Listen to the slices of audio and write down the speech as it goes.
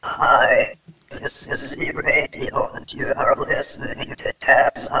Hi, this is the radio and you are listening to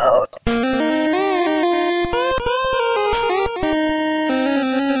Taps Out.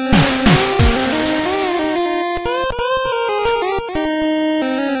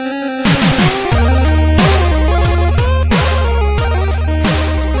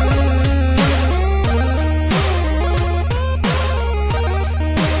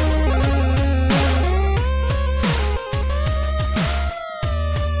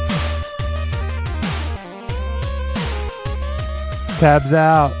 Tabs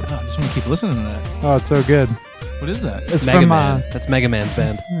out. Oh, I just want to keep listening to that. Oh, it's so good. What is that? It's Mega from Man. That's Mega Man's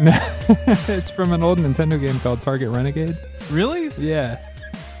band. it's from an old Nintendo game called Target Renegade. Really? Yeah.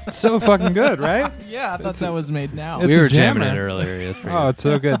 It's so fucking good, right? Yeah, I thought that was made now. It's We a were jamming jammer. it earlier. It was pretty Oh, it's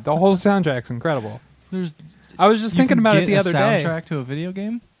so good. The whole soundtrack's incredible. There's. I was just you thinking can about it get the a other day. soundtrack to a video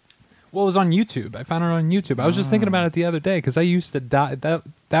game. Well, it was on YouTube. I found it on YouTube. I was just thinking about it the other day because I used to die.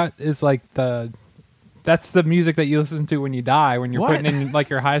 That is like that's the music that you listen to when you die, when you're What? putting in like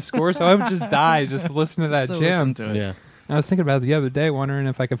your high score. So I would just die, just listen to that Still jam. listen to it. Yeah. And I was thinking about it the other day, wondering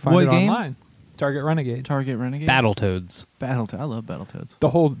if I could find What it game? online. Target Renegade. Target Renegade. Battletoads. Battletoads. I love Battletoads. The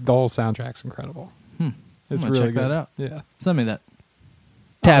whole soundtrack's incredible. It's gonna really check good. that out. Yeah. Send me that.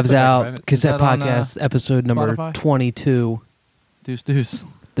 Tabs I'll out. recommend it. Cassette Is that on, podcast episode number Spotify? 22. Deuce.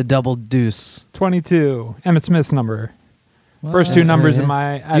 The double deuce. 22. Emmett Smith's number. First two numbers in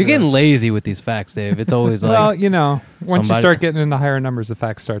my address. You're getting lazy with these facts, Dave. It's always like. Well, you know, once you somebody- start getting into higher numbers, the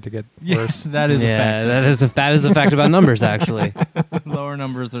facts start to get worse. that is yeah, a fact. that is a fact about numbers, actually. Lower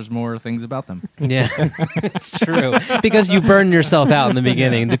numbers, there's more things about them. Yeah, it's true. Because you burn yourself out in the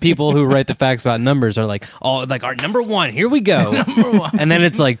beginning. The people who write the facts about numbers are like, oh, like our number one. Here we go. Number one. And then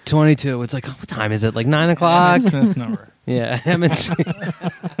it's like 22. It's like, oh, what time is it? Like 9 o'clock. Emmett Smith's number. Yeah, Emmett's.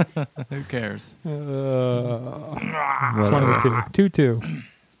 Who cares? 22. 2-2.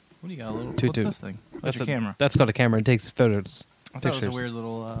 What do you got? A little. Two, What's two. this thing? That's That's your camera. That's called a camera. It takes photos. I thought it was pictures. a weird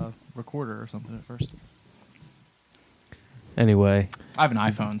little recorder or something at first. Anyway, I have an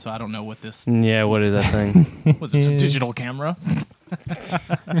iPhone, so I don't know what this. yeah, what is that thing? Was it a digital camera?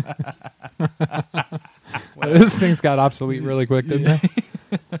 This thing's got obsolete really quick, didn't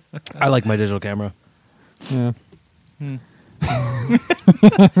it? I like my digital camera. Yeah. Does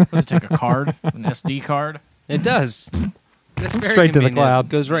it take a card? An SD card? It does. It's very Straight to the convenient. cloud. It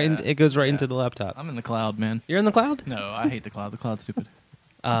goes right. Yeah. It goes right Yeah. into the laptop. I'm in the cloud, man. You're in the cloud. No, I hate the cloud. The cloud's stupid.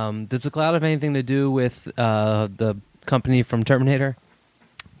 Does the cloud have anything to do with the company from Terminator?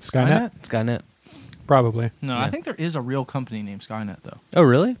 Skynet? Skynet. Probably. No, Yeah. I think there is a real company named Skynet, though. Oh,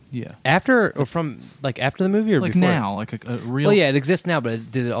 really? Yeah. After or from after the movie or Like before? now, like a real. Well, yeah, it exists now,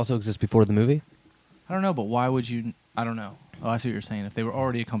 but did it also exist before the movie? I don't know, but why would you? I don't know. Oh, I see what you're saying. If they were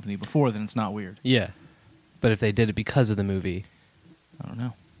already a company before, then it's not weird. Yeah. But if they did it because of the movie, I don't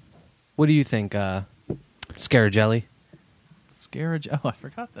know. what do you think, Scaragelli? Scarage. Oh, I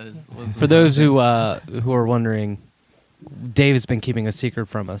forgot that was. For those who are wondering, Dave has been keeping a secret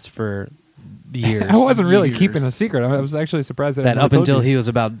from us for years. I wasn't really Years. keeping a secret. I was actually surprised that, that up until he was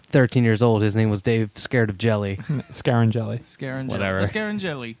about 13 years old, his name was Dave Scared of Jelly. Scarangelli. Scarangelli. Whatever.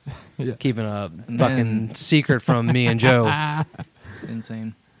 Scarangelli. Yeah. Keeping a And fucking then- secret from me and Joe. It's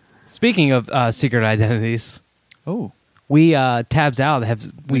insane. Speaking of secret identities, Oh, we Tabs Out have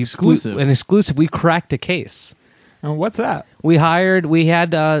Exclusive. an exclusive. We cracked a case. And what's that? We've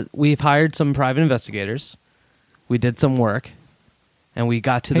hired some private investigators. We did some work, and we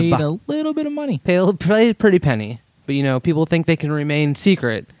got to paid the a little bit of money. paid a pretty penny. But you know, people think they can remain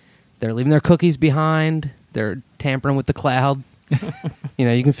secret. They're leaving their cookies behind. They're tampering with the cloud. You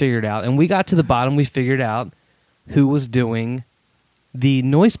know, you can figure it out. And we got to the bottom. We figured out who was doing the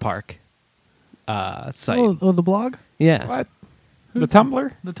Noise Park site. Oh, the blog? Yeah, What? The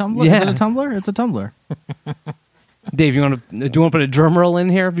Tumblr? The Tumblr? Yeah. Is it a Tumblr? It's a Tumblr. Dave, do you want to put a drum roll in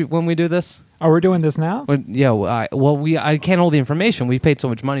here when we do this? Oh, we're doing this now? Yeah, I can't hold the information. We paid so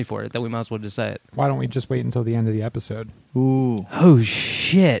much money for it that we might as well just say it. Why don't we just wait until the end of the episode? Ooh. Oh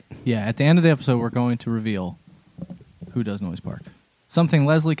shit! Yeah, at the end of the episode, we're going to reveal who does Noise Park. Something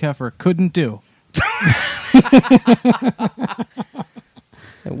Leslie Keffer couldn't do.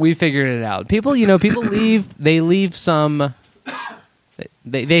 We figured it out. People leave. They leave some.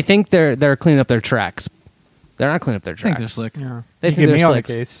 They think they're cleaning up their tracks. They're not cleaning up their I think tracks. they're slick. Yeah. They you think get they're me on the slicks.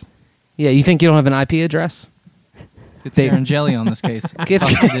 case. Yeah, you think you don't have an IP address? It's They- Aaron Jelly on this case. Gets-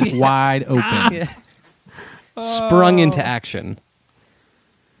 Busted it wide open. Sprung into action.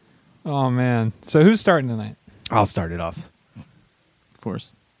 Oh, man. So who's starting tonight? I'll start it off. Of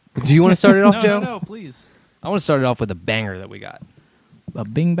course. Do you want to start it off, No, Joe? no, please. I want to start it off with a banger that we got. A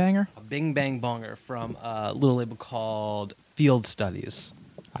bing banger? A bing bang bonger from a little label called Field Studies.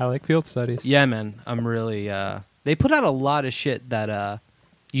 I like field studies. Yeah, man. I'm really. They put out a lot of shit that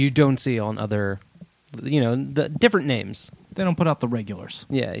you don't see on other, the different names. They don't put out the regulars.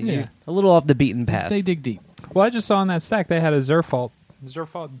 Yeah, Yeah. you're a little off the beaten path. They dig deep. Well, I just saw on that stack they had a Zerfault.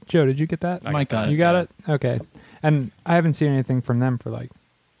 Joe, did you get that? Mike got it. You got it? Okay. And I haven't seen anything from them for I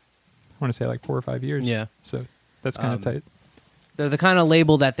want to say 4 or 5 years. Yeah. So that's kind of tight. They're the kind of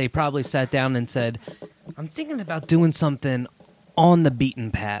label that they probably sat down and said, I'm thinking about doing something on the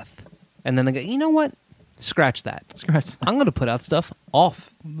beaten path. And then they go, you know what? Scratch that. Scratch. I'm going to put out stuff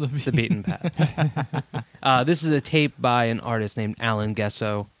off the beaten path. This is a tape by an artist named Alan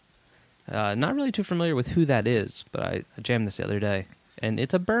Gesso. Not really too familiar with who that is, but I jammed this the other day. And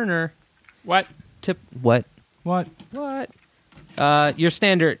it's a burner. What? What? What? Your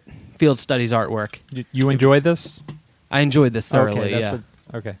standard field studies artwork. You enjoy this? I enjoyed this thoroughly, okay, yeah.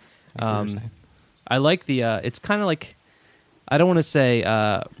 Okay. That's what you're saying. I like the, it's kind of like, I don't want to say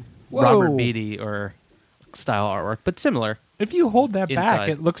Robert Beatty or style artwork, but similar. If you hold that back, Inside.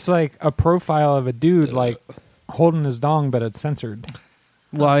 it looks like a profile of a dude holding his dong, but it's censored.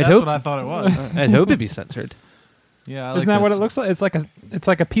 Well, I'd That's hope, what I thought it was. I'd hope it'd be censored. Yeah, I Isn't like that what this. it looks like? It's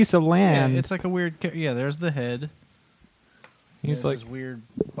like a piece of Yeah, land. it's like a weird. Yeah, there's the head. He's There's like, his weird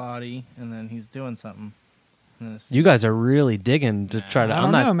body, and then he's doing something. And then his You guys are really digging to try to. I I'm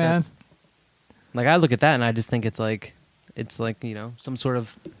don't not know, man. Like I look at that and I just think it's like some sort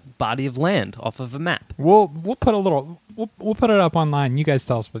of body of land off of a map. We'll put a little. We'll put it up online. You guys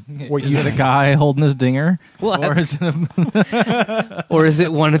tell us what is you it a guy holding his dinger, What? or is it a, Or is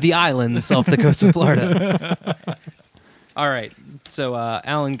it one of the islands off the coast of Florida? All right. So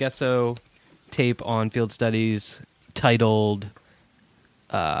Alan Gesso tape on field studies titled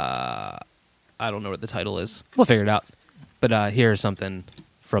I don't know what the title is. We'll figure it out. But here's something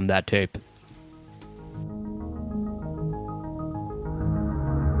from that tape.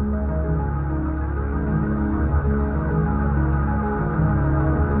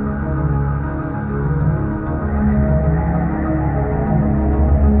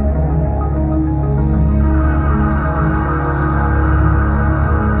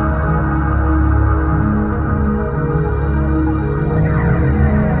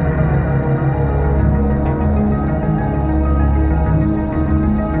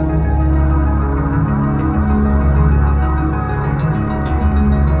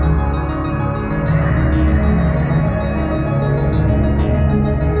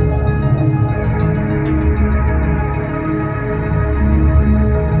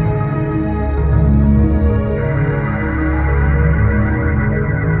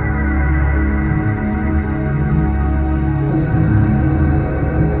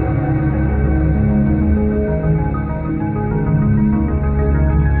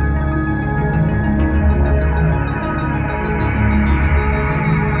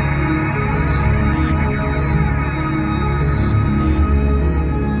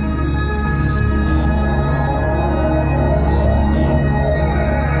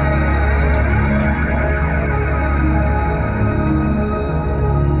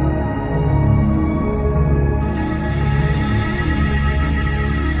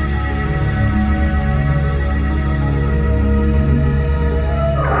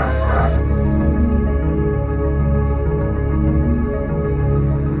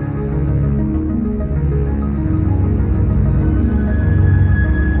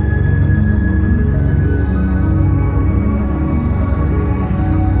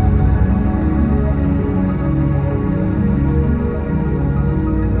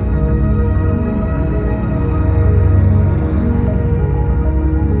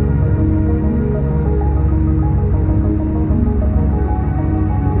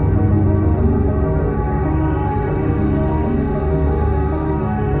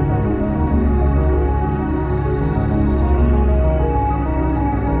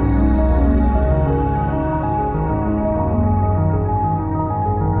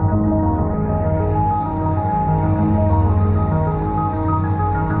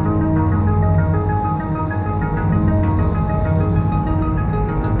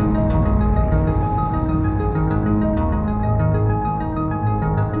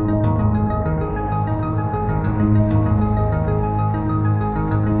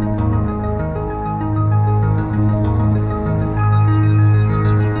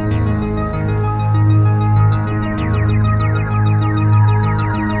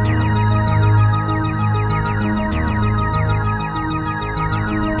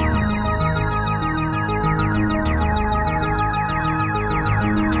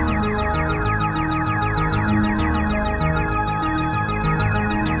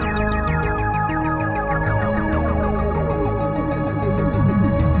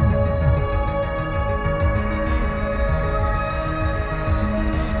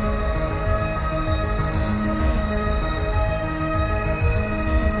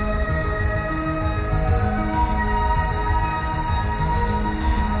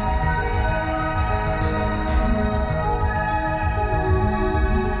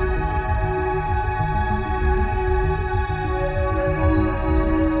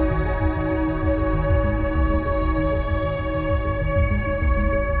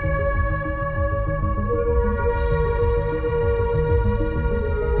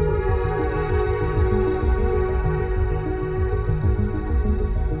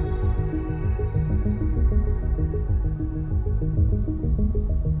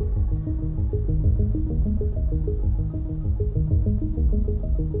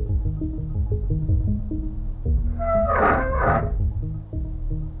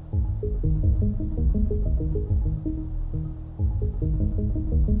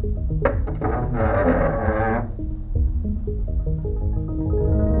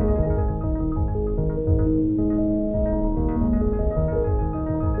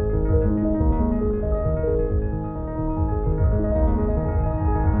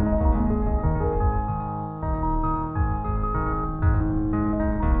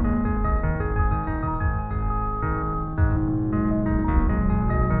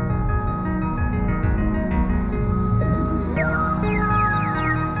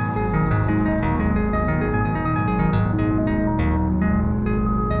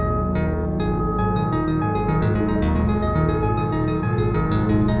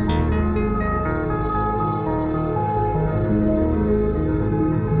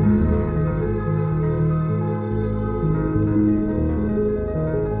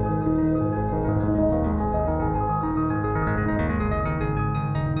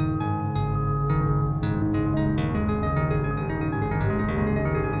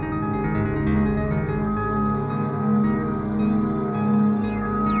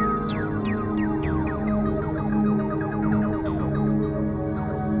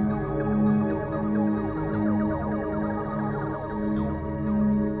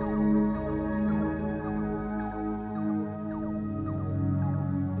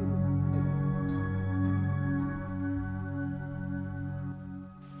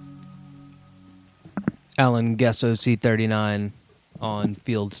 Alan Gesso C39 on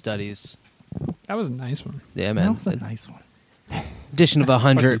Field Studies. That was a nice one. Yeah, That man. was a nice one. Edition of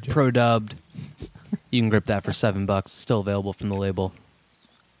 100 Fuck you, Jay. Pro Dubbed. You can grip that for $7. Still available from the label.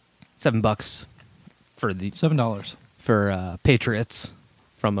 $7 for the $7. for Patriots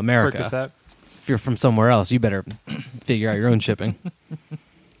from For America. cassette. If you're from somewhere else, you better figure out your own shipping.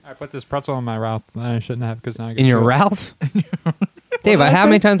 I put this pretzel in my mouth that I shouldn't have because now I get In your choked. Ralph? Dave, did I how say?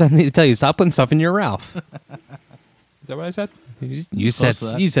 many times I need to tell you stop putting stuff in your Ralph? Is that what I said? You Close to said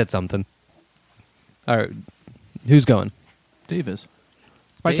that. you said something. All right, who's going? Dave is.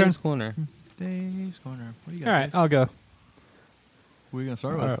 My turn. Dave's Corner. Dave's Corner. What do you got? All right, I'll go. What are you going to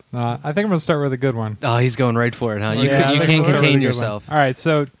start All with? right, I think I'm going to start with a good one. Oh, he's going right for it, huh? You, Yeah, I you think can't I'm gonna start with a contain good one. yourself. All right,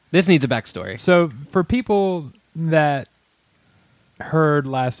 so This needs a backstory. for people that heard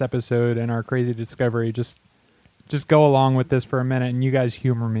last episode and our crazy discovery, just go along with this for a minute, and you guys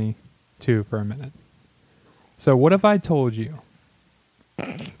humor me too for a minute. So, what if I told you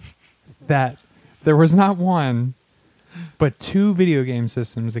that there was not one, but two video game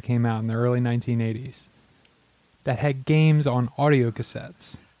systems that came out in the early 1980s that had games on audio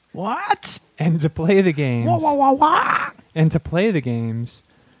cassettes, What? and to play the games, and to play the games,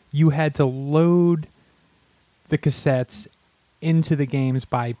 you had to load the cassettes into the games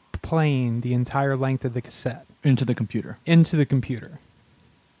by playing the entire length of the cassette Into the computer. into the computer.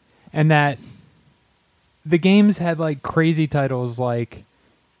 And that the games had like crazy titles like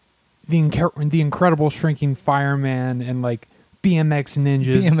the Incredible Shrinking Fireman and like BMX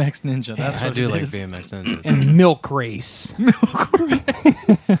Ninjas BMX Ninja. That's I what do it like is. BMX Ninjas. and Milk Race.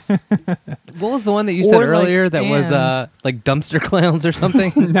 What was the one that you Or said like- earlier that was and- like dumpster clowns or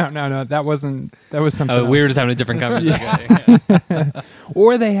something? no, that was something Oh, else. we were just having a different conversation.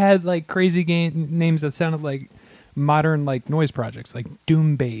 Or they had like crazy game names that sounded like modern like noise projects, like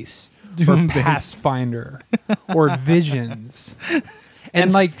Doom Bass Doom or Bass. Pathfinder or Visions.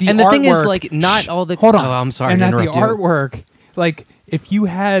 And like the and the thing is, artwork- like, not all the. Hold on. Oh, I'm sorry And to that the interrupt you. artwork, like if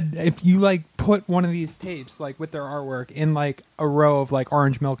you like put one of these tapes like with their artwork in like a row of like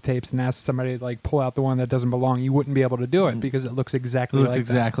orange milk tapes and ask somebody to like pull out the one that doesn't belong, you wouldn't be able to do it because it looks exactly Looks like that.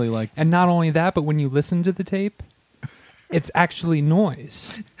 exactly like. And not only that, but when you listen to the tape, it's actually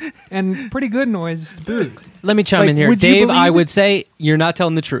noise. And pretty good noise to boot. Let me chime Like, in here, would you Dave. believe I it? would say you're not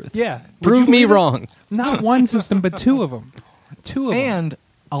telling the truth. Yeah. Would Prove you me believe it? wrong. Not one system, but two of them. Two of them. And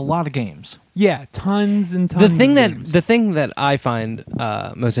a lot of games. Yeah, tons and tons The thing of that games. the thing that I find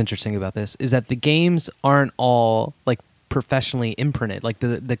most interesting about this is that the games aren't all like professionally imprinted. Like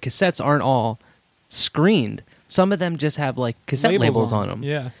the cassettes aren't all screened. Some of them just have like cassette labels on them.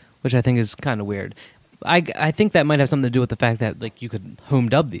 Yeah. Which I think is kind of weird. I think that might have something to do with the fact that like you could home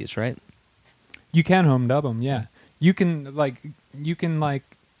dub these, right? You can home dub them, yeah. You can like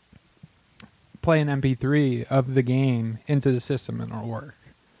play an MP3 of the game into the system and it'll work.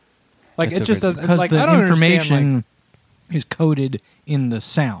 Like That's it just so doesn't Because like the I don't understand, information like- is coded in the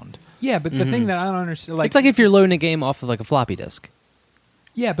sound. yeah, but the thing that I don't understand, like It's like if you're loading a game off of like a floppy disk.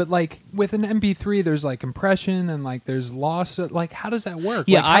 yeah, but like with an MP3, there's like compression and like there's loss. Like how does that work?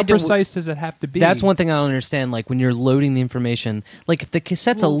 Yeah, like, how I don't- precise does it have to be? That's one thing I don't understand. Like when you're loading the information, like if the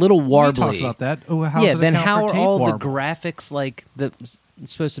cassette's a little We warbly, talked about that. Oh, how yeah, does it then account how for are tape all warble? the graphics like that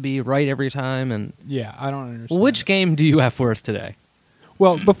supposed to be right every time? And Yeah, I don't understand. which game do you have for us today?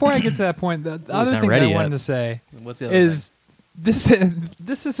 Well, before I get to that point, the it's other not thing that ready I yet. wanted to say What's the other is this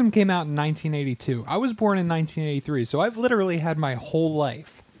system came out in 1982. I was born in 1983, so I've literally had my whole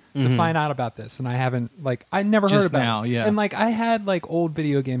life to find out about this, and I haven't I never heard Just about now, it. yeah. And I had old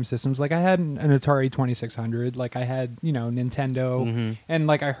video game systems, I had an Atari 2600, I had Nintendo,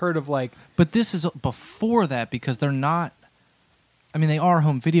 and I heard of But this is before that because they're not. I mean, they are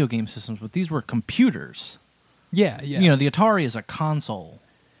home video game systems, but these were computers. yeah. The Atari is a console.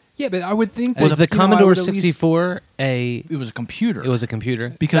 Yeah, but I would think Was that, the I Commodore would at least- 64 a? It was a computer. It was a computer.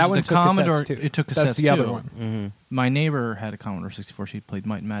 because That one the took cassettes, Commodore too. it took cassettes That's the other too. one. Mm-hmm. My neighbor had a Commodore 64. She played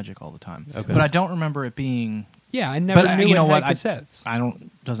Might and Magic all the time. Okay. But I don't remember it being. Yeah, I never But knew you know it what? had cassettes. I don't.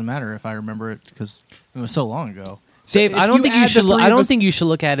 Doesn't matter if I remember it because it was so long ago. Dave, if I don't you think you add the should. three I of don't us- think you should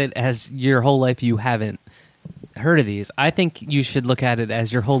look at it as your whole life you haven't heard of these. I think you should look at it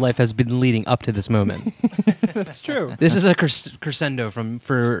as your whole life has been leading up to this moment. That's true. This is a crescendo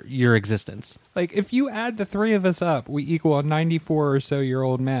for your existence. If you add the three of us up, we equal a 94 or so year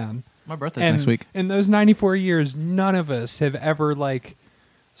old man. My birthday's And next week. in those 94 years, none of us have ever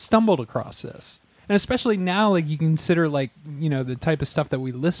stumbled across this. And especially now, you consider the type of stuff that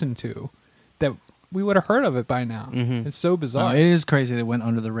we listen to, that we would have heard of it by now. Mhm. It's so No, bizarre. it is crazy that it went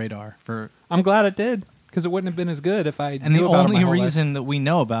under the radar for. I'm glad it did, because it wouldn't have been as good if I. And the knew about it only my whole life. reason that we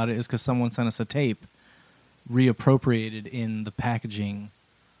know about it is because someone sent us a tape reappropriated in the packaging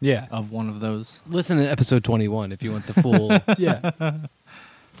Yeah. of one of those. Listen to episode 21 if you want the full. Yeah.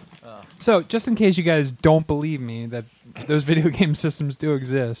 So, just in case you guys don't believe me that those video game systems do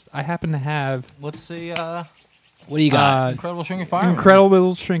exist, I happen to have Let's see. What do you got? Incredible Shrinking Fireman.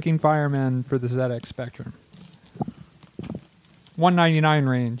 Incredible Shrinking Fireman for the ZX Spectrum. 199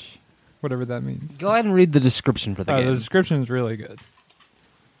 range, whatever that means. Go ahead and read the description for the The game. description is really good.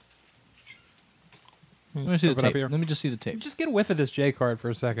 Let me see the Flip it up tape. here. Let me just see the tape. Just get a whiff of this J card for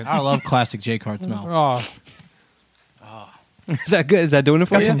a second. I love classic J card smell. Oh, Is that good? Is that doing it it's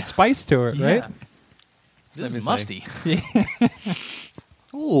for got you? some spice to it, right? This me is see. musty.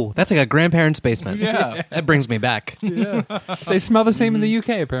 Ooh, that's like a grandparent's basement. Yeah. That brings me back. Yeah. They smell the same in the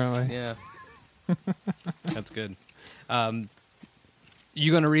UK, apparently. Yeah. That's good.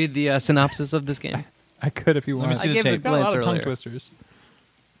 You going to read the synopsis of this game? I could if you Let me want. see the It's tape. got a lot Glance of tongue earlier. twisters.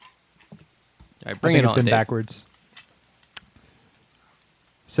 All right, I bring think it it's on, in Dave. backwards.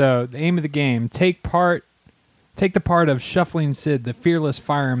 So the aim of the game: take the part of Shuffling Sid, the fearless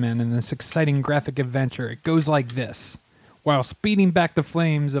fireman, in this exciting graphic adventure. It goes like this: while speeding back the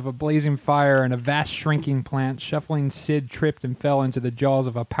flames of a blazing fire in a vast shrinking plant, Shuffling Sid tripped and fell into the jaws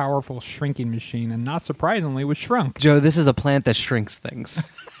of a powerful shrinking machine, and not surprisingly, was shrunk Joe, this is a plant that shrinks things.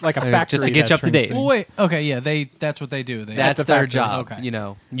 like a Just factory. to get that you up to shrinks date. things. Well, wait. Okay, yeah. That's what they do. They That's the their factory. job. Okay. You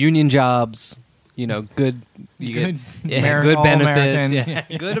know, union jobs. You know, good. You Good get Ameri- good benefits. all-American.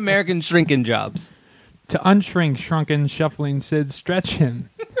 Yeah. Good American shrinking jobs. To unshrink shrunken Shuffling Sid, stretch him.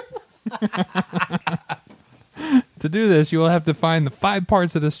 To do this, you will have to find the 5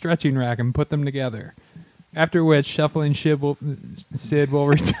 parts of the stretching rack and put them together. After which, Shuffling Sid will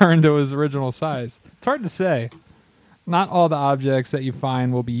return to his original size. It's hard to say. Not all the objects that you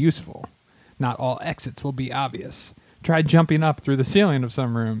find will be useful. Not all exits will be obvious. Try jumping up through the ceiling of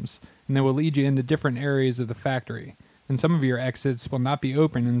some rooms, and they will lead you into different areas of the factory. And some of your exits will not be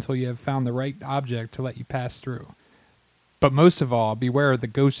open until you have found the right object to let you pass through. But most of all, beware of the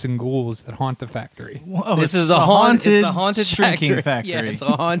ghosts and ghouls that haunt the factory. Whoa, This it's is a haunted, it's a haunted shrinking factory. factory. Yeah, it's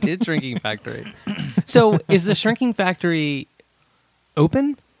a haunted shrinking factory. So, is the shrinking factory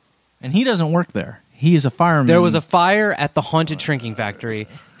open? And he doesn't work there. He is a fireman. There was a fire at the haunted shrinking factory.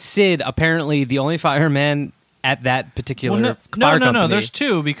 Sid, apparently the only fireman at that particular Well, fire no. company. There's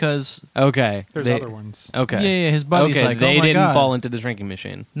two because Okay, There's they- other ones. Okay, yeah, his buddy's okay, like, they oh my didn't God. fall into the shrinking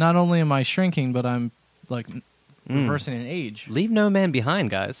machine. Not only am I shrinking, but I'm like reversing in age. Leave no man behind,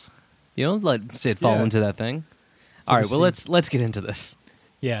 guys. You don't let Sid fall Yeah. into that thing. All right, well Proceed. let's get into this.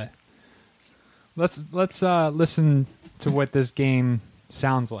 Yeah. Let's listen to what this game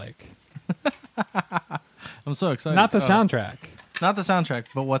sounds like. I'm so excited. Not the Oh. soundtrack. Not the soundtrack,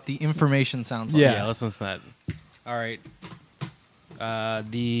 but what the information sounds like. Yeah. Let's listen to that. All right.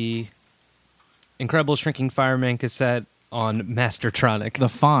 The Incredible Shrinking Fireman cassette on Mastertronic. The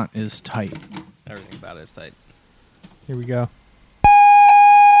font is tight. Everything about it is tight. Here we go.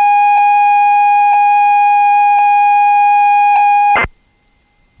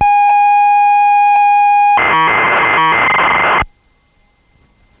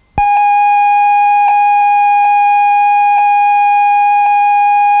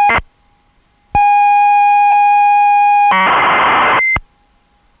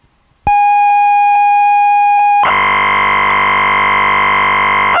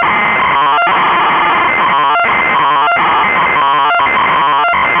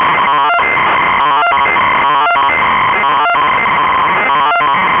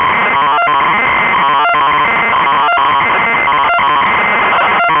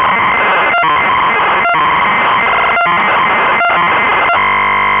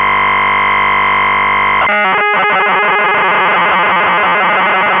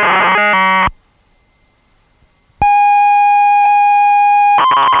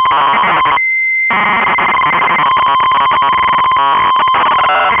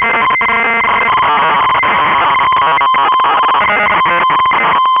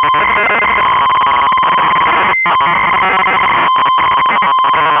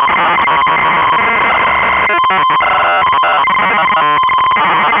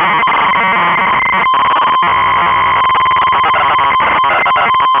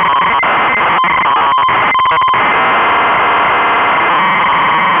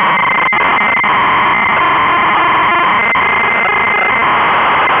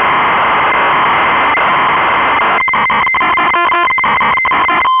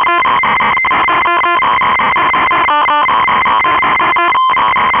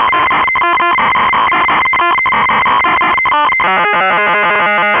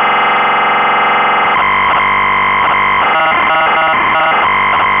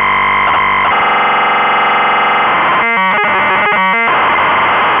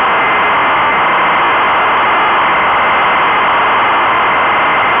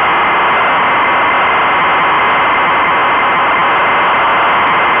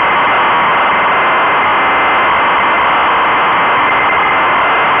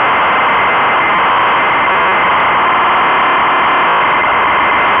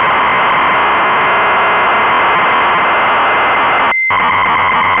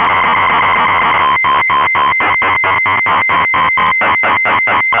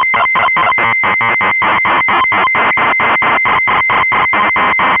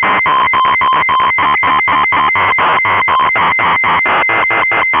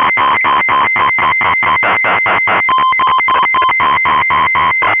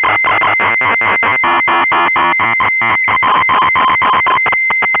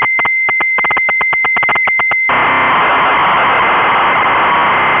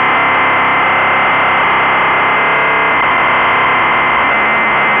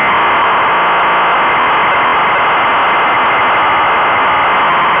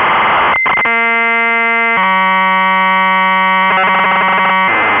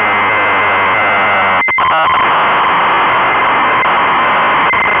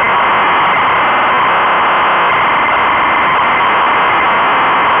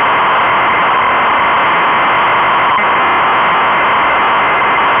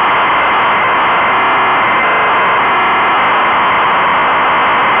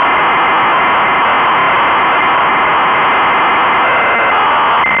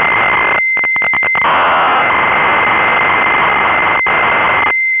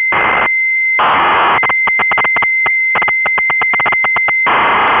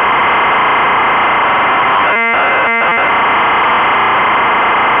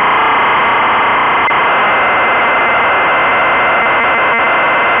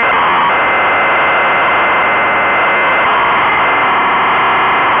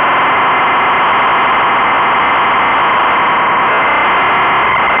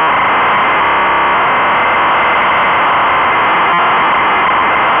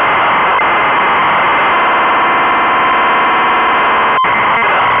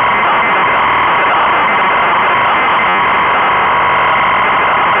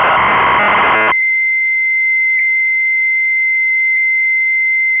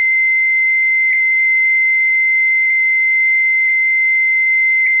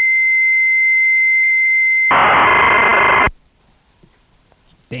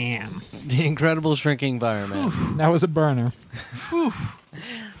 Incredible Shrinking Fireman. That was a burner.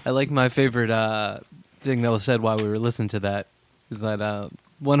 I like my favorite thing that was said while we were listening to that is that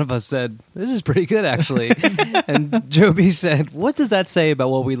one of us said, "This is pretty good, actually," and Joby said, "What does that say about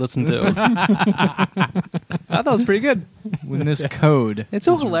what we listened to?" I thought it was pretty good. When this code, It's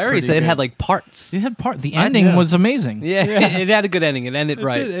so is hilarious pretty that it had good. like parts. It had part. The I ending know. was amazing. Yeah, it had a good ending. It ended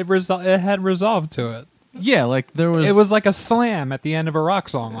right. It had resolve to it. Yeah, like there was. It was like a slam at the end of a rock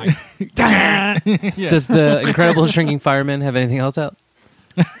song. Like, Yeah. Does the Incredible Shrinking Fireman have anything else out?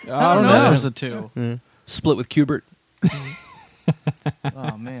 I don't know. know. There's a 2. Split with Kubert.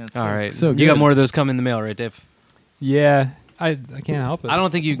 Oh man. All right. So You got good. more of those coming in the mail, right, Dave? yeah, I can't help it. I don't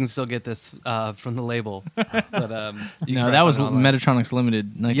think you can still get this from the label. But, you can No, probably that was find it online. Metatronics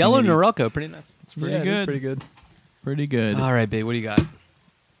Limited. Yellow 1980. Norelco. Pretty nice. It's pretty Yeah, it is good. pretty good. Pretty good. All right, babe. What do you got?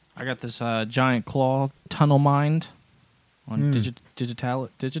 I got this giant claw tunnel mind on Mm.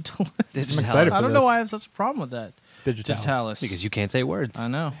 Digitalis. I'm excited I for don't know this. why I have such a problem with that. Digitalis. Digitalis. Because you can't say words. I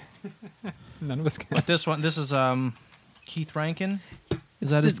know. None of us can. But this one, this is Keith Rankin. Is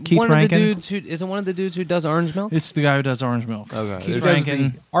Is that his this Keith one Rankin? Of the dudes who, isn't one of the dudes who does Orange Milk? It's the guy who does Orange Milk. Okay. Keith He There's- does the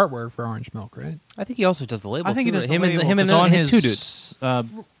Rankin. artwork for Orange Milk, right? I think he also does the label. I think he too, does right? the label, him and 'cause on his his two dudes.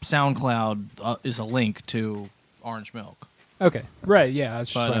 SoundCloud is a link to Orange Milk. Okay, right. Yeah,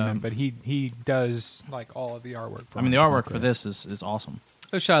 that's just But, what I meant. um, But he does like all of the artwork. For I mean, the Orange artwork Milk, for right? this is awesome.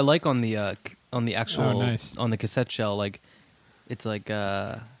 Actually, I like on the actual Oh, nice. on the cassette shell, like it's like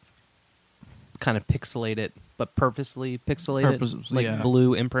kind of pixelated, but purposely pixelated, like yeah.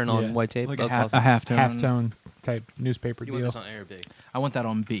 blue imprint on Yeah. white tape. Like That's a awesome. halftone. halftone type newspaper You want deal. this on A or B? I want that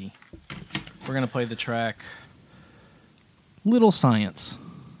on B. We're gonna play the track "Little Science."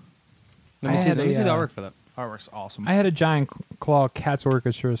 Let me I see. had Let me a, see the uh, artwork for that. Artwork's awesome. I had a Giant Claw Cats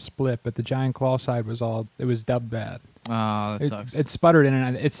Orchestra split, but the Giant Claw side was dubbed bad. that It, sucks. it sputtered in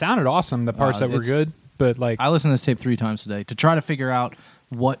and out. It sounded awesome, the parts that were it's- good, but like I listened to this tape 3 times today to try to figure out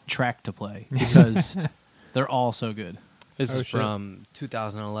what track to play because they're all so good. This Oh, is shit. from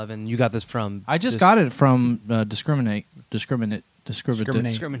 2011. You got this from? I just got it from Discriminate. discriminate.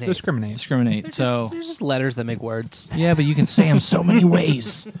 Discriminate. Discriminate. So They're just letters that make words. yeah, but you can say them so many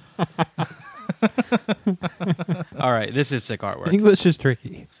ways. All right, this is sick artwork. English is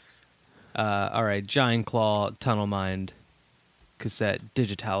tricky. All right, Giant Claw Tunnel Mind cassette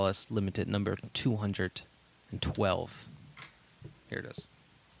Digitalis Limited number 212. Here it is.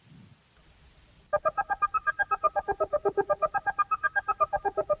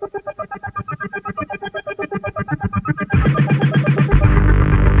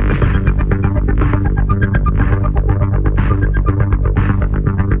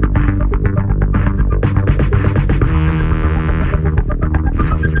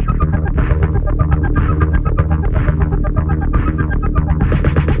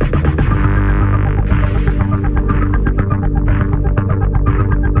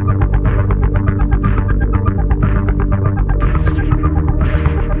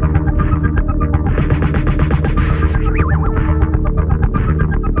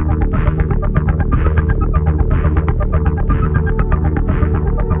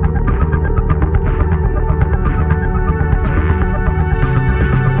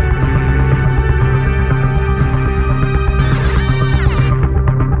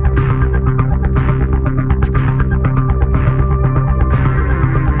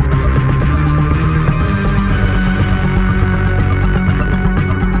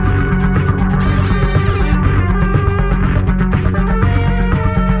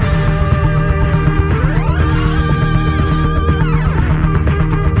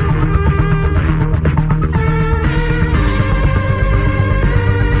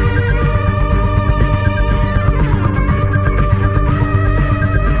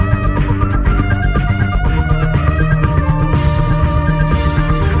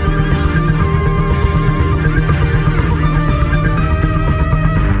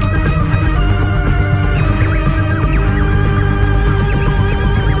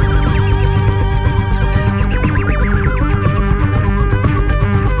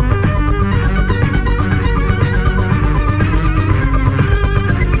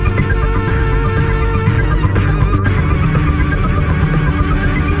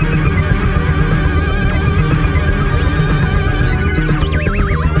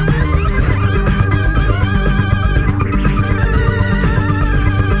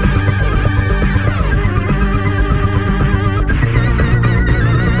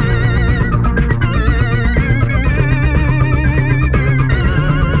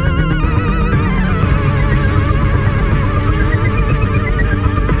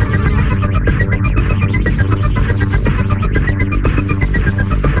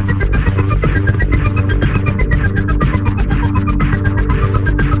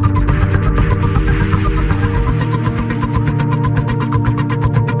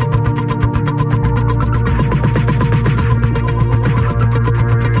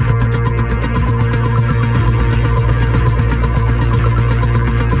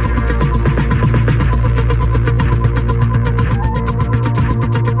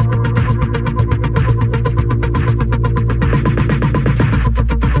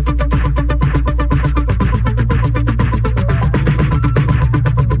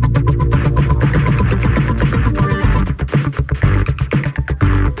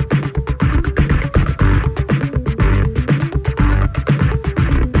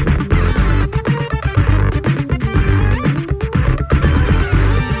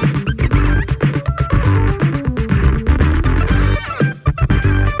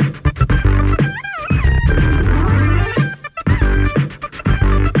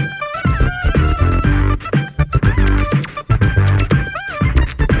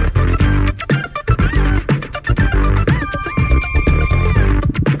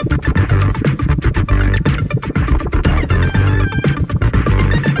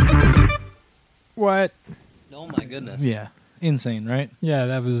 goodness. Yeah, insane, right? Yeah,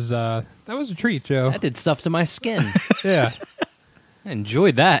 that was a treat, Joe. That did stuff to my skin. Yeah. I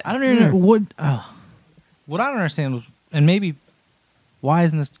enjoyed that. I don't even know what I don't understand was, and maybe why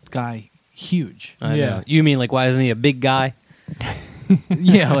isn't this guy huge? I Yeah. know. You mean like why isn't he a big guy?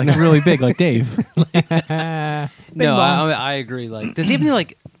 Yeah, like really big, like Dave. No, I agree. Like, does he have any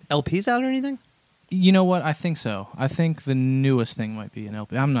like LPs out or anything? You know what? I think so. I think the newest thing might be an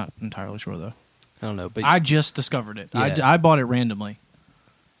LP. I'm not entirely sure though. I don't know, but I just discovered it. Yeah. I bought it randomly.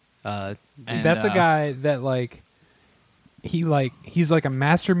 uh, And, That's a guy that like he's like a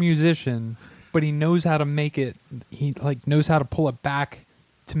master musician, but he knows how to make it. He like knows how to pull it back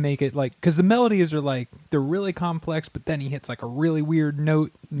to make it like because the melodies are like they're really complex, but then he hits like a really weird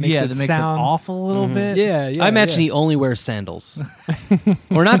note, makes yeah, it that makes sound it awful a little bit. Yeah, yeah. I imagine yeah. he only wears sandals,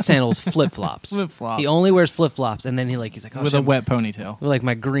 or not sandals, flip flops. Flip-flops. He only wears flip flops, and then he's like, oh, with shit, a wet ponytail. like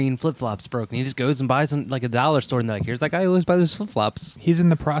my green flip flops broken. He just goes and buys them like a dollar store, and they're like, here's that guy who always buys his flip flops. He's in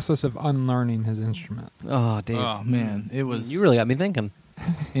the process of unlearning his instrument. Oh, Dave, Oh man, it was you really got me thinking.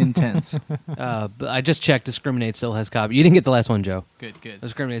 intense. But I just checked. Discriminate still has copy. You didn't get the last one, Joe. Good.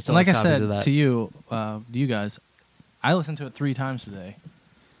 Discriminate still Like I has copies of said that. to you guys, I listened to it 3 times today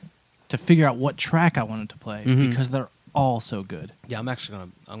to figure out what track I wanted to play Mhm. because they're all so good. Yeah, I'm actually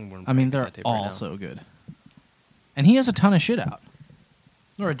gonna. I'm gonna I mean, break they're that tape right all now. so good. And he has a ton of shit out,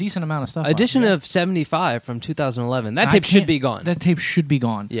 or a decent amount of stuff. out. Edition Yeah. of 75 from 2011. That I tape should can't- be gone. That tape should be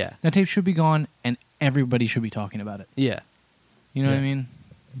gone. Yeah. that tape should be gone, and everybody should be talking about it. Yeah. You know what I Yeah. mean?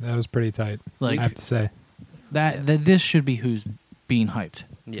 That was pretty tight. Like- I have to say. That this should be who's being hyped.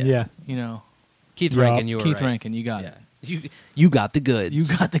 Yeah. You know, Keith Yeah. Rankin, you were Keith right. Rankin, you got Yeah. it. You got the goods.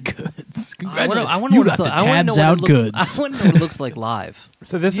 You got the goods. I Congratulations. wanna You know got what the it's like. I wanna know tabs what it out looks- goods. I want to know what it looks like live.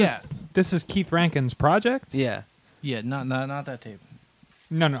 So this Yeah. is Keith Rankin's project? Yeah. Yeah, not that tape.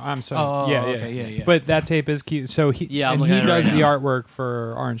 No, I'm sorry. Oh, yeah, okay, yeah. But that tape is Keith. So he Yeah, I'm and looking he at it does right the now. artwork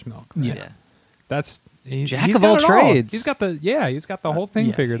for Orange Milk. Yeah. That's Jack he's of got all it trades. He's got the whole thing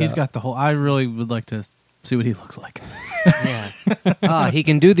Yeah, figured He's out. got the whole. I really would like to see what he looks like. Yeah. He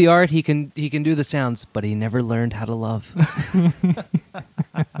can do the art. He can do the sounds, but he never learned how to love.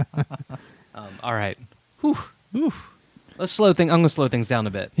 All right. Whew. Let's slow things. I'm gonna slow things down a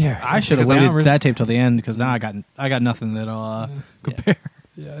bit. Yeah, I should have because now waited we're- that tape till the end because now I got nothing that'll compare.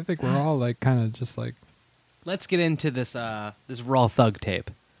 Yeah, I think we're all like kind of just like, Let's get into this this Raw Thug tape.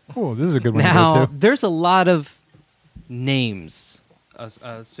 oh, this is a good one Now, to go to. there's a lot of names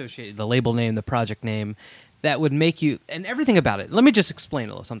associated, the label name, the project name, that would make you, and everything about it. Let me just explain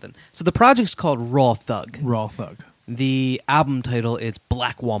a little something. So the project's called Raw Thug. Raw Thug. The album title is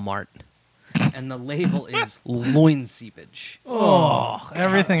Black Walmart. And the label is Loin Seepage. Oh,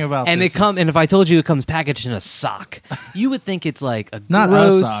 everything about And this it comes, is and if I told you it comes packaged in a sock, you would think it's like a not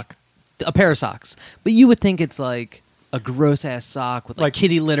gross, a sock. a pair of socks. But you would think it's like a gross ass sock with like Like-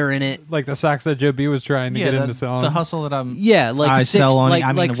 kitty litter in it. Like the socks that Joe B was trying to get into selling. the hustle that I'm. Yeah, like I six, sell on- like, I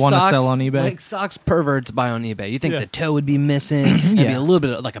mean, like wanna socks, sell on eBay. Like socks perverts buy on eBay. You think Yeah. the toe would be missing? There'd be Yeah. a little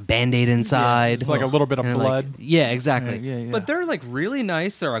bit of like a Band-Aid inside. It's like a little bit of And, blood. like, yeah, exactly. Yeah. But they're like really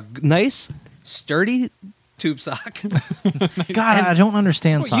nice. They're a nice, sturdy tube sock, God, I don't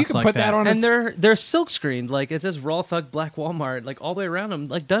understand Well, socks you can like put that. that on and they're silk screened. Like it says Raw Thug Black Walmart, like all the way around them,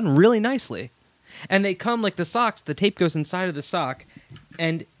 like done really nicely. And they come like the socks. The tape goes inside of the sock,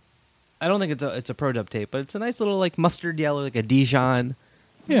 and I don't think it's a pro dub tape, but it's a nice little like mustard yellow, like a Dijon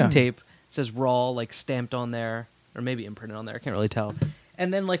Yeah. tape. It says Raw like stamped on there, or maybe imprinted on there. I can't really tell.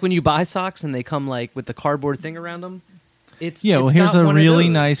 And then like when you buy socks and they come like with the cardboard thing around them, it's Yeah, well, it's here's got a one of really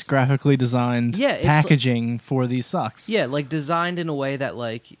those. nice graphically designed Yeah, it's packaging for these socks. Yeah, like designed in a way that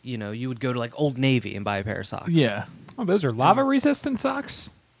like you would go to like Old Navy and buy a pair of socks. Yeah. Oh, those are lava resistant socks.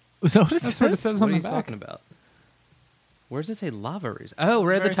 Is that what it That's says? what it says What on are the you back. talking about? Where does it say lava resin? Oh,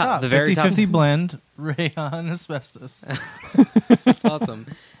 right at the Very top. The very 50/50 top. blend, rayon asbestos. That's awesome.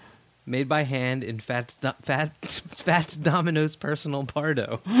 Made by hand in Fats Domino's personal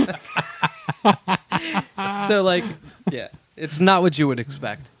Pardo. So like, yeah, it's not what you would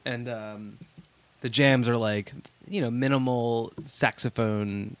expect, and the jams are like minimal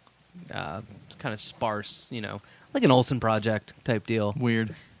saxophone, kind of sparse, like an Olsen Project type deal.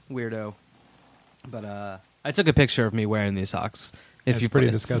 Weird. Weirdo. But I took a picture of me wearing these socks. Yeah, it's pretty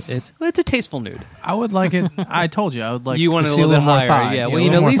disgusting. It's a tasteful nude. I would like it. I told you I would like. you want to it a see little bit more higher, thigh. yeah. a Well,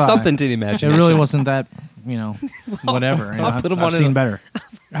 little at more least thigh. something to the It imagination. really wasn't that. Whatever. I'll put 'em I've on seen a- better.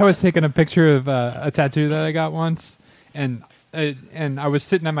 I was taking a picture of a tattoo that I got once, and and I was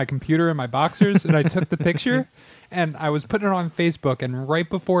sitting at my computer in my boxers, and I took the picture, and I was putting it on Facebook, and right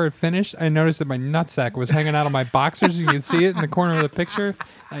before it finished, I noticed that my nutsack was hanging out of my boxers. You can see it in the corner of the picture.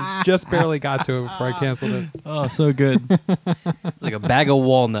 I just barely got to it before I canceled it. Oh, so good. It's like a bag of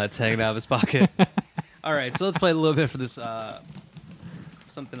walnuts hanging out of his pocket. All right, so let's play a little bit for this.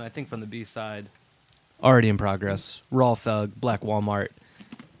 Something I think from the B side. Already in progress. Raw Thug, Black Walmart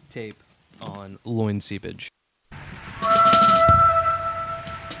tape on Loin Seepage.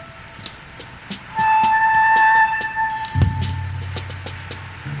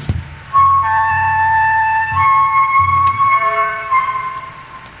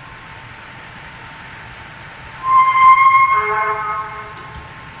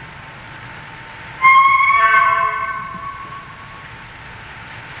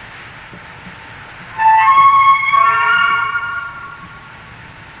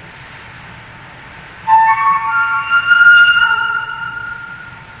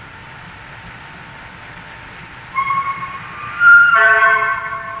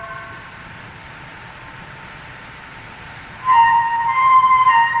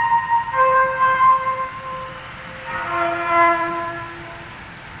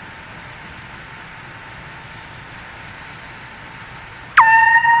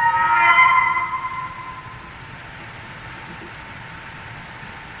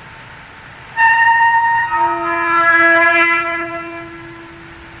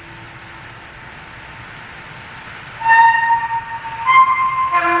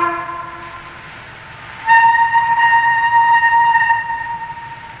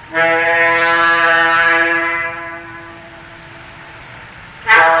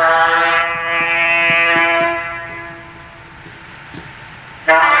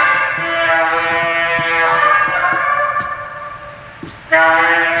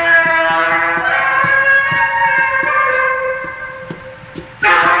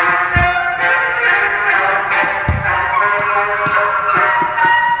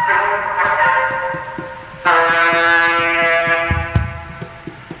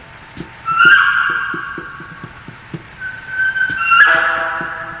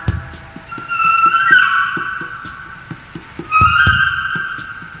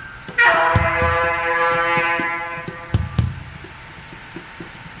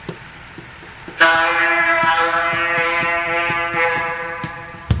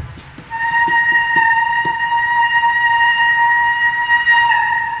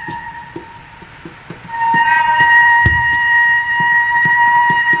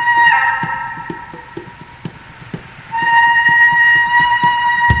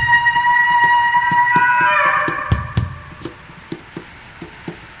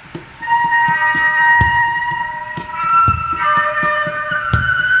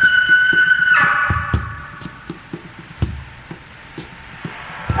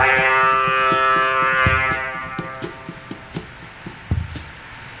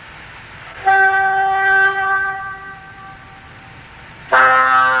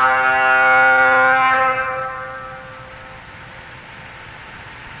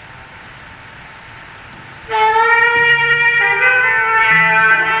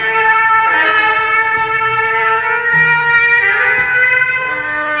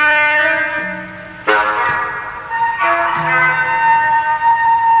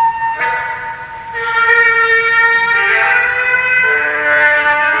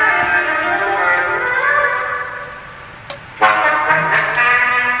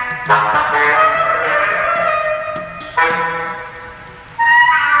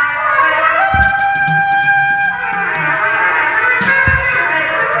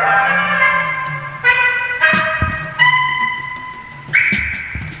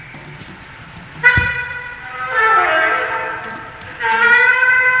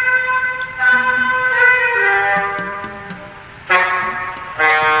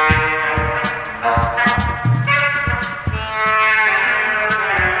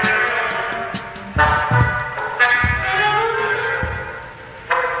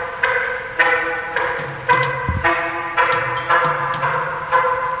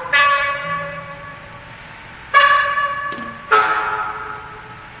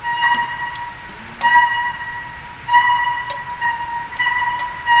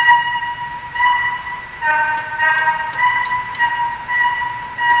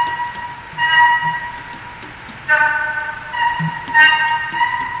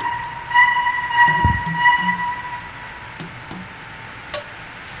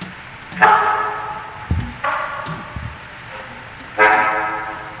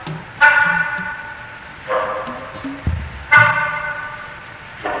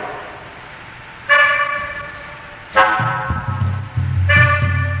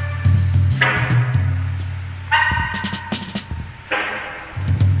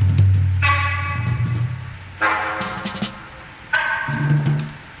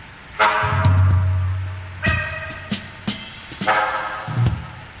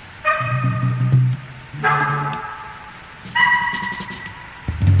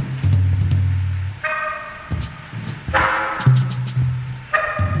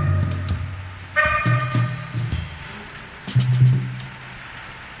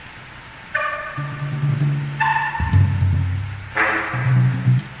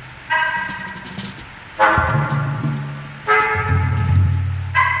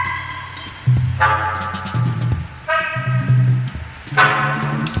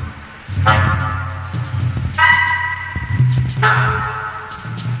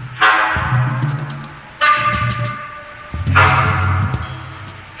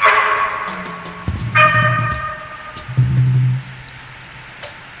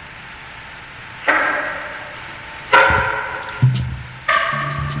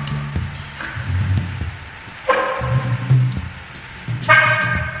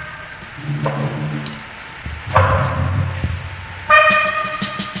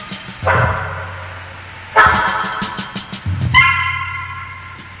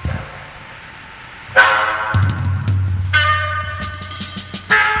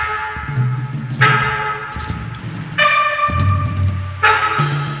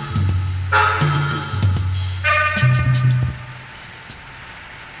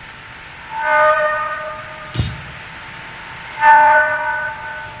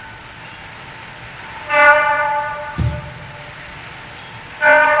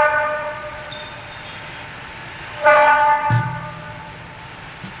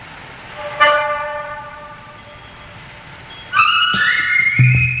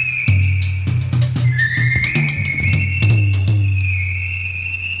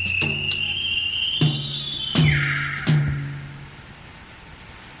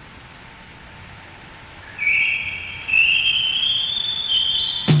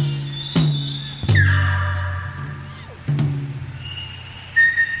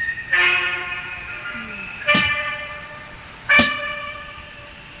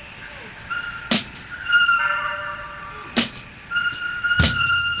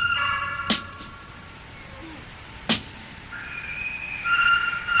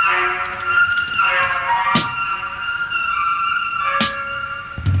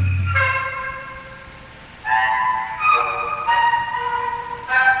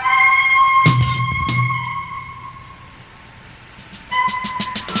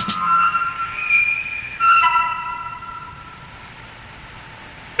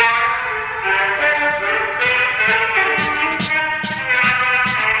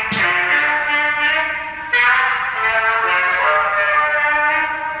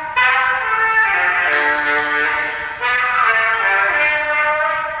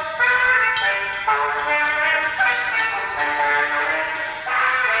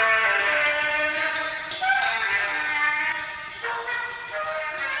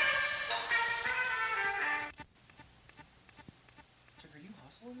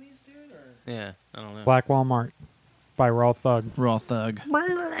 rustling these, dude? Or? Yeah, I don't know. Black Walmart by Raw Thug. Raw Thug.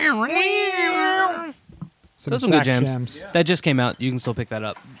 Some Those are good sax jams. jams. That just came out. You can still pick that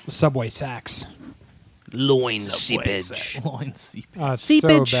up. Subway sax. Loin seepage. Loin seep. It's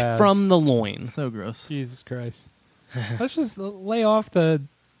Seepage so bad. from the loin. So gross. Jesus Christ. Let's just lay off the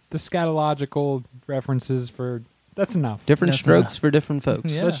scatological references for. That's enough. Different That's strokes enough. for different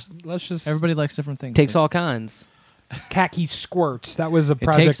folks. Yeah. Let's just. Everybody likes different things. Takes dude. all kinds. Khaki Squirts. That was a takes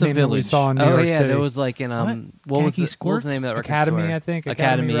project a name that we village. saw in New Oh York yeah, City. there was like in what was Khaki the what was Squirts? the name of that record Academy, store? I think. Academy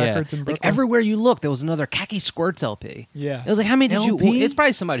Academy yeah. Records in Like Brooklyn. everywhere you look, there was another Khaki Squirts LP. Yeah. It was like, how many did you? LP? It's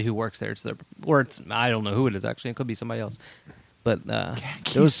probably somebody who works there. It's their, or it's I don't know who it is actually. It could be somebody else. But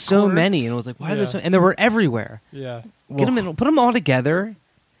Khaki there was so Squirts? many, and it was like, why are there Yeah. so? And they were everywhere. Yeah. Get them in, put them all together,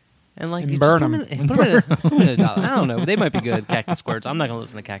 and like And you burn just 'em. put 'em in a dollar. I don't know. They might be good. Khaki Squirts. I'm not gonna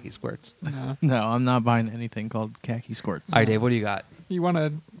listen to Khaki Squirts. No. No, I'm not buying anything called khaki squirts. All right, Dave. What do you got? You want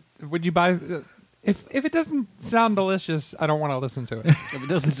to? Would you buy? If it doesn't sound delicious, I don't want to listen to it. If it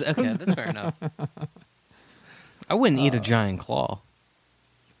doesn't, okay, that's fair enough. I wouldn't eat a giant claw.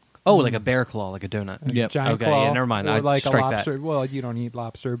 Oh, like a bear claw, like a donut. Yep. Giant Okay, claw. yeah, never mind. Or I'd like a strike that. lobster. Well, you don't eat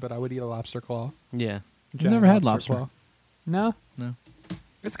lobster, but I would eat a lobster claw. Yeah. Giant never had lobster. claw. No. No.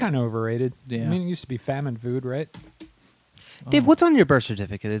 It's kind of overrated. Yeah. I mean, it used to be famine food, right? Dave, what's on your birth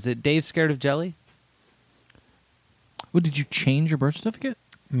certificate? Is it Dave scared of jelly? What, did you change your birth certificate?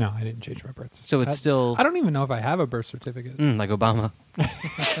 No, I didn't change my birth certificate. So it's still I don't even know if I have a birth certificate. like Obama.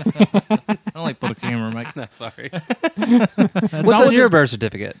 I don't like put a camera, Mike. No, sorry. That's What's not on what your this- birth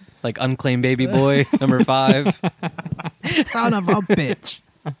certificate? Like unclaimed baby boy, number 5. Son of a bitch.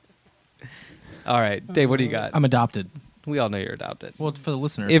 All right, Dave, what do you got? I'm adopted. We all know you're adopted. Well, it's for the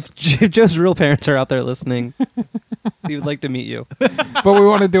listeners. If Joe's real parents are out there listening, he would like to meet you. But we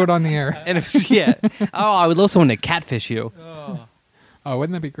want to do it on the air. And if yeah, oh, I would love someone to catfish you. Oh,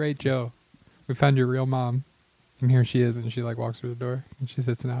 wouldn't that be great, Joe? We found your real mom. And here she is, and she like walks through the door, and she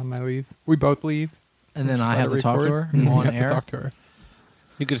sits down, and I leave. We both leave. and then I Try have to talk to record, her and on we have air. to talk to her.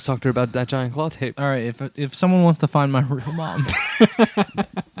 You could just talk to her about that giant claw tape. All right, if someone wants to find my real mom,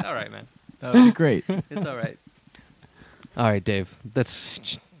 It's all right, man. that would be great. It's all right. All right, Dave. Let's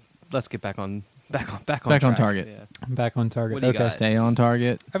get back on Back on track. target. Yeah. I'm back on target. What do you okay. got? Stay on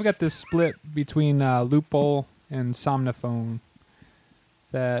target. I've got this split between Loophole and Somnophone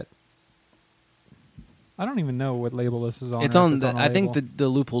that I don't even know what label this is on. It's or if on. it's The, a I think label. the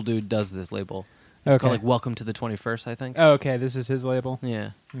loophole dude does this label. It's called Okay. like "Welcome to the 21st." I think. Oh, okay, this is his label.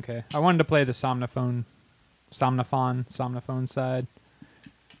 Yeah. Okay, I wanted to play the Somnophone side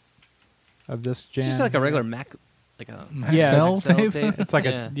of this jam. It's just like a regular Mac, like a Maxell Maxell tape? It's like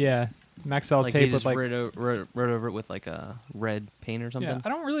yeah. a Maxell Like tape he with just like wrote over it with like a red paint or something. yeah. I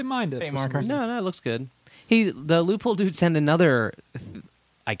don't really mind it. Paint for some marker. reason. No, it looks good. The loophole dude sent another,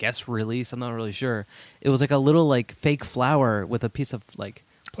 I guess, release. I'm not really sure. It was like a little like fake flower with a piece of like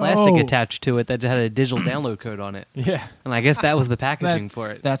plastic Oh. attached to it that had a digital download code on it, Yeah. and I guess that was the packaging for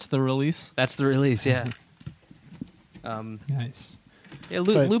it. That's the release. That's the release, yeah. Nice. Yeah,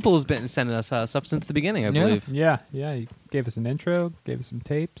 But- Loophole's been sending us stuff since the beginning, I Yeah. believe. Yeah. He gave us an intro. Gave us some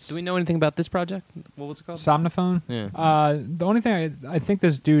tapes. Do we know anything about this project? What was it called? Somnophone? Yeah. The only thing I think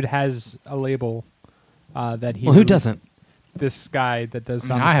this dude has a label that he. Well, who doesn't? This guy that does.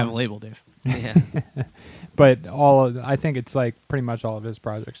 I have a Somnophone. label, Dave. Yeah. But I think it's like pretty much all of his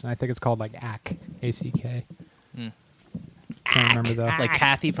projects, and I think it's called like ACK, ACK. Mm. Can't remember though. Like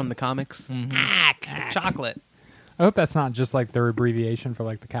Kathy from the comics. Chocolate. I hope that's not just like their abbreviation for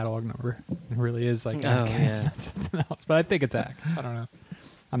like the catalog number. It really is like Oh, ACK. yeah. It's not something else, but I think it's ACK. I don't know.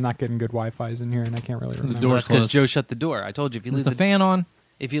 I'm not getting good Wi-Fi's in here, and I can't really remember. door's That's because closed. Joe shut the door. I told you if you Is leave the the fan on?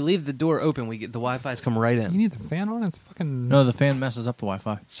 if you leave the door open, we get the Wi-Fi's come right You in. need the fan on. It's fucking. No, the fan messes up the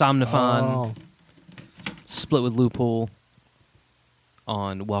Wi-Fi. Somnophone Oh. split with Loophole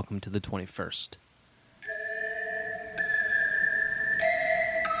on Welcome to the 21st.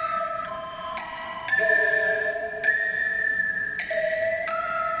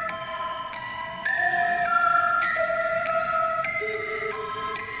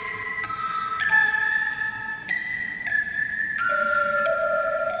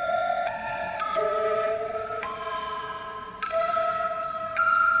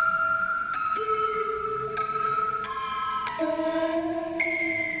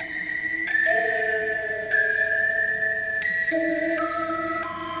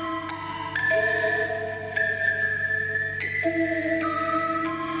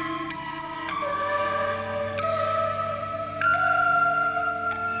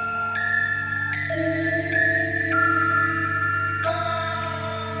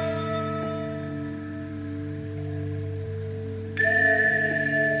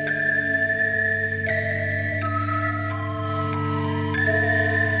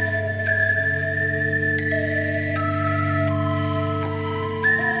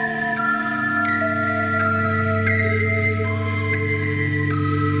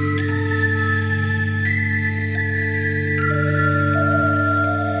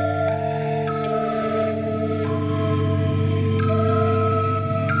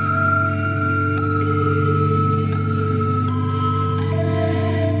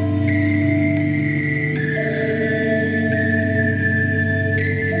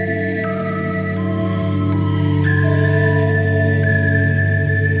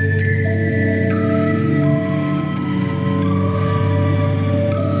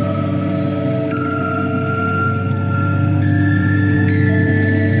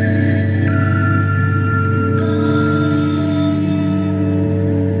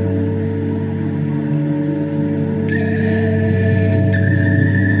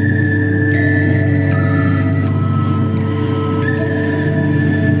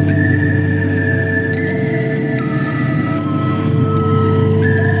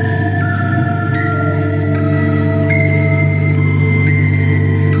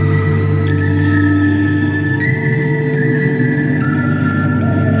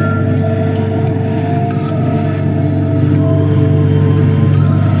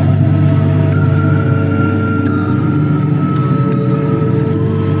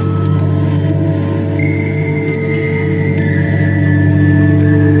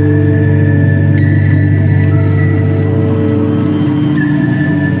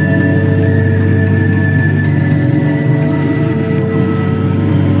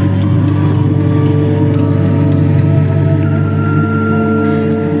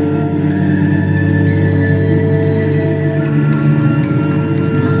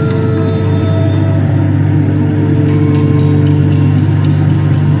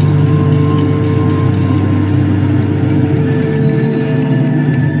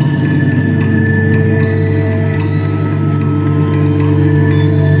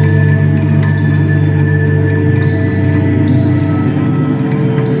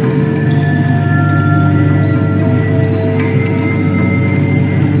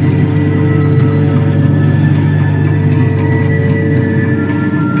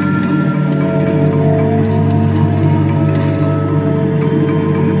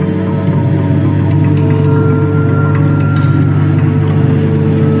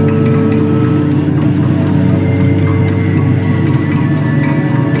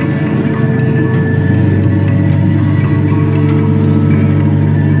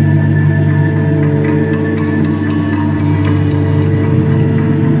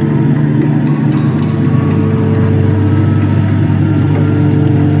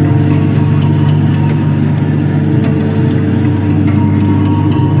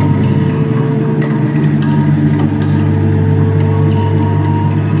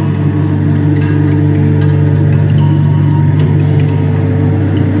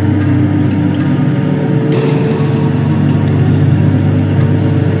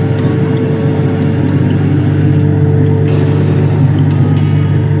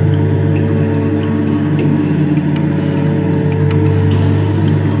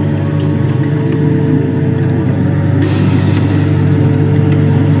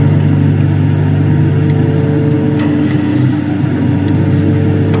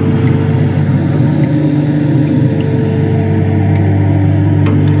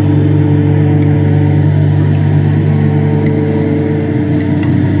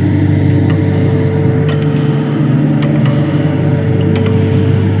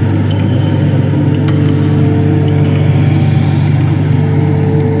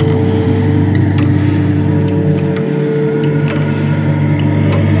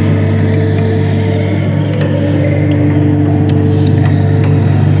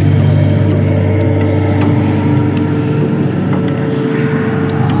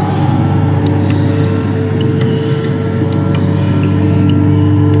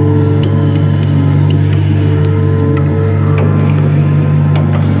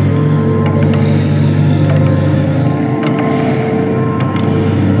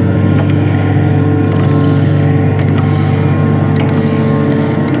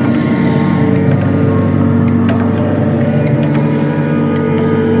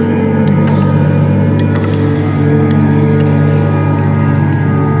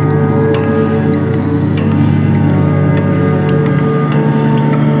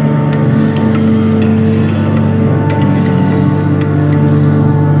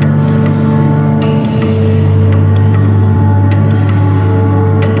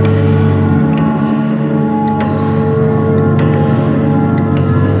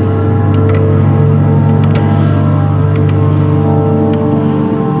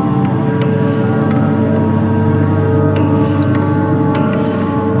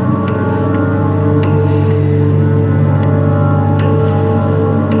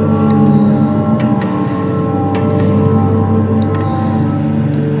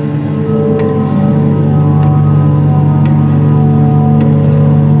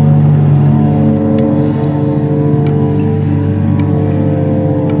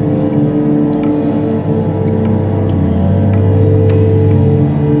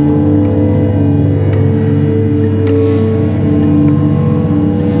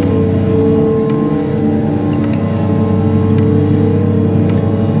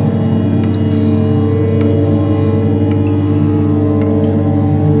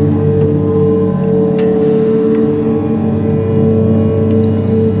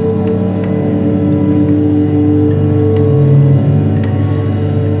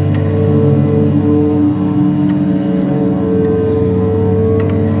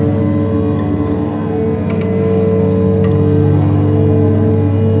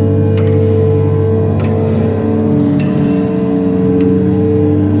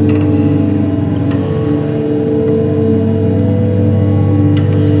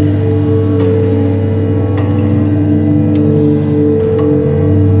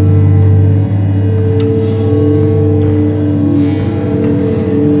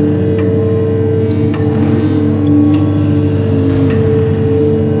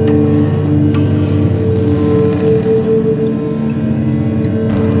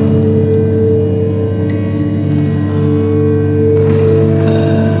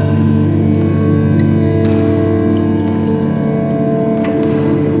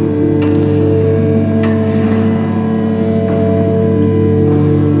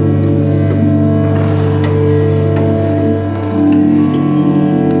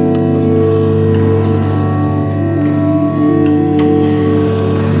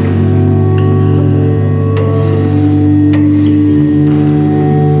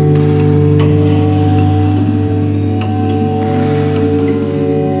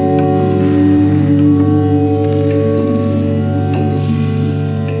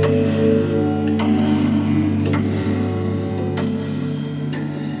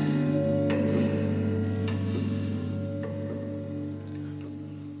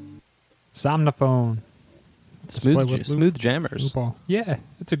 Somnophone. Smooth jammers. Blue ball. Yeah,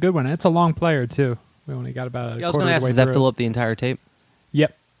 it's a good one. It's a long player too. We only got about a Yeah, I was quarter going to of ask, the way does that through fill it. up the entire tape?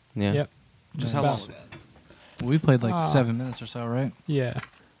 Yep. Yeah. Yep. Just Yeah. how long? About- We played like Ah. 7 minutes or so, right? Yeah.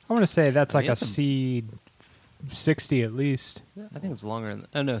 I want to say that's like Yeah, a some- C60 at least. I think it's longer than...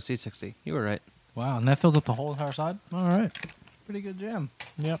 Oh, no, C60. You were right. Wow, and that filled up the whole entire side? All right. Pretty good jam.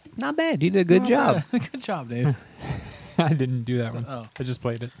 Yep. Not bad. You did a good Not job. bad. Good job, Dave. I didn't do that one. Oh. I just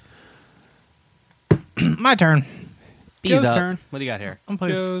played it. My turn. Bees Joe's up. turn. What do you got here? I'm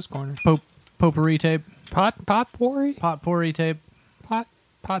playing Joe's corner. potpourri tape. Potpourri? Potpourri tape. On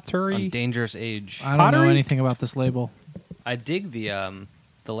Pottery. Dangerous Age. I don't know Pottery? anything about this label. I dig the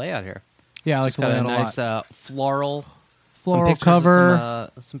layout here. Yeah, I like Just the got layout a a nice lot. floral Floral some pictures of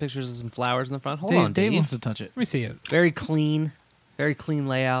cover. some pictures of some flowers in the front. Hold Dave, on, Dave. Dave wants to touch it. Let me see it. Very clean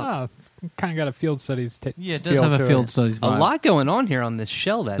layout. Oh, it's kind of got a field studies. Yeah, it does feel have to a field it. studies A vibe. lot going on here on this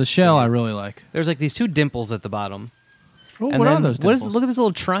shell. The shell I really like. There's like these two dimples at the bottom. Oh, And what then are those what is? dimples? Look at this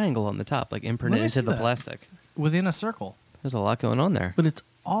little triangle on the top, like imprinted me into see the that. plastic. Within a circle. There's a lot going on there. But it's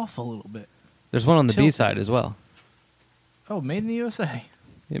off a little bit. There's one on the B tilted. side as well. Oh, made in the USA.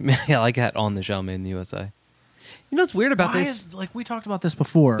 Yeah, I like that on the shell made in the USA. You know what's weird about Why this? is, like we talked about this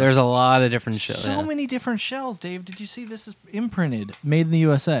before. There's a lot of different shells. so many different shells, Dave. Did you see this is imprinted, made in the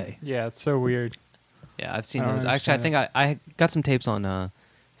USA? Yeah, it's so weird. Yeah, I've seen I don't those. Actually, I think I got some tapes on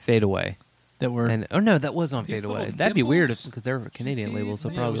Fade Away. That were And oh no, that was on These Fade Away. little That'd be weird dimples? because they're Canadian See labels. So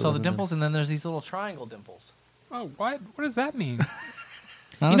these? probably we saw the wasn't dimples, and then there's these little triangle dimples. Oh, what? What does that mean?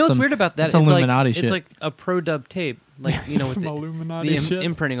 You know what's weird about that? That's Illuminati it's shit. like a pro dub tape, like you know, with Some the Illuminati shit.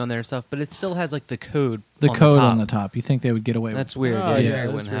 imprinting on there and stuff. But it still has like the code. the on code the top. on the top. You think they would get away That's with? weird. Oh, yeah, yeah, I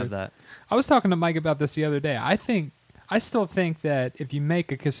that's wouldn't have weird. that. I was talking to Mike about this the other day. I still think that if you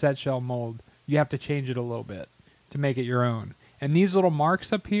make a cassette shell mold, you have to change it a little bit to make it your own. And these little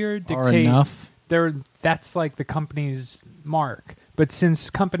marks up here Are dictate enough? that's like the company's mark. But since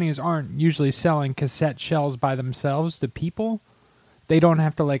companies aren't usually selling cassette shells by themselves to people, they don't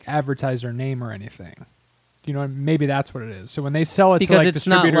have to like advertise their name or anything. You know, maybe that's what it is. So when they sell it Because to like it's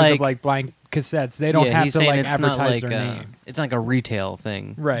not distributors like- of like blank cassettes, they don't Yeah, have he's to saying like it's not advertise like their name. it's not like a retail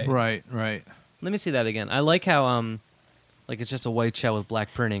thing. Right. Right. Let me see that again. I like how like it's just a white shell with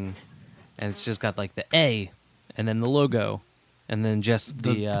black printing, and it's just got like the A, and then the logo, and then just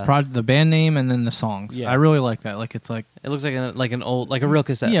The band name and then the songs. Yeah. I really like that. Like it's like it looks like an old like a real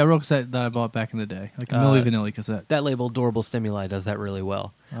cassette. yeah, a real cassette that I bought back in the day, like a Milli Vanilli cassette. That label Adorable Stimuli does that really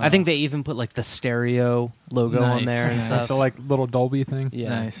well. Oh. I think they even put like the stereo logo on Nice. there and Nice. stuff. So like little Dolby thing. yeah,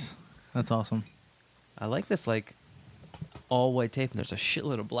 Nice. That's awesome. I like this like all white tape, and there's a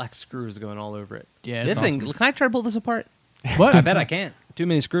shitload of black screws going all over it. Yeah, this it's thing. awesome. Can I try to pull this apart? What? I bet I can't. Too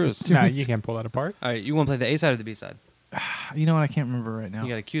many screws. No, you can't pull that apart. All right, you want to play the A side or the B side? You know what? I can't remember right now. You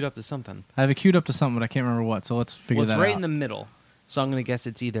got it queued up to something. I have it queued up to something, but I can't remember what. So let's figure Well, it's that right out. in the middle, so I'm gonna guess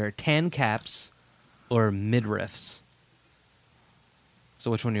it's either tan caps or mid riffs.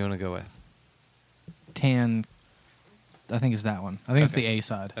 So which one do you want to go with? Tan. I think it's that one. I think it's Okay. the A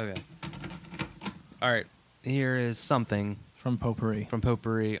side Okay. All right. Here is something from Potpourri. from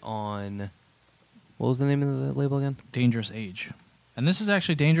Potpourri on. What was the name of the label again? Dangerous Age, and this is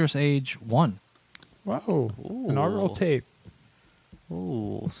actually Dangerous Age 1. Whoa. Inaugural Ooh. tape.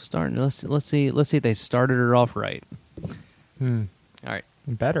 Ooh, starting. Let's see if they started it off right. Hmm. All right,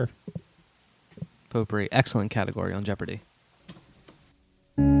 Better. Potpourri, excellent category on Jeopardy.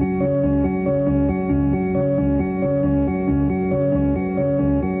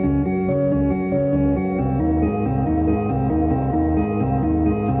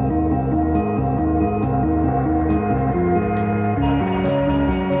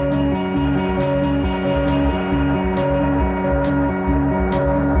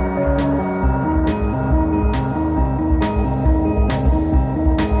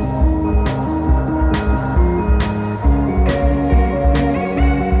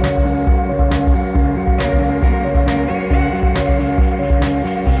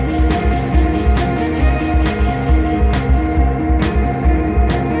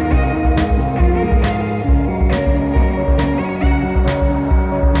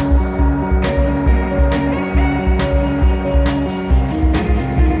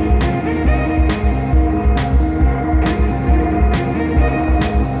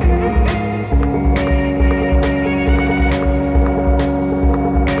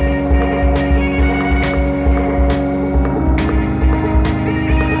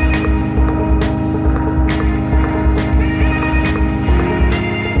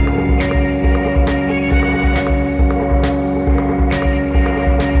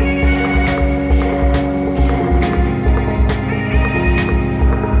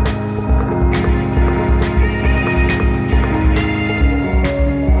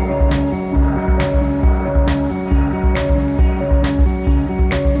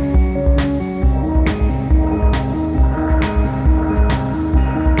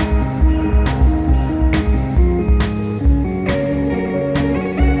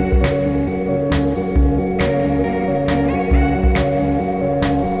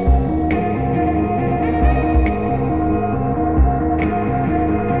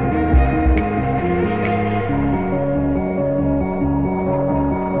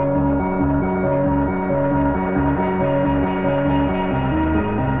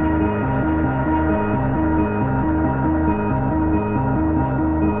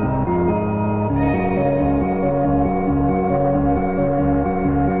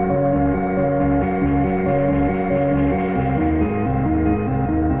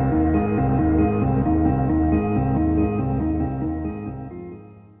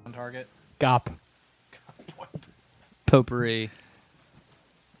 Target. Gop. Potpourri.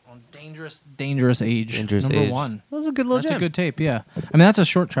 On Dangerous Age. Dangerous Number Age. 1. That was a good little That's jam. a good tape. Yeah. I mean, that's a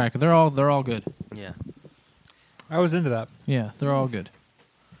short track. They're all good. Yeah. I was into that. Yeah, they're all good.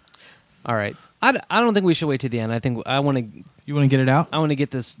 All right. I don't think we should wait to the end. I think I want to. You want to get it out? I want to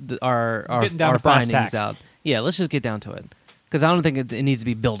get this our Getting down our to brass findings tacks. out. Yeah, let's just get down to it because I don't think it needs to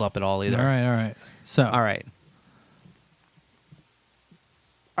be built up at all either. All right. So, All right.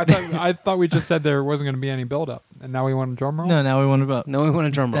 I thought we just said there wasn't going to be any build up, and now we want a drum roll. No, now we want to vote. No, we want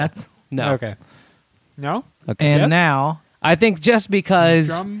a drum roll. That's No. Okay. No. Okay. and Yes? now I think just because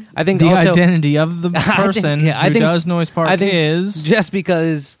Drum- I think the also identity of the I think- person yeah, I who think- does Noise Park I think is just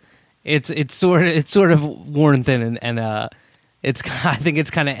because it's sort of worn thin and it's I think it's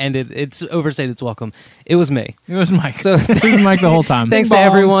kind of ended. It's overstayed its welcome. It was me. it was Mike. So it was Mike the whole time. thanks to Bing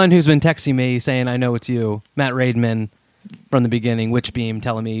bong. everyone who's been texting me saying I know it's you, Matt Raidman from the beginning, Witchbeam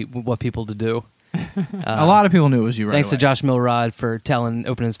telling me what people to do. A lot of people knew it was you. Right Thanks to away. Josh Milrod for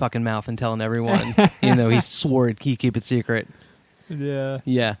opening his fucking mouth and telling everyone, even though he swore he'd keep it secret. Yeah.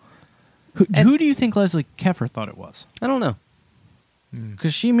 Yeah, Who do you think Leslie Keffer thought it was? I don't know.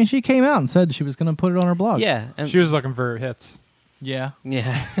 Because she came out and said she was going to put it on her blog. Yeah, and She was looking for hits. yeah.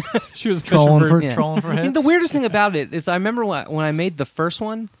 yeah. She was Trolling fishing for Yeah. trolling for I mean, hits. the weirdest thing about it is I remember when I made the first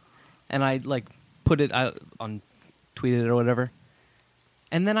one, and I like put it on tweeted it or whatever,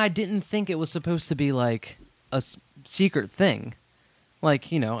 and then I didn't think it was supposed to be like a secret thing.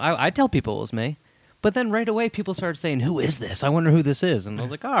 Like, you know, I tell people it was me, but then right away people started saying, "Who is this? I wonder who this is." And I was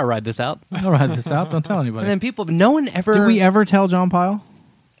like, "Oh, I'll ride this out." I'll write this out. Don't tell anybody. And then no one ever. Did we ever tell John Pyle?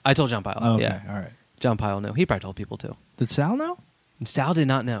 I told John Pyle. Oh, okay, Yeah, all right. John Pyle knew. He probably told people too. Did Sal know? And Sal did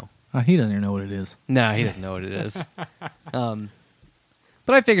not know. He doesn't even know what it is. No, he doesn't know what it is.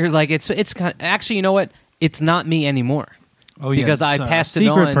 But I figured like it's kind of, actually, you know what? It's not me anymore. Oh Because I passed it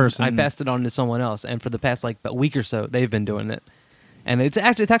secret on. person. I passed it on to someone else, and for the past like a week or so, they've been doing it, and it's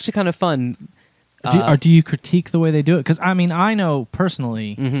actually kind of fun. Do you critique the way they do it? Because I mean, I know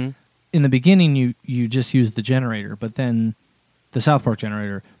personally. Mhm. In the beginning, you just used the generator, but then the South Park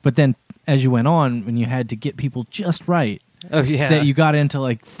generator. But then as you went on, when you had to get people just right, Oh yeah, that you got into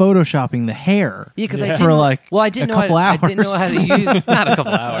like photoshopping the hair. yeah, because Yeah. I For didn't, like well, I didn't a know couple I didn't know how hours. to use not a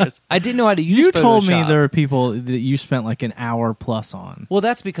couple hours. I didn't know how to use. You told me Photoshop. there are people that you spent like an hour plus on. Well,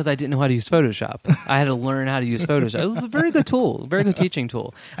 that's because I didn't know how to use Photoshop. I had to learn how to use Photoshop. It was a very good tool, very good teaching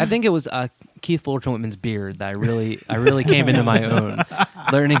tool. I think it was Keith Fullerton Whitman's beard that I really came into my own,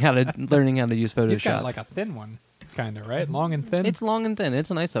 learning how to use Photoshop. He's got like a thin one, kind of, right? Long and thin. It's long and thin.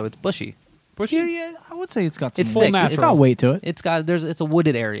 It's nice though. It's bushy. bushy. Yeah, I would say it's got some It's full thick. natural. It's got weight to it. It's a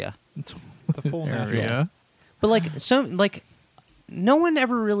wooded area. It's a full natural. But like no one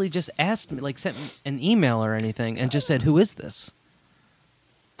ever really just asked me, like sent me an email or anything and just said, "Who is this?"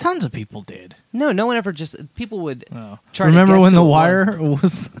 Tons of people did. No one ever just. People would try. Remember to guess when who the it Wire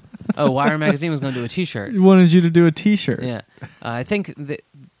was Wire magazine was going to do a T-shirt. wanted you to do a T-shirt? Yeah, I think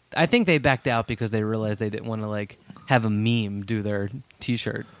they backed out because they realized they didn't want to like have a meme do their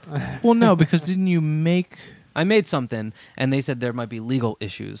T-shirt. Well, no, because didn't you make? I made something, and they said there might be legal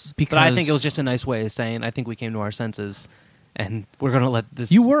issues. But I Because- think it was just a nice way of saying I think we came to our senses, and we're going to let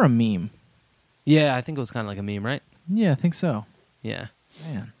this. You were a meme. Yeah, I think it was kind of like a meme, right? Yeah, I think so. Yeah,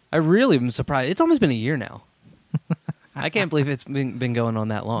 Man, I really am surprised. It's almost been a year now. I can't believe it's been going on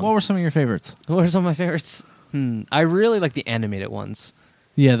that long. what were some of your favorites? What are some of my favorites? I really like the animated ones.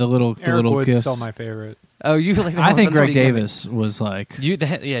 Yeah, the little Eric Wood's gifs. still my favorite. Oh, you like? I think Greg you Davis was like. You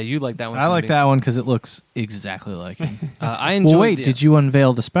like that one. I like that one because it looks exactly like him. I enjoyed. Well, wait, did you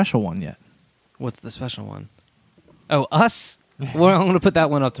unveil the special one yet? What's the special one? Oh, us. Well, I'm going to put that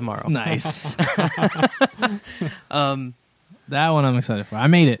one up tomorrow. Nice. That one I'm excited for. I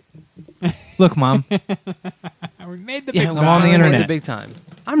made it. Look, Mom. We made the Yeah, big I'm on the we made internet. the big time.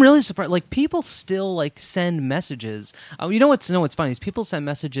 I'm really surprised. Like people still like send messages. You know what's funny is people send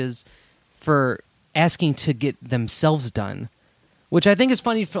messages for asking to get themselves done, which I think is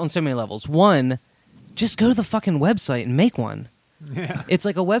funny on so many levels. One, just go to the fucking website and make one. Yeah. It's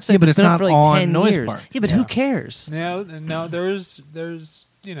like a website Yeah, but that's it's been up not for like on 10 Noise years. Park. Yeah, but Yeah. who cares? No, there's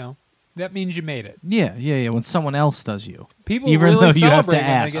that means you made it. Yeah. When someone else does you. People Even really though you have to celebrate when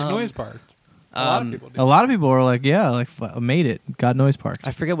ask. they get noise parked. A lot of people do. A lot of people are like, yeah, like made it. Got noise parked.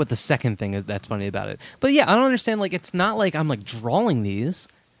 I forget what the second thing is that's funny about it. But yeah, I don't understand. Like, it's not like I'm like drawing these.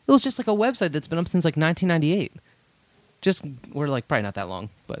 It was just like a website that's been up since like 1998. Just we're like probably not that long,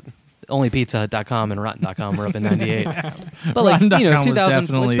 but only pizza.com and rotten.com were up in 98. But like, Rotten.com was 2000,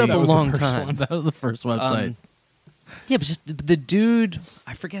 definitely- it's been That up a was the long first time. one. That was the first website. Yeah, but just the dude,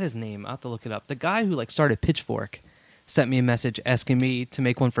 I forget his name. I'll have to look it up. The guy who like started Pitchfork sent me a message asking me to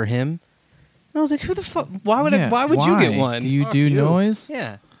make one for him. And I was like, who the fuck? Why would Yeah, why would you get one? Do you Fuck do you. noise?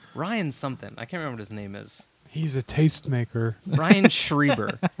 Yeah, Ryan something. I can't remember what his name is. He's a tastemaker. Ryan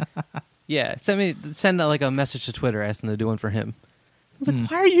Schreiber. Yeah, send like a message to Twitter asking to do one for him. I was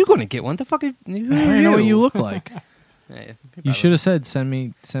like, why are you going to get one? The fuck? Who I are don't know what you look like. Yeah, You should have said, "Send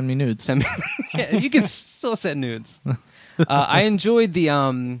me nudes." send me. Yeah, you can still send nudes. I enjoyed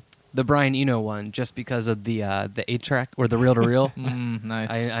the Brian Eno one just because of the 8-track or the reel to reel. Nice.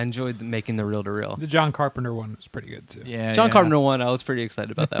 I enjoyed making the reel to reel. The John Carpenter one was pretty good too. yeah, John yeah. Carpenter one, I was pretty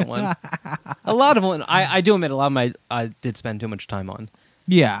excited about that one. A lot of them, I do admit, a lot of them I did spend too much time on.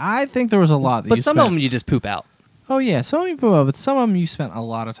 Yeah, I think there was a lot that But you some spent. of them you just poop out. Oh yeah, some of them, but some of them you spent a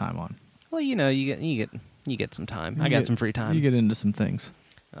lot of time on. Well, you know, you get some time. I got some free time. You get into some things.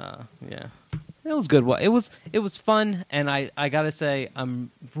 Yeah, it was good. It was fun, and I gotta say,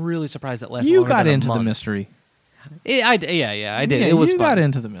 I'm really surprised it lasted. You longer got than a into the month. mystery. I did. Yeah, It was you fun. got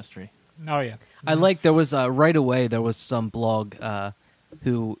into the mystery. Oh yeah. I like there was right away there was some blog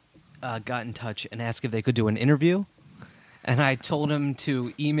who got in touch and asked if they could do an interview, and I told him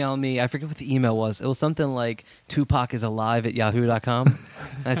to email me. I forget what the email was. It was something like tupacisalive@yahoo.com.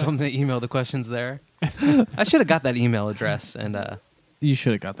 I told him to email the questions there. I should have got that email address and You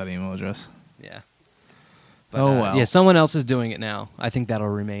should have got that email address. yeah. Oh, well. Yeah, someone else is doing it now. I think that'll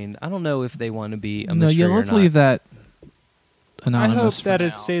remain. I don't know if they want to be a No, mystery yeah, or let's not. leave that I hope anonymous. for that it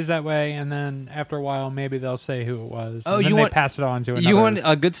now. stays that way, and then after a while, maybe they'll say who it was. Oh, and then you they want- pass it on to another. You want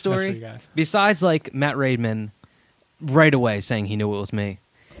a good mystery story? guy. Besides, like Matt Raidman, right away saying he knew it was me,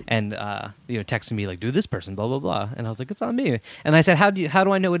 and texting me like, "Do this person, blah blah blah," and I was like, "It's on me." And I said, "How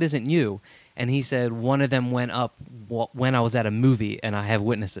do I know it isn't you?" And he said one of them went up when I was at a movie, and I have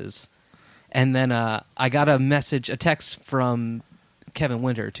witnesses. And then I got a text from Kevin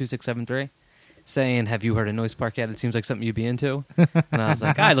Winter 2673. Saying, "Have you heard of Noise Park yet? It seems like something you'd be into." And I was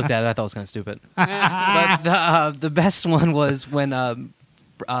like, I looked at it, I thought it was kind of stupid. But the best one was when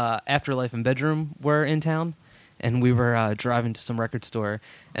Afterlife and Bedroom were in town, and we were driving to some record store,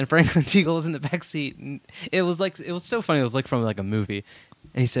 and Franklin Teagle was in the back seat. And it was so funny. It was like from like a movie,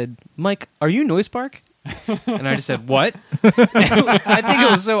 and he said, "Mike, are you Noise Park?" And I just said, "What?" I think it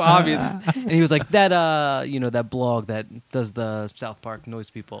was so obvious. And he was like, "That that blog that does the South Park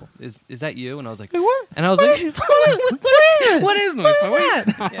Noise People is that you?" And I was like, What? And I was like, "What is Noise Park? What is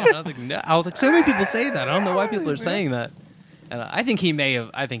that?" Yeah, and I was like, "No." I was like, so many people say that. I don't know why people are saying that. And I think he may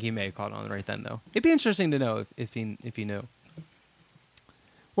have caught on right then, though. It'd be interesting to know if he knew.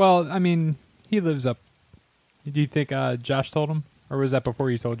 Well, I mean, he lives up. Do you think Josh told him, or was that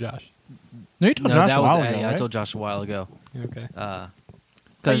before you told Josh? No, you told No, Josh that a was while ago, I right? told Josh a while ago. Okay.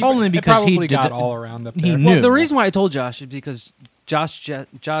 Only It because he probably did- got all around up he there. knew. Well, the reason why I told Josh is because Josh,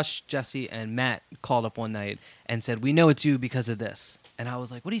 Jesse, and Matt called up one night and said, "We know it's you because of this." And I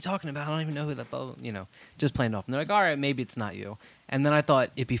was like, "What are you talking about? I don't even know who that," just playing it off. And they're like, "All right, maybe it's not you." And then I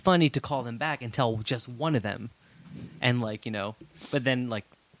thought it'd be funny to call them back and tell just one of them, and but then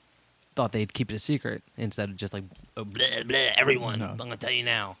thought they'd keep it a secret instead of just like, "Oh, blah, blah, everyone, No. I'm gonna tell you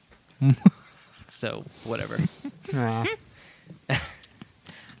now." So whatever. Aw.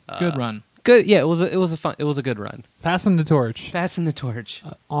 Good run. Good. Yeah, it was a good run. Passing the torch Passing the torch.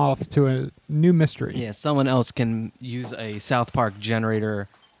 off to a new mystery. Yeah, someone else can use a South Park generator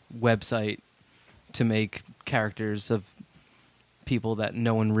website to make characters of people that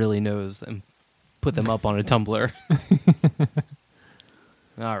no one really knows and put them up on a Tumblr.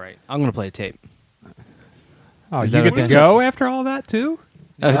 All right, I'm going to play a tape. Oh, Is you that get to okay? go after all that too?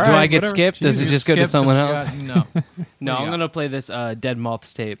 Do All I right, get whatever. skipped? Does it just go to someone else? No. No, What do I'm you going got? to play this Dead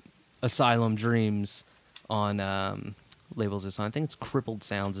Moths tape, Asylum Dreams, on labels this on. I think it's Crippled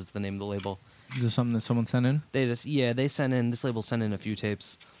Sounds is the name of the label. Is this something that someone sent in? They sent in, this label sent in a few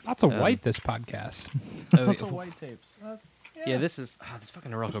tapes. Lots of white this podcast. white tapes. Yeah, this is this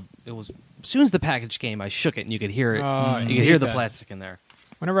fucking Norelco. It was as soon as the package came, I shook it and you could hear it. Oh, I You hate could hear the that. plastic in there.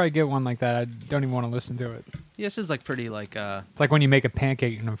 Whenever I get one like that, I don't even want to listen to it. Yeah, this is like pretty like. It's like when you make a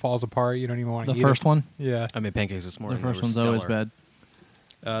pancake and it falls apart. You don't even want to The eat first it. one? Yeah. I made pancakes this The morning. first They were one's always stellar.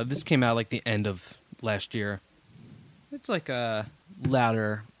 bad. This came out like the end of last year. It's like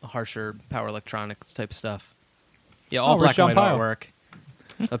louder, harsher power electronics type stuff. Yeah, all where's black and white Sean Pyle? artwork.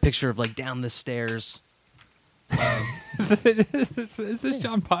 A picture of like down the stairs. is this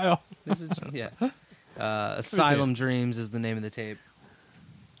John Pyle? This is Asylum Dreams is the name of the tape.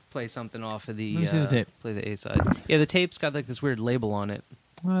 Play something off of the. Let me see the tape. Play the A side. Yeah, the tape's got like this weird label on it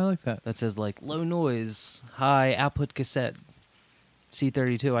Oh, I like that. that says like low noise, high output cassette,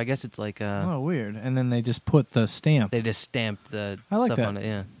 C32. I guess it's like Oh, weird. And then they just put the stamp. they just stamped the I like stuff that. on it.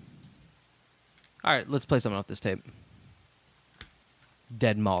 Yeah. All right, let's play something off this tape.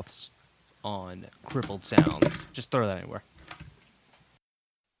 Dead Moths on Crippled Sounds. Just throw that anywhere.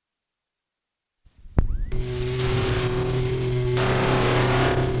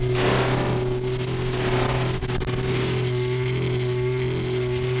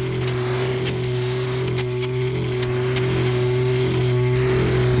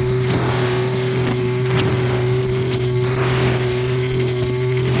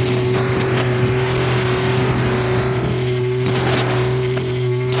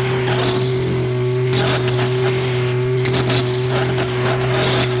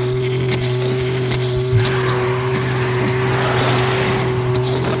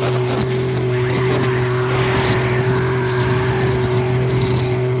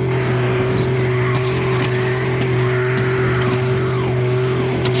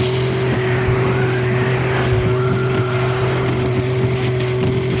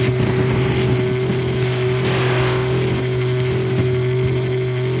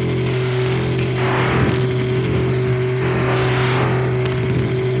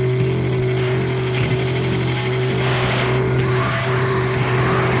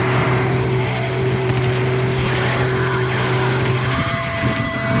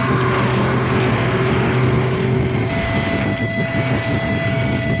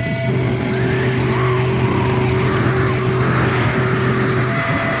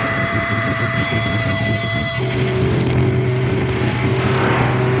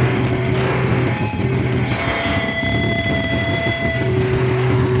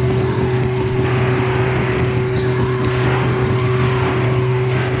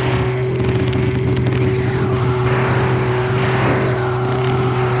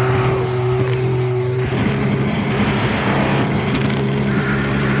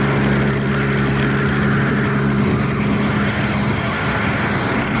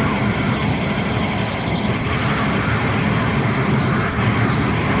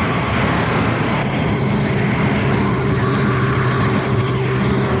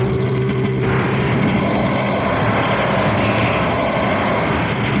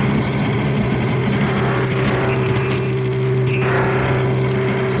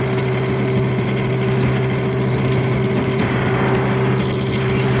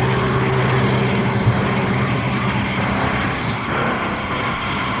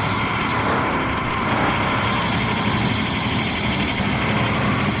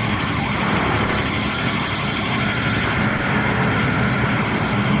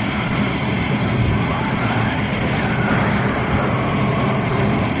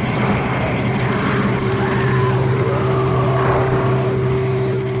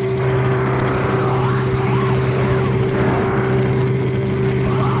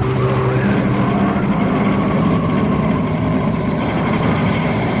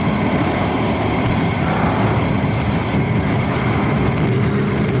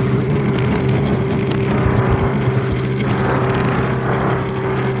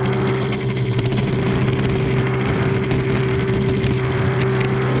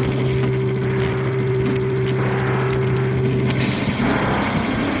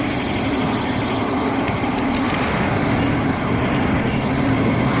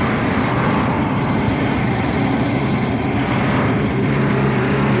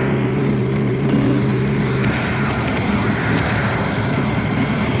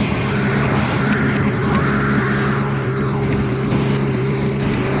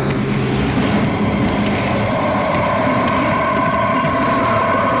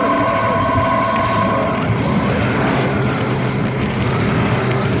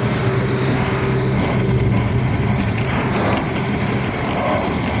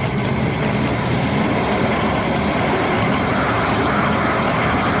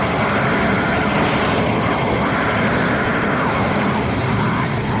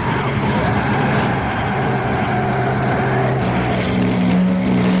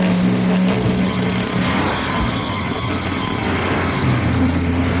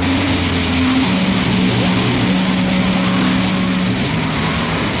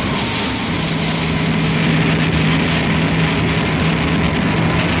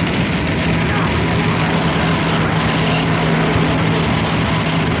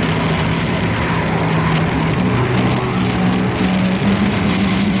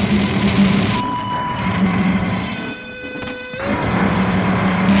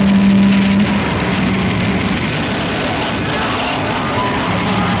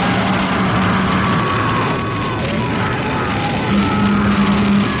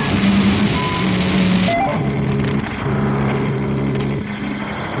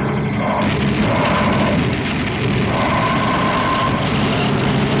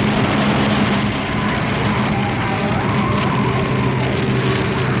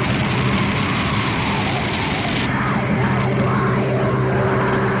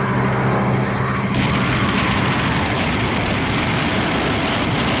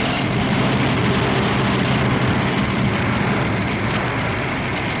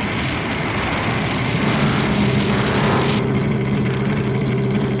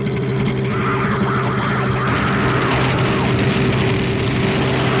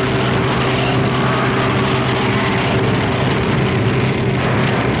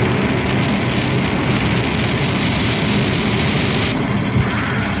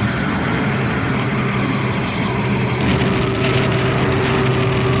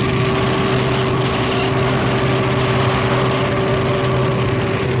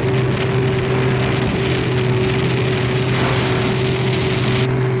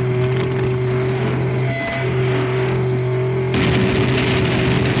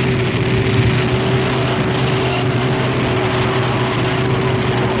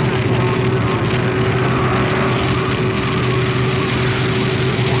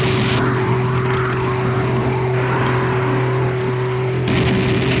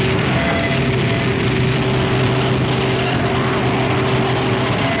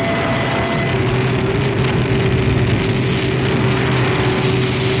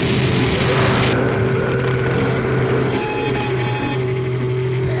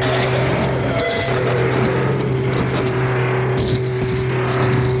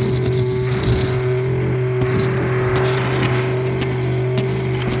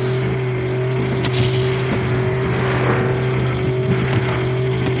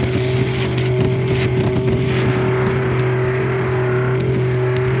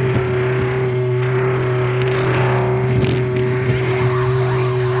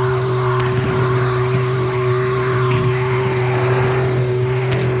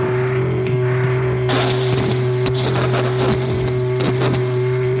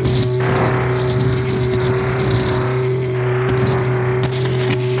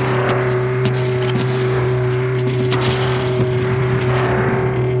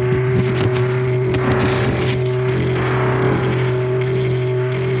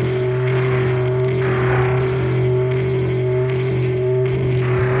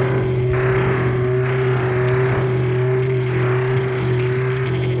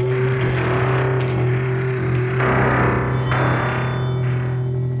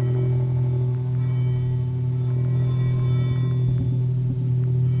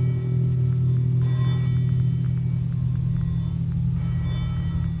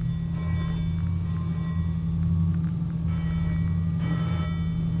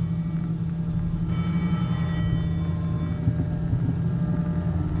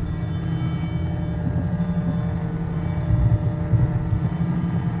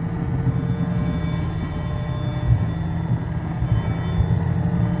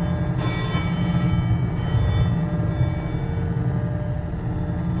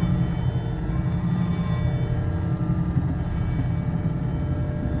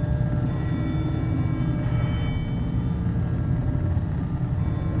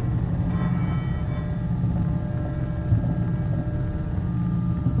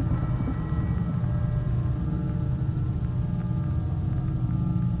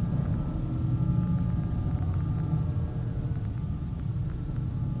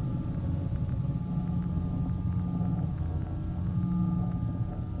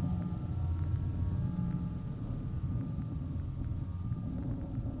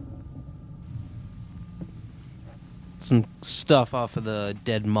 some stuff off of the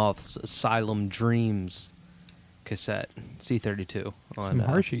Dead Moth's Asylum Dreams cassette, C32. On, Some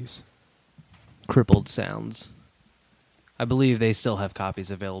Harshies. Crippled Sounds. I believe they still have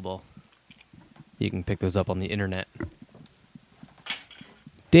copies available. You can pick those up on the internet.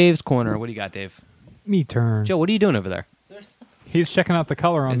 Dave's Corner. What do you got, Dave? Me turn. Joe, what are you doing over there? He's checking out the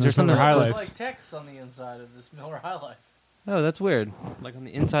color on Is there those something Miller High else? Lifes. text on the inside of this Miller High Life. Oh, that's weird. Like on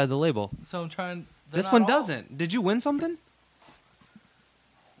the inside of the label. So I'm trying. This one doesn't. Did you win something?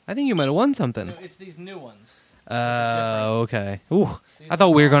 I think you might have won something. No, it's these new ones. Okay. Ooh, I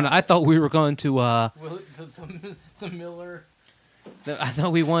thought we were going. I thought we were going to. The Miller. I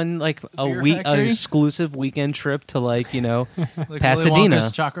thought we won like a Beer week, an Factory? exclusive weekend trip to like Like Pasadena. Willy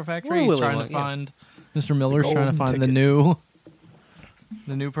Wonka's Chocolate Factory. Well, He's Willy trying to Wonka, yeah. find Mr. Miller's The trying to golden find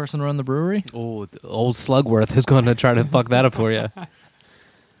the new person to run the brewery. Oh, old Slugworth is going to try to fuck that up for you.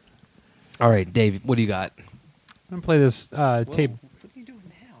 All right, Dave, what do you got? I'm gonna play this tape. What are you doing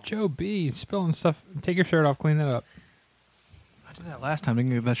now? Joe B. spilling stuff. Take your shirt off. Clean that up. I did that last time.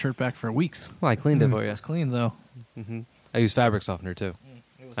 Didn't get that shirt back for weeks. Well, I cleaned it for you. It's clean though. I use fabric softener too.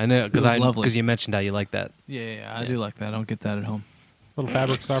 I know it was lovely. because you mentioned how you like that. Yeah, I do like that. I don't get that at home. Little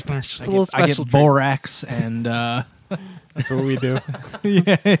fabric softener. I get borax and That's what we do.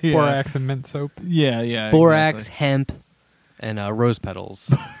 yeah, Borax and mint soap. yeah, borax, hemp, and rose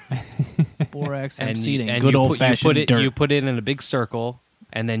petals. exactly. Borax, hemp seeding, and good you old put, fashioned you put it, dirt. You put it in a big circle,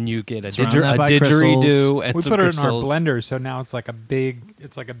 and then you get a, Surround that by didgeridoo and We some put it in our crystals. blender, so now it's like a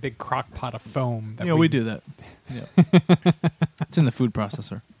big crock pot of foam. That We do that. Yeah, it's in the food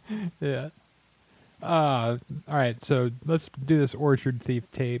processor. Yeah. All right, so let's do this Orchard Thief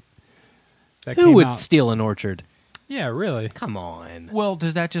tape. That Who came would out. steal an orchard? Yeah, really. Come on. Well,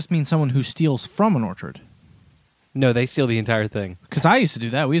 does that just mean someone who steals from an orchard? No, they steal the entire thing. Because I used to do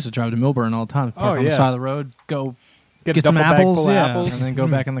that. We used to drive to Milburn all the time, park on the yeah. side of the road, go Get, get a some duffel bag apples, full of yeah, apples. and then go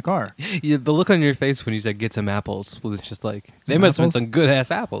back in the car. The look on your face when you said get some apples was just like they must have apples? been some good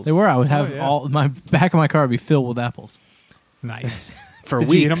ass apples. They were. I would have yeah. all my back of my car would be filled with apples Nice. for Did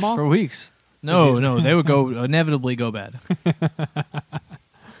you eat weeks. 'em all? for weeks. No, they would go inevitably go bad.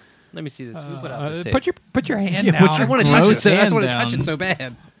 Let me see this. Who put out this tape? Put your hand Yeah, down. put your I want to touch it. gross So, I just hand want to down. touch it so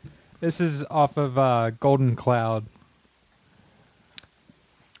bad. This is off of Golden Cloud,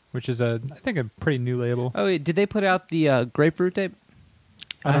 which is I think a pretty new label. Oh, wait, did they put out the grapefruit tape?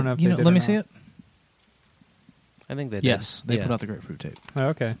 I don't know if you they know. did Let or me not. see it. I think they did. Yes, they Yeah. put out the grapefruit tape. Oh,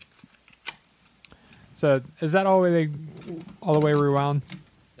 okay. So is that all the way rewound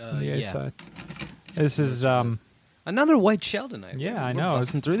on the A yeah. side? This is Another white shell tonight. Yeah, I We're know.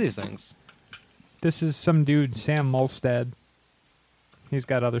 busting through these things. this is some dude Sam Molstad. He's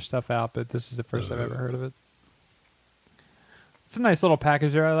got other stuff out, but this is the first I've ever heard of it. It's a nice little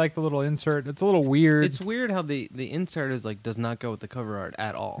package there. I like the little insert. It's a little weird. It's weird how the insert is like does not go with the cover art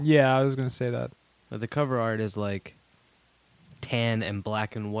at all. Yeah, I was gonna say that. The cover art is like tan and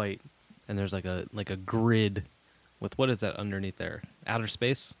black and white, and there's like a grid with what is that underneath there? Outer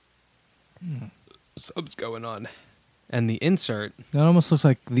space. Something's going on. And the insert. That almost looks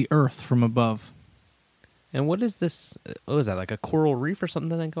like the Earth from above. And what is this? Oh, is that like a coral reef or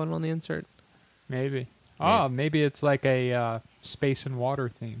something that going on the insert? Maybe. Yeah. Oh, maybe it's like a space and water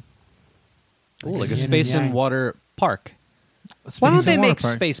theme. Oh, Like like a a yin space and and yang. water park. Space Why don't and they water make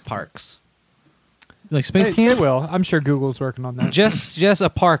park. space parks? Like space They camp? will. I'm sure Google's working on that. Just a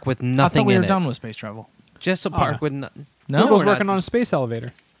park with I nothing thought we in were it. done with space travel. Just a park with no. No, Google's we're not. working on a space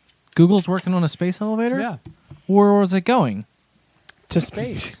elevator. Google's working on a space elevator. Yeah. Where was it going? To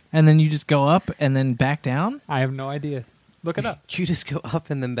space. And then you just go up and then back down. I have no idea. Look it up. You just go up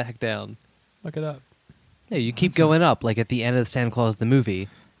and then back down. Look it up. No, you keep going up, like at the end of Santa Claus the movie.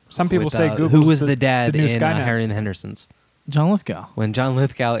 Some people with, say Google's who was the dad new in Skynet. Harry and the Hendersons? John Lithgow. When John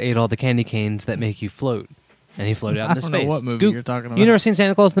Lithgow ate all the candy canes that make you float, and he floated out I into don't know space. what movie Goog- you're talking about. You never seen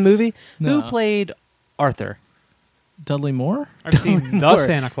Santa Claus the movie? No. Who played Arthur? Dudley Moore? I've seen The More.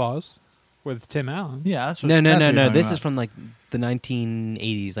 Santa Claus with Tim Allen. Yeah, that's what, No. that's what you're talking This about. is from like the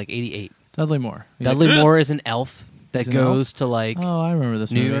 1980s, like 88. Dudley Moore. He's Dudley like, Moore is an elf that He's an goes to like oh, I remember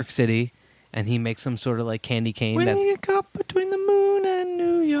this New movie. York City, and he makes some sort of like candy cane. When that, you get caught between the moon and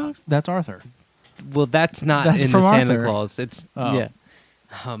New York. That's Arthur. well, that's not That's in from the Santa Arthur. Claus. It's Oh. yeah.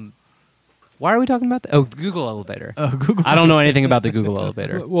 Why are we talking about that? Oh, the Google elevator. Oh, Google. I don't know anything about the Google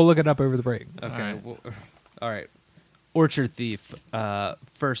elevator. We'll look it up over the break. Okay. All right. Orchard Thief,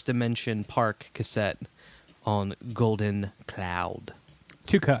 First Dimension Park cassette on Golden Cloud,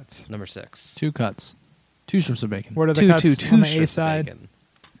 2 cuts. number 6. 2 cuts. 2 strips of bacon. What are the Two cuts on the A strips of side? bacon.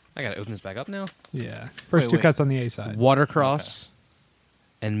 I gotta open this back up now. Yeah. First Wait, 2 wait. cuts on the A side. Watercross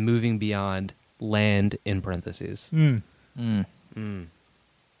and Moving Beyond land in parentheses. Mm.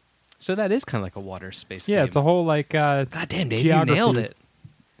 So that is kind of like a water space. Yeah, theme. it's a whole like. God damn, Dave, geography. you nailed it.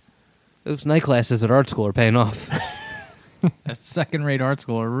 Those night classes at art school are paying off. That second-rate art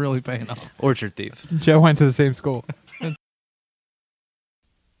school are really paying off. Orchard Thief. Joe went to the same school.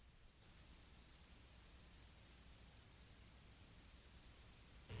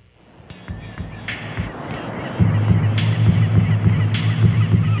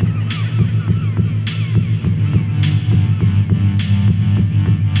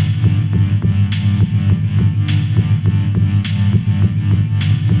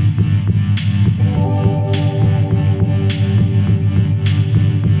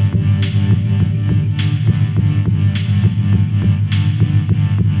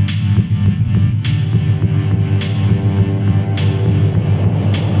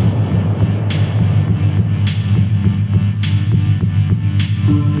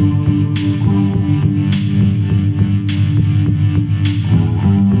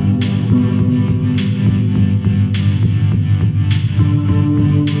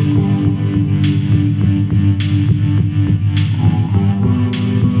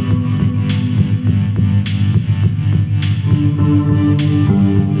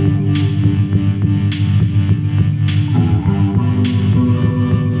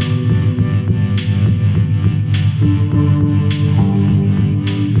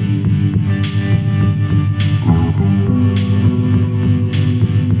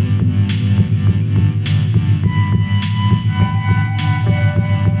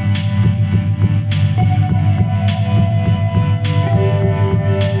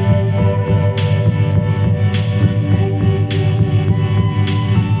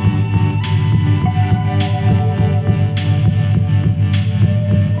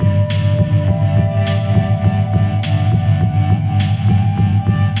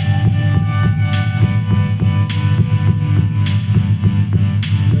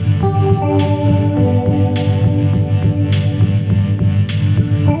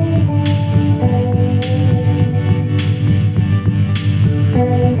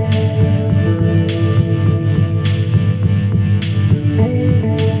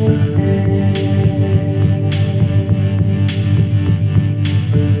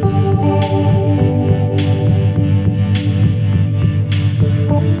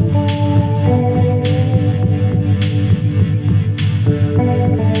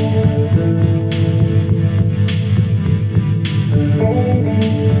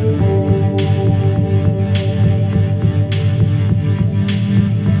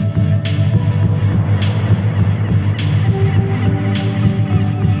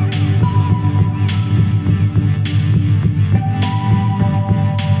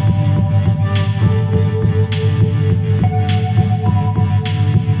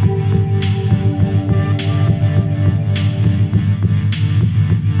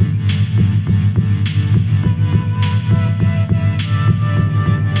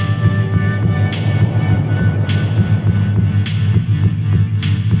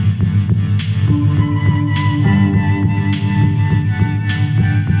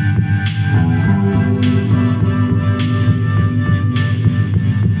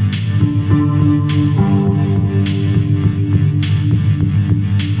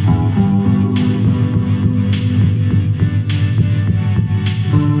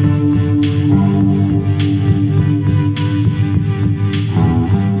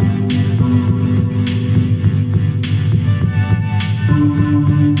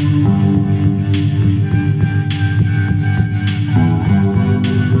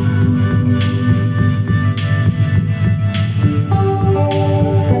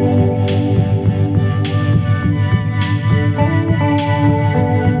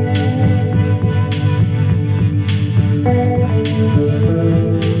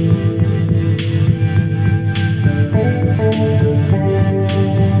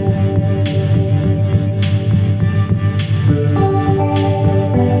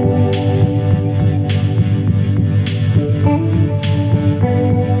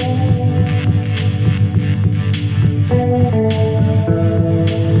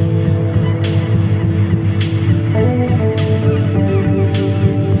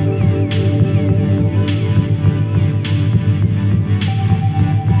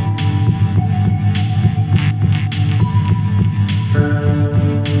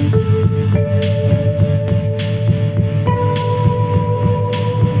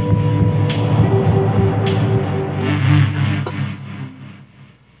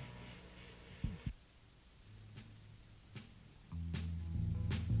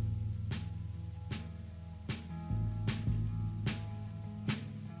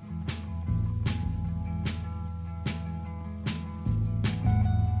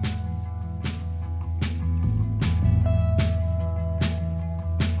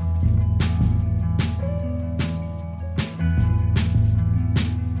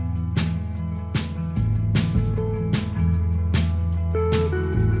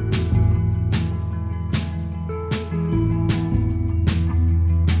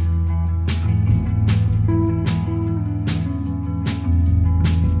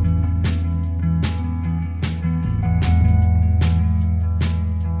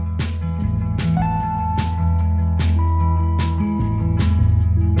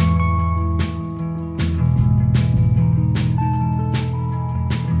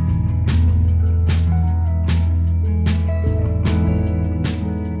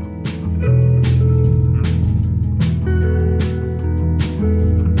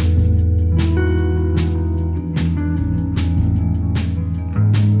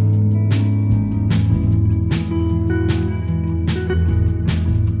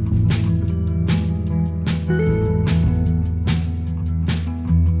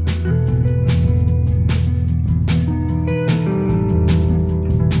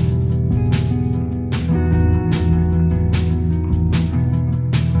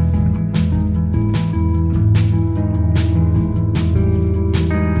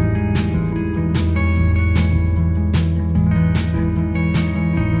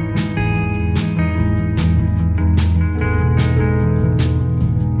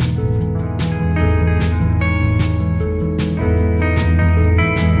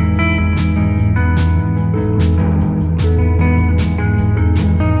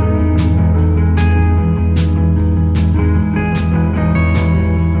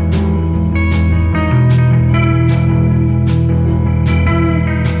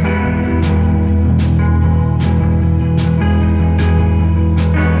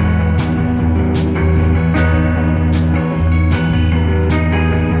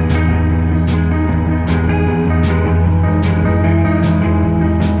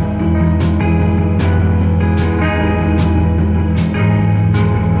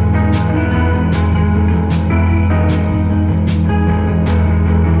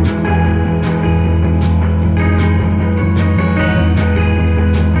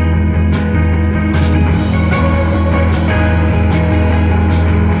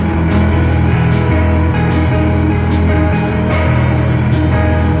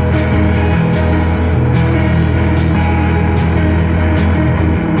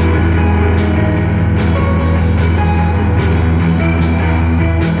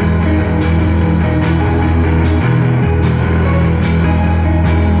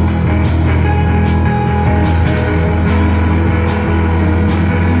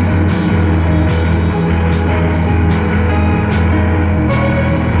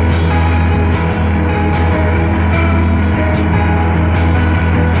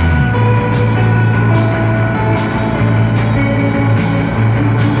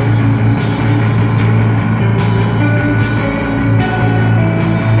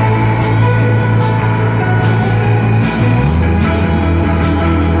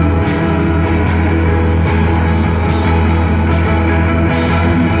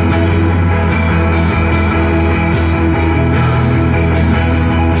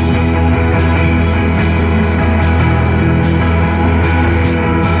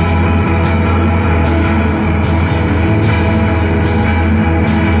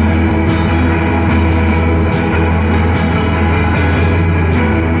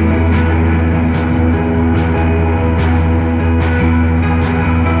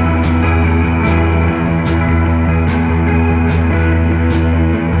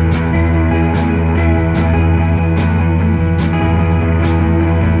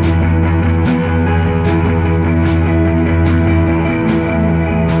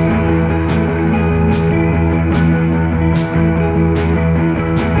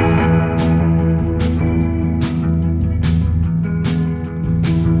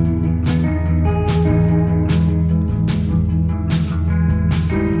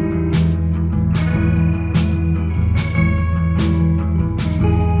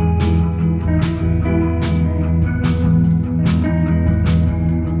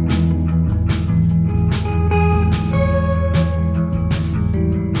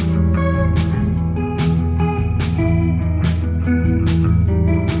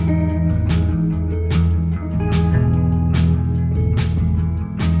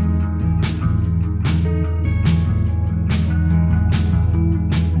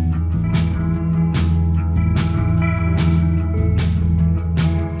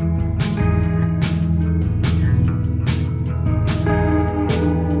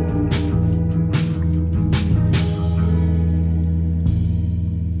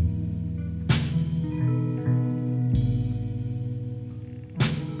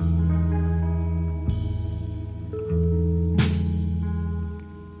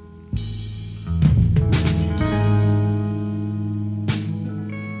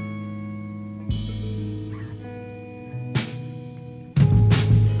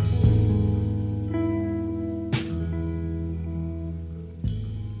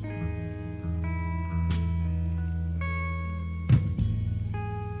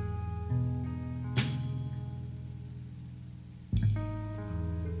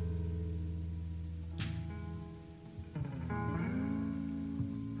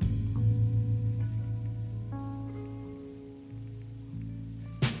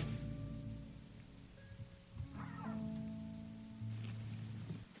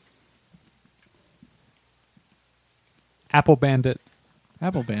 Apple Bandit.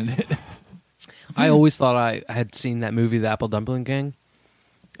 Apple Bandit. I always thought I had seen that movie, The Apple Dumpling Gang,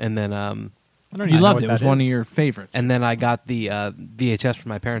 and then I don't You even know loved what it. It was that one of is. your favorites. and then I got the VHS from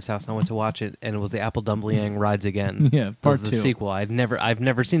my parents' house, and I went to watch it, and it was The Apple Dumpling Gang Rides Again. Yeah, It was part the 2. sequel. I've never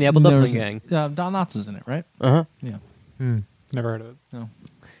seen The Apple Dumpling Gang. Don Knotts is in it, right? Uh huh. Yeah. Never heard of it. No.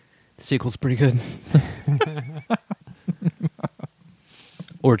 The sequel's pretty good.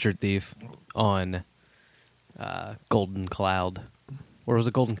 Orchard Thief on Golden Cloud, or was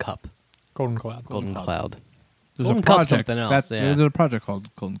it Golden Cup? Golden Cloud. Golden Cloud. There's Golden a Cup, project. something else, yeah. There's a project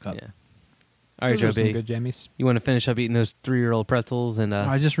called Golden Cup. Yeah. All right, Those are Joe some B. good jammies. You want to finish up eating those 3-year-old pretzels and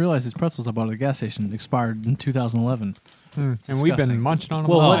I just realized these pretzels I bought at the gas station expired in 2011. And we've been disgusting. munching on them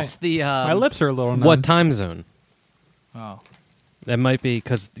well, all what's night. the My lips are a little numb. what time zone? Oh. That might be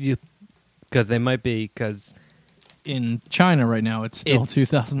because In China right now, it's still It's-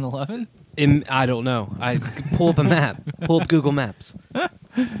 2011. I don't know. I pull up a map. Pull up Google Maps. All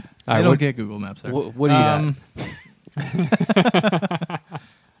I right, don't get Google Maps there. what do you got?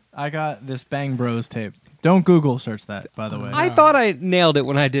 I got this Bang Bros tape. Don't Google search that, by the way. I thought I nailed it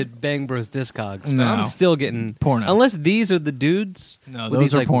when I did Bang Bros Discogs. But No. I'm still getting Porno. Unless these are the dudes no, with those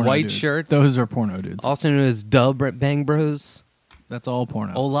these are like porno white dudes. shirts. Those are porno dudes. also known as Dub Bang Bros. That's all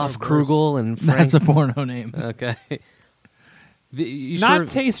porno. Olaf so gross. Krugel and Frank. That's a porno name. Okay. You Not sure-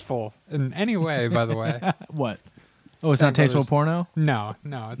 tasteful in any way, by the way. What? Oh, it's Bang not tasteful Brothers. porno? No,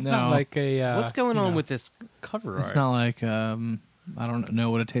 it's No. not like a. What's going you on know, with this cover art? It's not like I don't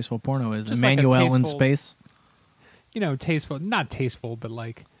know what a tasteful porno is. Just like a Emmanuel in tasteful- space. Tasteful? Not tasteful, but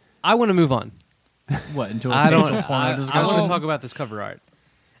like. I want to move on. What into a I tasteful don't. porno I discussion? want to talk about this cover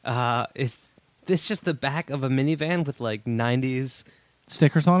art. Is this just the back of a minivan with like '90s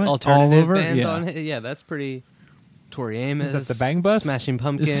Stickers on it, alternative all over. bands Yeah. on it? Yeah, that's pretty. Tori Amos. Is that the Bang Bus? Smashing Is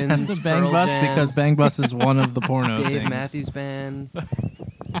Pumpkins. that the Bang Pearl Bus? Jam, Because Bang Bus is one of the porno Dave things. Matthews Band.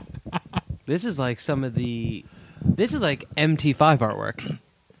 This is like some of the. This is like MT5 artwork.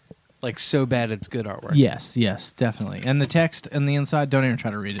 Like so bad it's good artwork. Yes, definitely. And the text and the inside, don't even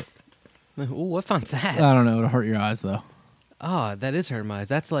try to read it. Ooh, what font's that? I don't know. It'll hurt your eyes, though. Oh, that is hurt my eyes.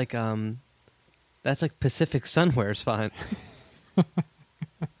 That's like Pacific Sunwear's font.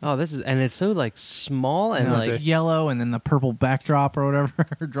 Oh, this is, and it's so like small and And like yellow, and then the purple backdrop or whatever,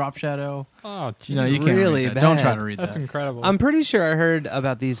 drop shadow. Oh, You know, Jesus. you can't really read that. Don't bad. try to read That's that. incredible. I'm pretty sure I heard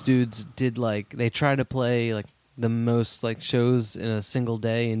about these dudes did like they try to play like the most like shows in a single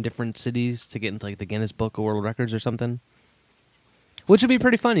day in different cities to get into like the Guinness Book of World Records or something. Which would be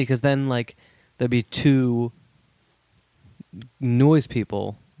pretty funny because then like there'd be 2 noise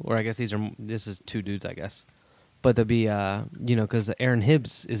people, or I guess this is 2 dudes, I guess. But there'd be because Aaron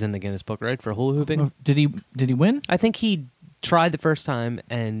Hibbs is in the Guinness Book, right, for hula hooping. Oh, did he win? I think he tried the first time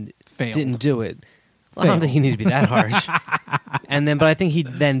and Failed. didn't do it. Well, I don't Failed. think he needed to be that harsh. But I think he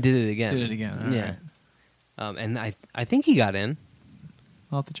then did it again. Did it again. All yeah. right. And I think he got in.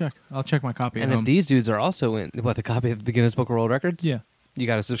 I'll have to check. I'll check my copy. And at if home. these dudes are also in, the copy of the Guinness Book of World Records? Yeah. You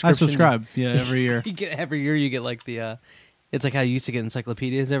got a I subscription? subscribe. Yeah, every year. You get every year. You get like the. It's like how you used to get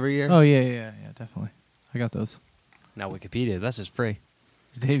encyclopedias every year. Oh yeah, definitely. I got those. Now Wikipedia, that's just free.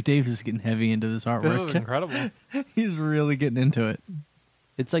 Dave is getting heavy into this this is artwork. incredible. He's really getting into it.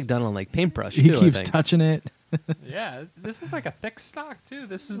 It's like done on like paintbrush. He too, I keeps think. touching it. Yeah, this is like a thick stock too.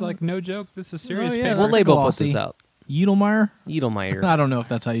 This is like no joke. This is serious Oh, yeah, paper. What that's label put glossy. this out? Edelmeyer? Edelmeyer. I don't know if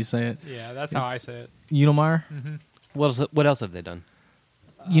that's how you say it. Yeah, that's how I say it. Edelmeyer? What else have they done?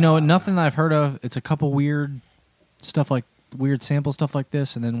 You know, nothing that I've heard of. It's a couple weird stuff, like weird sample stuff like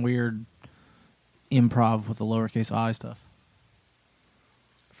this, and then weird improv with the lowercase I stuff.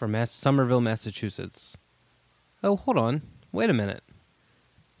 From Somerville, Massachusetts. Oh, hold on. Wait a minute.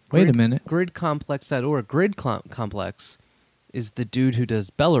 Wait a minute. Gridcomplex.org. Complex is the dude who does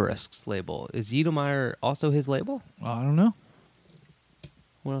Bellarisk's label. Is Edelmeyer also his label? Well, I don't know.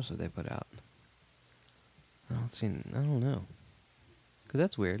 What else have they put out? I don't know. Because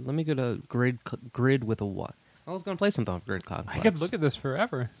that's weird. Let me go to Grid with a what? I was going to play something off Grid Complex. I could look at this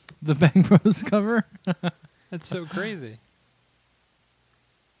forever. The Bang Bros cover? It's so crazy.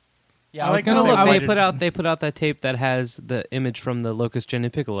 Yeah, I like gonna how look. they They put out that tape that has the image from the Locust Jenny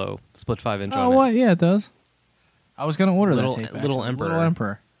Piccolo split 5-inch Oh, on what? Yeah, it does. I was going to order Little- that tape. Little actually. Emperor. Little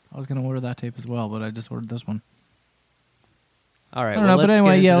Emperor. I was going to order that tape as well, but I just ordered this one. it. All right. I don't know, but let's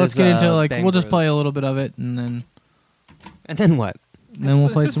anyway, get yeah, into let's this, get into like Bang we'll just play a Bros. little bit of it, and then What? we'll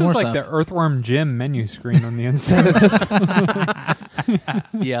play this some more is like stuff. the Earthworm Jim menu screen on the inside of this.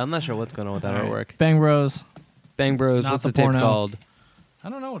 Yeah, I'm not sure what's going on with that All right. artwork. Bang Bros. Bang Bros. Not What's the the tape porno. called? I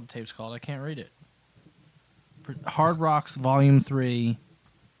don't know what the tape's called. I can't read it. Hard Rocks Volume 3.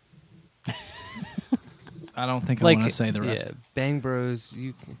 I don't think I want to say the rest. Yeah, Bang Bros.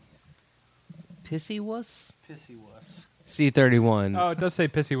 Pissy Wuss? Pissy Wuss. C31. Oh, it does say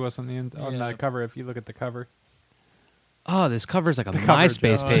Pissy Wuss on Yeah. the cover if you look at the cover. Oh, this cover's like a cover,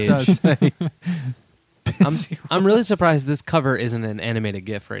 MySpace Joe. page. Pissy I'm really surprised this cover isn't an animated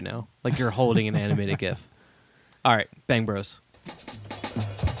GIF right now. Like you're holding an animated GIF. All right, Bang Bros.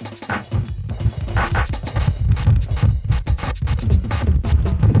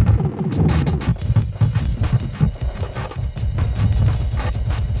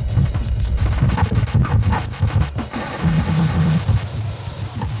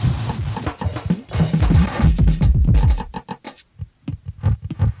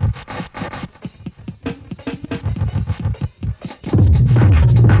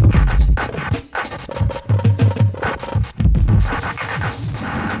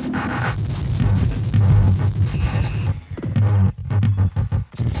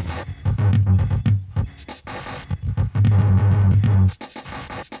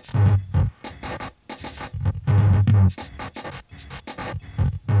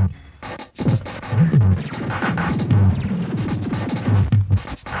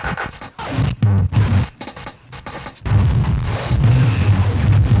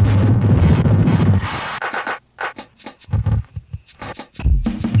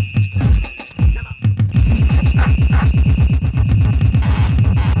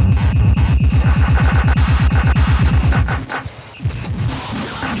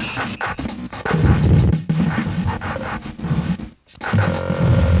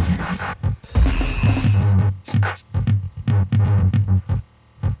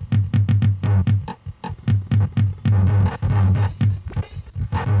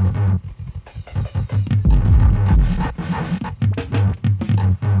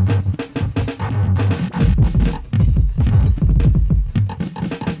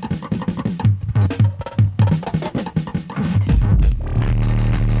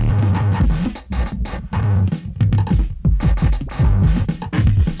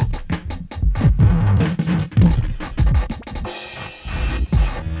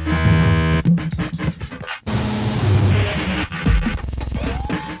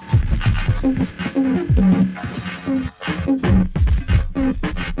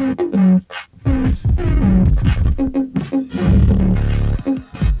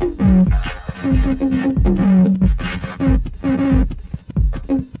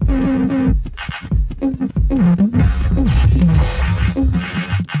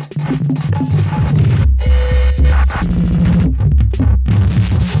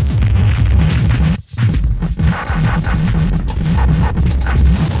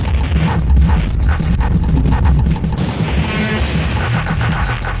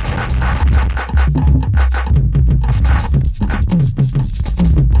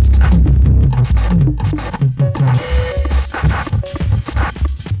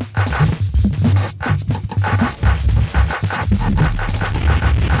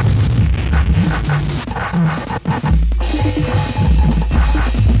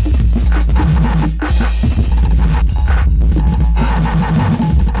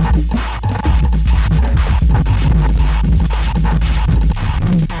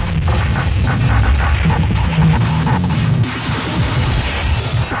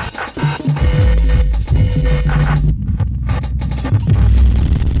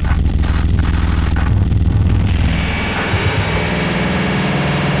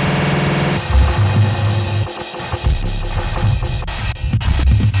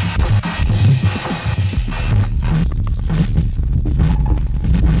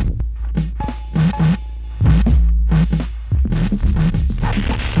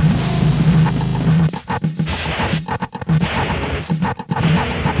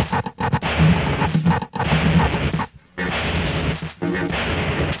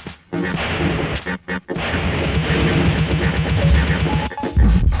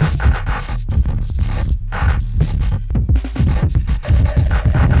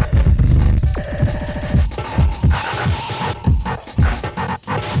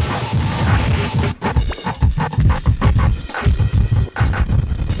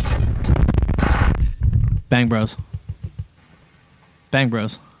 Bang Bros. Bang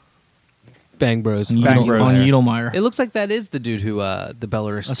Bros. Bang Bros. On Bang Yedel- Bros. On Yedelmeyer. It looks like that is the dude who the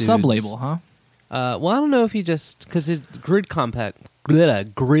Belarus A dudes. sub-label, huh? Well, I don't know if he just because his grid complex,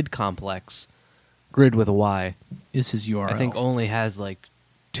 grid with a Y, Is his URL. I think only has like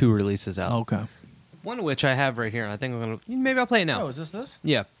 2 releases out. Okay. One of which I have right here. I think I'm gonna maybe I'll play it now. Oh, is this?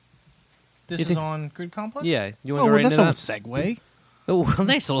 Yeah, This You is think- on Grid Complex? yeah. You want Oh, to well, write that's it a up? segue. Oh,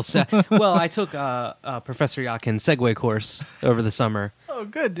 nice little set. Well, I took Professor Yatkin's Segway course over the summer. Oh, Oh,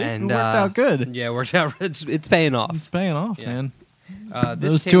 good, dude. And, it worked out good. Yeah, it worked out. It's paying off. It's paying off, Yeah. man.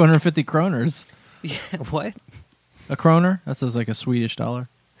 This Those tape- 250 kroners. Yeah, what? A kroner? That's like a Swedish dollar.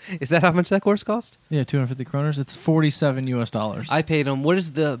 Is that how much that course cost? Yeah, 250 kroners. It's 47 US dollars. I paid them. What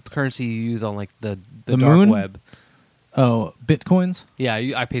is the currency you use on like the The dark moon? web? Oh, bitcoins? Yeah,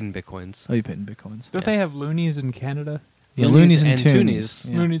 I paid in bitcoins. Oh, you paid in bitcoins. Don't they have loonies in Canada? Yeah, Loonies loonies and and toonies. toonies.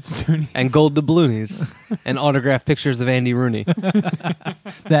 Yeah. Loonies and toonies. And gold doubloonies and autographed pictures of Andy Rooney.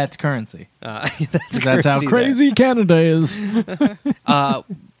 That's currency. That's That's how currency crazy Canada is. there.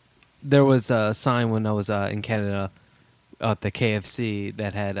 There was a sign when I was in Canada at the KFC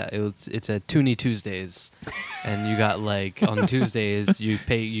that had it's a Toonie Tuesdays, and you got like on Tuesdays you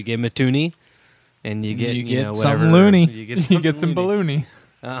give them a toonie, and you get You you get know, something whatever, loony. You get You get some loony.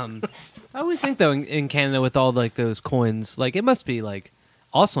 balloony. I always think though in Canada with all like those coins, like it must be like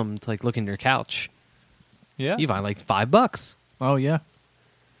awesome to like look in your couch. Yeah. You find like $5. Oh, yeah.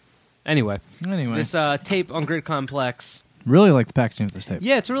 Anyway, Anyway. this tape on Grid Complex. Really like the packaging of this tape.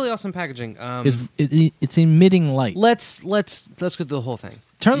 Yeah, it's really awesome packaging. It's emitting light. Let's go through the whole thing.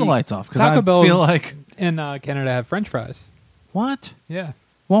 Turn the lights off because Taco I Bell's feel like in Canada have French fries. what? Yeah.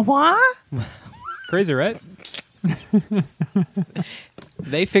 Well, what? Crazy, right?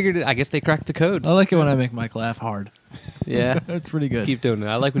 They figured it. I guess they cracked the code. I like it when I make Mike laugh hard. Yeah, It's pretty good. keep doing it.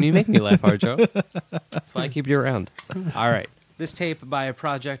 I like when you make me laugh hard, Joe. That's why I keep you around. All right, this tape by a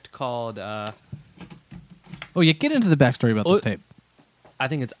project called Oh, yeah. Get into the backstory about Oh, this tape. I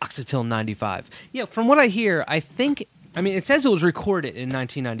think it's Oxytil 95. Yeah, from what I hear, it says it was recorded in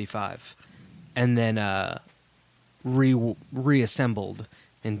 1995 and then reassembled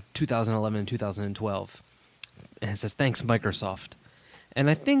in 2011 and 2012. And it says, thanks, Microsoft. And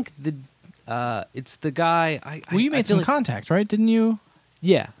I think it's the guy... Well, you made some contact, right? Didn't you?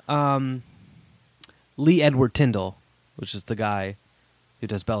 Yeah. Lee Edward Tyndall, which is the guy who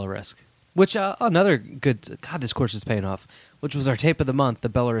does Bellarisk. Which, another good... God, this course is paying off. Which was our tape of the month, the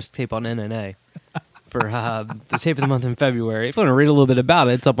Bellarisk tape on NNA. For the tape of the month in February. If you want to read a little bit about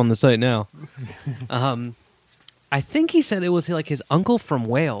it, it's up on the site now. I think he said it was like his uncle from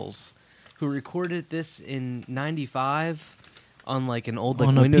Wales who recorded this in 95 on like an old like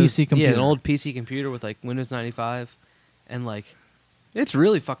On a Windows PC computer. Yeah, an old PC computer with like Windows 95, and like it's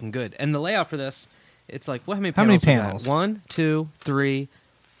really fucking good. And the layout for this, it's like how many How many panels? panels? 1, 2, 3,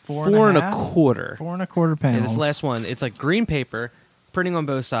 Four four and a half? quarter. 4 1/4 panels. And this last one, it's like green paper, printing on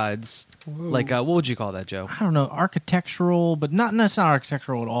both sides. Like what would you call that, Joe? I don't know, architectural, but it's not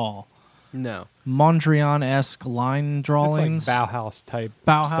architectural at all. No. Mondrian-esque line It's drawings. like Bauhaus type.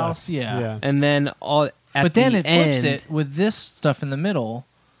 Bauhaus, stuff. yeah. And then But then it flips end, it with this stuff in the middle,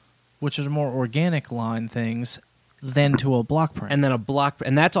 which is more organic line things, then to a block print. and then a block,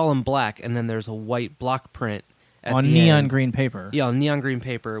 and that's all in black. And then there's a white block print at on the neon end. green paper. Yeah, on neon green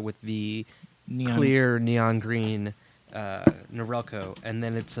paper with the Neon. clear neon green Norelco, and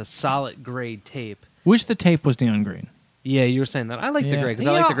then it's a solid grade tape. Wish the tape was neon green. Yeah, you were saying that. I like the gray because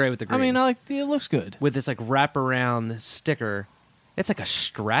I like the gray with the green. I mean, it looks good. with this like wraparound sticker. It's like a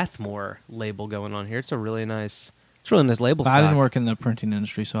Strathmore label going on here. It's a really nice label. But I didn't stock. work in the printing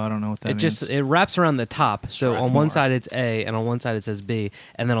industry, so I don't know what that It means. just it wraps around the top. So on Strathmore. one side it's A, and on one side it says B,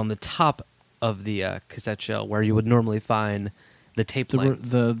 and then on the top of the cassette shell, where you would normally find the tape the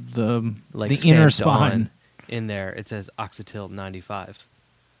length, the like the inner stamped on, spine. in there, it says Oxytil 95.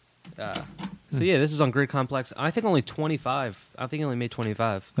 So yeah, this is on Grid Complex. I think only 25. I think he only made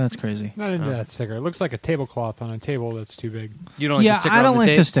 25. That's crazy. Not into that sticker. It looks like a tablecloth on a table that's too big. You don't like the Yeah, sticker I on don't the like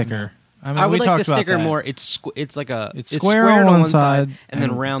tape? the sticker. I mean, I we would like talked the about sticker that. more. It's like a It's square on one side and then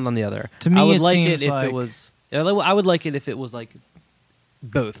and- round on the other. To me, I would it like seems it if like- it was. I would like it if it was like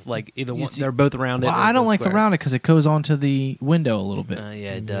both, like either You one. see- They're both rounded. Well, or I don't both like the square. rounded because it goes onto the window a little bit.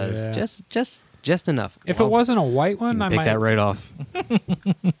 Yeah, it does. Yeah. Just enough. If Well, it wasn't a white you one, can I pick might. that right off.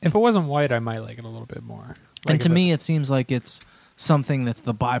 If it wasn't white, I might like it a little bit more. And Like to if me, it seems like it's something that's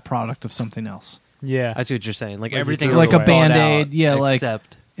the byproduct of something else. yeah, I see what you're saying. Like Like you everything, threw it else Like a is thought Band-Aid, out, yeah, like-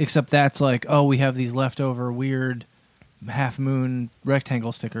 except Except that's like, oh, we have these leftover weird half moon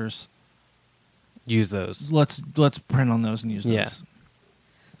rectangle stickers. use those. Let's print on those and use those. Yeah.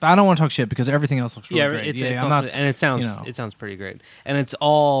 But I don't want to talk shit because everything else looks really Yeah, great. it's I'm also- not. and it sounds you know. it sounds pretty great, and it's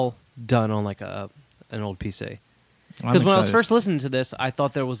all done on like an old PC. I'm Because when I was excited. first listening to this, I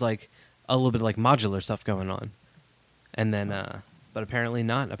thought there was like a little bit of like modular stuff going on, and then but apparently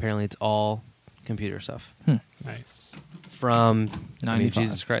not. Apparently it's all computer stuff nice. from I mean, 95.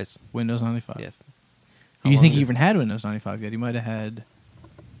 Jesus Christ. Windows 95. Yeah. You How long think he did- even had Windows 95 yet? He might have had.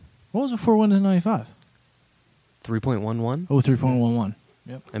 What was before Windows 95? 3.11, Oh, 3.11.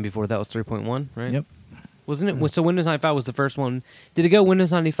 and before that was 3.1, right? Yep. Wasn't it? So Windows 95 was the first one. Did it go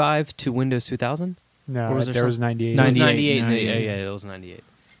Windows 95 to Windows 2000? No, Or was there there was some- 98. It was 98. 98. Yeah, it was 98.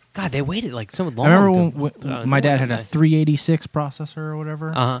 God, they waited like so long. I remember to when put out a my new dad one, had a didn't 386 processor or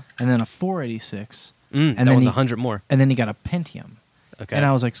whatever, they? Uh-huh. and then a 486, And then that one's he- 100 more. and then he got a Pentium. Okay. And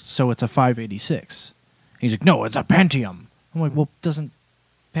I was like, so it's a 586? He's like, no, it's a Pentium. I'm like, well, doesn't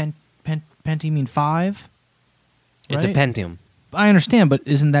Penti mean 5? It's a right? Pentium. I understand, but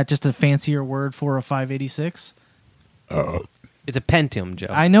isn't that just a fancier word for a 586? It's a Pentium, Joe.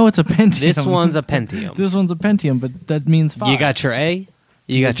 I know it's a Pentium. This one's a Pentium. This one's a Pentium, but that means 5. You got your A,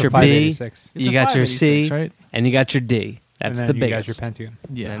 you got It's a your B, 586. It's you a got your C, 586, right? and you got your D. That's and the then you biggest. got your Pentium.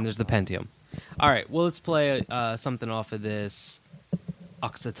 Yeah. And then there's the Pentium. All right, well, let's play something off of this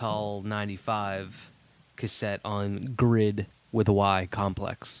Occital 95 cassette on Grid with a Y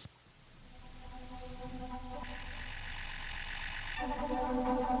Complex.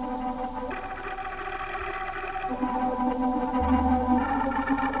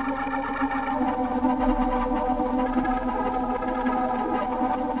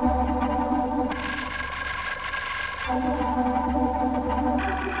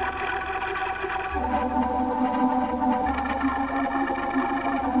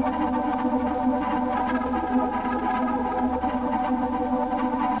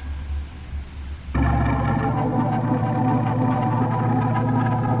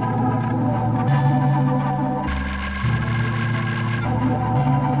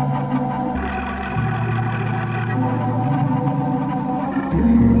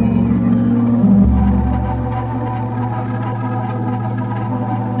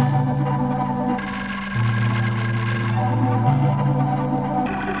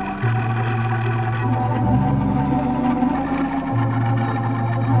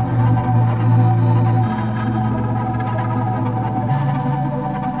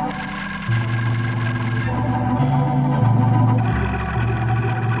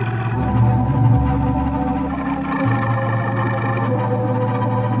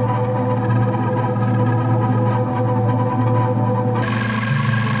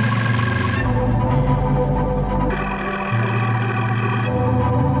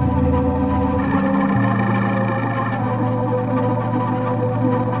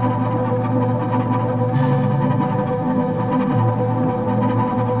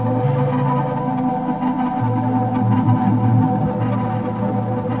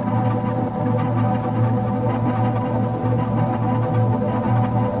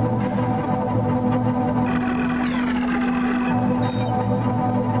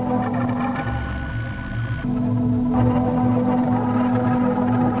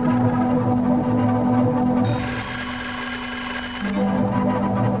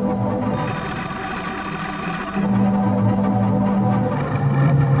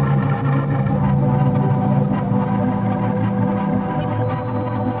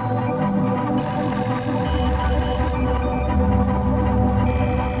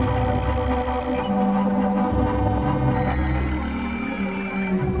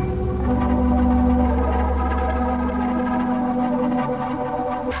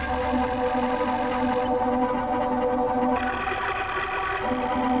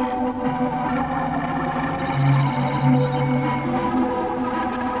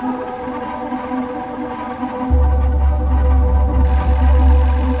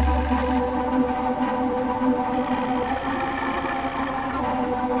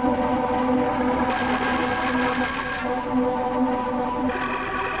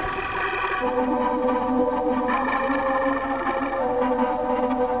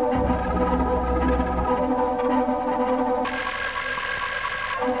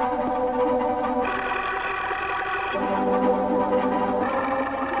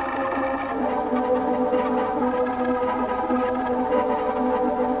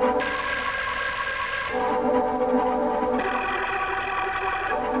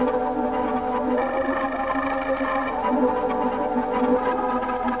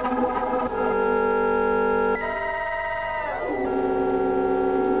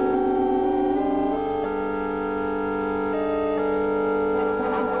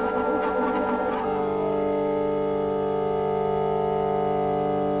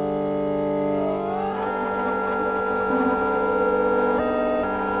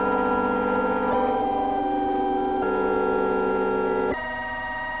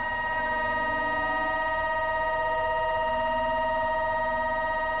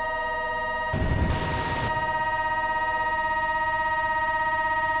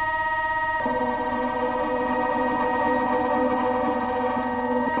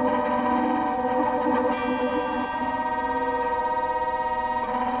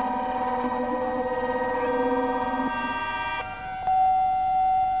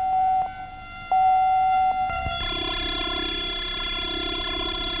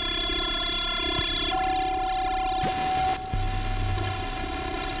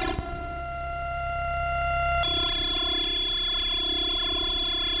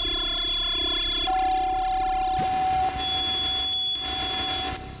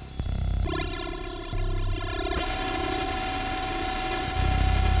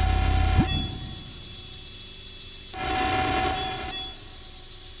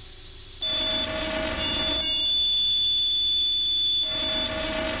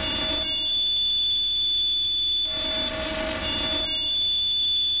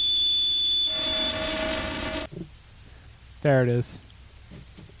 There it is.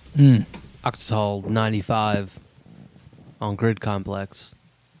 Oxytol 95 on Grid Complex.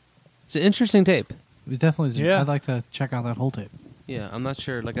 It's an interesting tape. It definitely is. Yeah. I'd like to check out that whole tape. Yeah, I'm not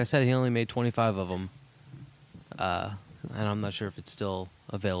sure. Like I said, he only made 25 of them. And I'm not sure if it's still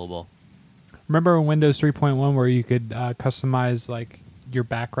available. Remember in Windows 3.1 where you could customize like your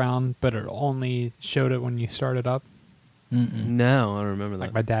background, but it only showed it when you started up? No, I don't remember that.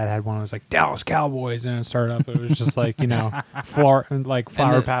 Like my dad had one. It was like Dallas Cowboys, and it started up. It was just like flower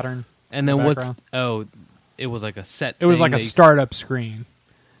then- pattern. and then in the what's... background. Oh, it was like a set It was thing like a that you- startup screen,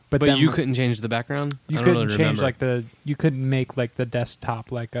 but then you couldn't change the background? You I don't couldn't really change remember. you couldn't make like the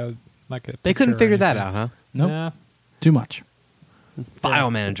desktop like a They picture couldn't or figure that anything. out, huh? Nope. Yeah. Too much. File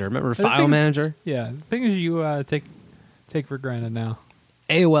Manager. Remember The File thing is- Manager? Yeah, things you take for granted now.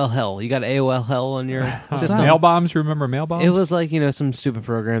 AOL Hell. You got AOL Hell on your system? that? Mail bombs. Remember mail bombs? It was like, some stupid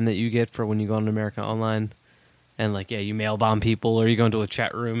program that you get for when you go on America Online. And, you mail bomb people, or you go into a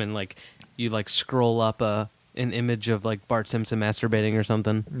chat room and, you, scroll up an image of, Bart Simpson masturbating or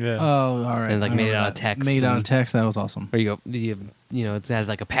something. Yeah. Oh, all right. And, I made it remember out of that. text Made out of and- text. That was awesome. Or it has,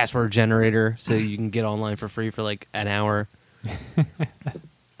 a password generator so you can get online for free for, an hour.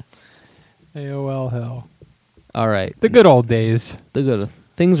 AOL hell. All right. The good old days. The good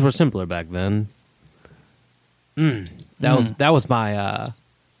things were simpler back then. That was my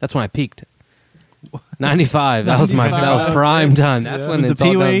that's when I peaked. 95. That was 95. prime time. That's Yeah. when The it's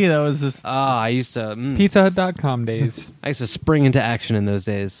all Pee-wee, done. that was just... I used to Pizzahut.com days. I used to spring into action in those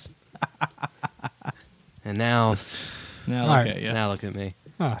days. And now Now All look right. at you. now look at me.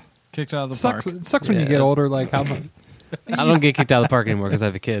 Kicked out of the Sucks. park. It sucks when you Yeah. get older. Like how much? I don't get kicked out of the park anymore because I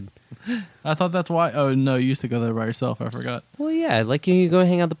have a kid. I thought that's why. Oh, no, you used to go there by yourself. I forgot. Well, yeah, you go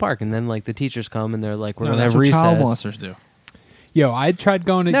hang out at the park, and then the teachers come and they're like, "We're No, gonna that's have what child recess." molesters do. Yo, I tried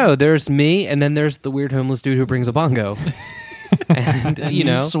going to. No, there's me, and then there's the weird homeless dude who brings a bongo. And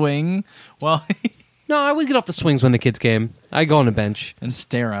You swing well no, I would get off the swings when the kids came. I'd go on a bench. and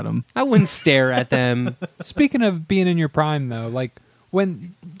stare at them. I wouldn't stare at them. Speaking of being in your prime, though,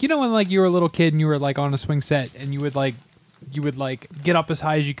 when you were a little kid and you were on a swing set and you would get up as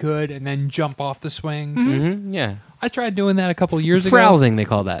high as you could and then jump off the swings. Hmm. Yeah, I tried doing that a couple of years ago. frowsing they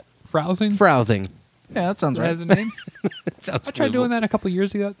call that. Frowsing. Frowsing. Yeah, that sounds That right. has a name. Sounds I tried doing that a couple of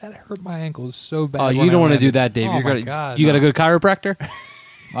years ago. That hurt my ankles so bad. Oh, when you I don't want to landed. do that, Dave. Oh You're my gonna. God, you got no. a good chiropractor.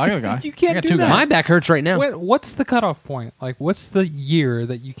 I got a guy. You can't I got do two that. guys. My back hurts right now. What's the cutoff point? What's the year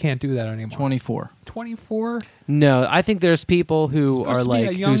that you can't do that anymore? 24. 24? No, I think there's people who Supposed are to be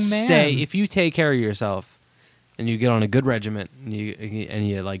a young who man. stay. If you take care of yourself and you get on a good regiment and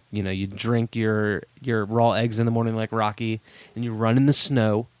you drink your raw eggs in the morning like Rocky and you run in the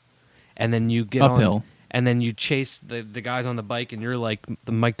snow and then you get Uphill. on and then you chase the guys on the bike and you're like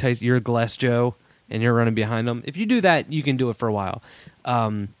the Mike Tyson, you're Glass Joe and you're running behind them. If you do that, you can do it for a while.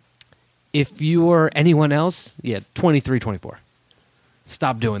 If you or anyone else, 23, 24.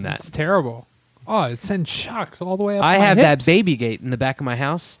 Stop doing that. It's terrible. Oh, it sends shocks all the way up. I my have that hips. baby gate in the back of my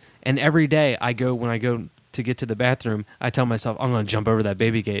house, and every day when I go to get to the bathroom, I tell myself I'm going to jump over that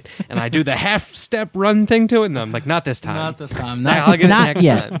baby gate, and I do the half step run thing to it, and I'm like, not this time. Not this time. I'll get it not next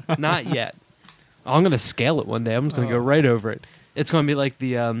yet. time. Not yet. I'm going to scale it one day. I'm just going to go right over it. It's going to be like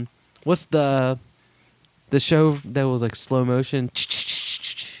the what's the show that was like slow motion?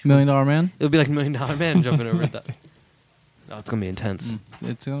 $1 Million Man? It'll be like $1 Million Man jumping over it. Oh, it's going to be intense.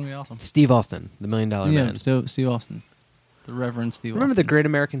 It's going to be awesome. Steve Austin, the $1 Million Yeah, Man. so Steve Austin. The Reverend Steve Remember the Austin. Great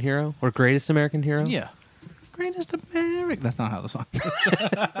American Hero or Greatest American Hero? Yeah. Greatest American. That's not how the song is.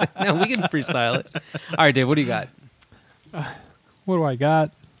 No, we can freestyle it. All right, Dave, what do you got? What do I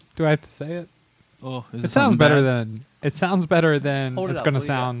got? Do I have to say it? Oh, It sounds better than it's going Hold it to up, what do you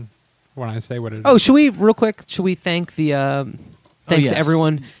sound when I say what it is. Oh, should we thank the yes.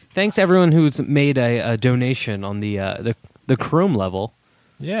 thanks everyone who's made a donation on the Chrome level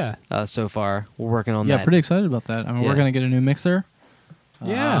yeah. so far. We're working on Yeah, that. pretty excited about that. I mean, Yeah. we're going to get a new mixer.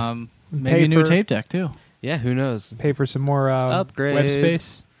 Yeah. Maybe Pay a new for- tape deck, too. Yeah, who knows? Pay for some more web Upgrades.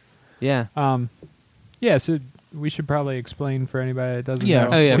 space. Yeah. Yeah, so we should probably explain for anybody that doesn't Yeah. know.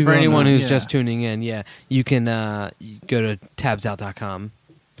 Oh yeah, People for don't anyone know. who's Yeah. just tuning in, you can you go to tabsout.com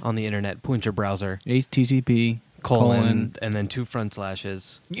on the internet, point your browser, HTTP colon, and then 2 front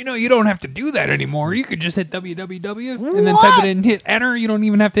slashes. You don't have to do that anymore. You could just hit www and then type it in and hit enter. You don't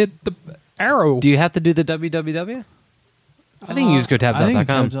even have to hit the arrow. Do you have to do the www? I think you just go I think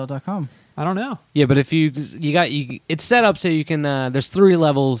tabsout.com. tabsout.com. I don't know. Yeah, but if it's set up so you can. There's 3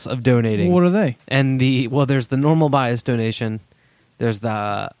 levels of donating, Well, what are they? and there's the normal bias donation, there's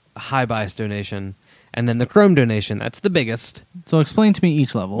the high bias donation, and then the Chrome donation. That's the biggest. So explain to me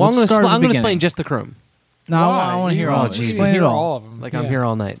each level. Well, I'm Let's going start at the to beginning. explain just the Chrome. No, I Why? want to hear You all Oh, of it. Jesus. Explain it hear all. of them. Like I'm here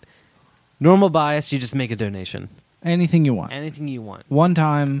all night. Normal bias, you just make a donation. Anything you want. Anything you want. One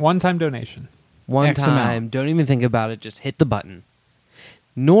time. One-time donation. One X time. amount. Don't even think about it. Just hit the button.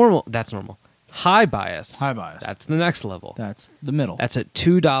 Normal. That's normal. High bias. High bias. That's the next level. That's the middle. That's a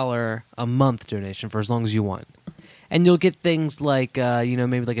 $2 a month donation for as long as you want, and you'll get things like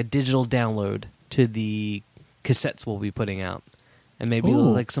maybe like a digital download to the cassettes we'll be putting out, and maybe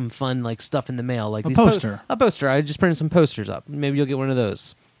Ooh. like some fun like stuff in the mail, like A these poster. a poster. I just printed some posters up. Maybe you'll get one of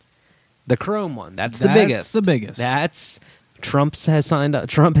those. The Chrome one. That's the That's biggest. the biggest. That's Trump has signed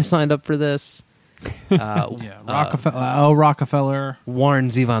up for this. Rockefeller. Warren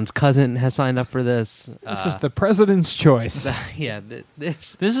Zevon's cousin has signed up for this. This is the president's choice.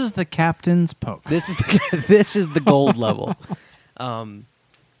 This This is the captain's poke. this is this is the gold level.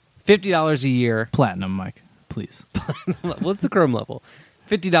 $50 a year. Platinum, Mike. Please. What's the Chrome level?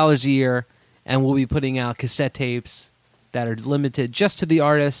 $50 a year, and we'll be putting out cassette tapes that are limited just to the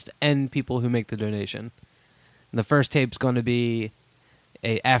artist and people who make the donation. And the first tape's going to be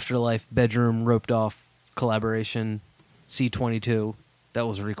a Afterlife bedroom roped off collaboration, C22, that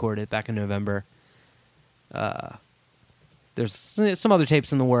was recorded back in November. There's some other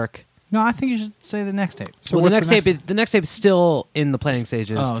tapes in the work. No, I think you should say the next tape. So Well, the what's next tape is still in the planning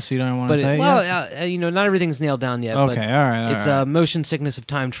stages. Oh, so you don't want but to say? not everything's nailed down yet. Okay, but all right. it's a Motion Sickness of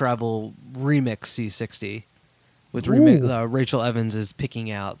Time Travel remix C60 with Ooh. Rachel Evans is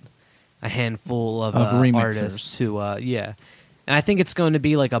picking out a handful of remixers. artists who and I think it's going to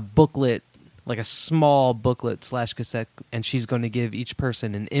be like a booklet, like a small booklet / cassette, and she's going to give each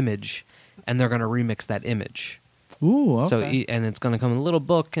person an image, and they're going to remix that image. Ooh, okay. So and it's going to come in a little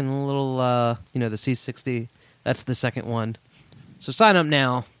book and a little the C60. That's the second one. So sign up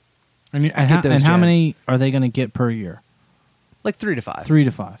now, and get how those jams. many are they going to get per year? like 3 to 5. 3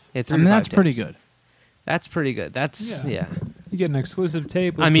 to 5. Yeah, 3 I to mean, 5 that's pretty tapes. good. That's pretty good. That's Yeah. yeah. You get an exclusive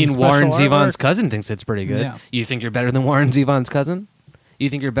tape. With I some mean, special Warren artwork. Zevon's cousin thinks it's pretty good. Yeah. You think you're better than Warren Zevon's cousin? You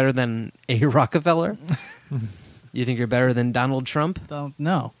think you're better than a Rockefeller? You think you're better than Donald Trump?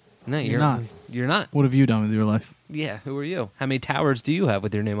 No. No, You're not. You're not. What have you done with your life? Yeah, who are you? How many towers do you have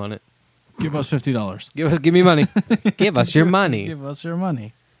with your name on it? Give us $50. Give me money. Give us your money. Give us your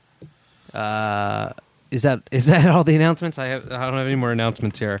money. Is that all the announcements? I don't have any more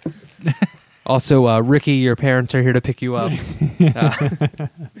announcements here. Also, Ricky, your parents are here to pick you up.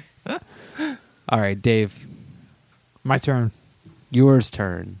 All right, Dave, My turn. yours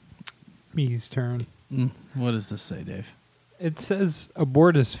turn. Me's turn. What does this say, Dave? It says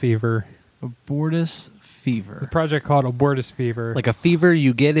abortus fever. Abortus A fever. project called Abortus Fever. Like a fever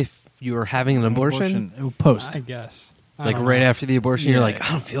you get if you're having an abortion? Post. I guess. I Like don't right know. after the abortion, you're Yeah. like, I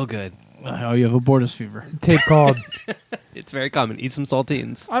don't feel good. Oh, you have abortus fever. Tape called. It's very common. Eat some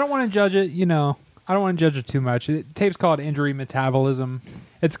saltines. I don't want to judge it. I don't want to judge it too much. Tape's called Injury Metabolism.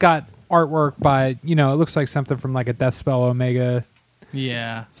 It's got artwork by it looks like something from like a Death Spell Omega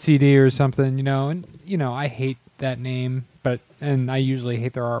Yeah. CD or something. And I hate that name, and I usually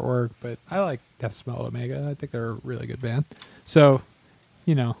hate their artwork, but I like Death Spell Omega. I think they're a really good band. So,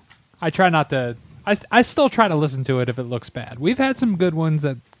 I try not to. I still try to listen to it if it looks bad. We've had some good ones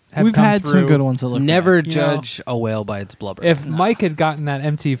that have We've come had through. some good ones that look Never bad. judge a whale by its blubber. If Mike had gotten that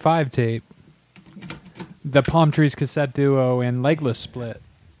MT5 tape, the Palm Trees cassette duo and Legless split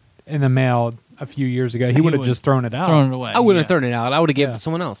in the mail a few years ago, he would have just thrown it out. Thrown it away. I wouldn't have thrown it out. I would have given Yeah. it to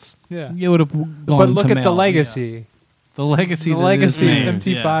someone else. Yeah. You would have gone But look to at the mail. legacy. The legacy. The that legacy is of named,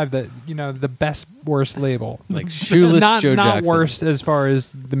 MT5 that, the best worst label. Like shoeless not Joe not Jackson. worst as far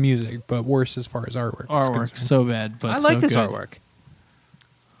as the music, but worse as far as artwork. is Artwork concerned. so bad, but I like so this good. artwork.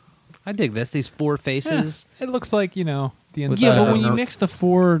 I dig this. These 4 faces. It looks like, the inside. Yeah, but of when a- you mix the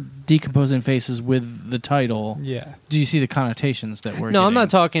 4 decomposing faces with the title, Yeah. do you see the connotations that we're No, I'm getting? not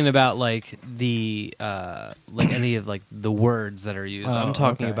talking about like the like any of like the words that are used. Oh, I'm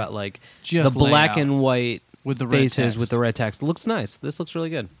talking okay. about like Just the black layout and white with the red faces text. with the red text. It looks nice. This looks really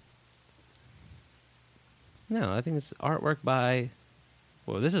good. No, I think it's artwork by.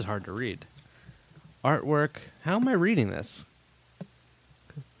 Whoa, this is hard to read. Artwork. How am I reading this?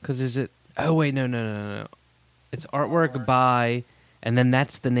 Because is it? Oh wait, no. It's artwork by, and then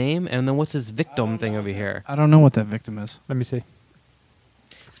that's the name, and then what's this victim thing over here? I don't know what that victim is. Let me see.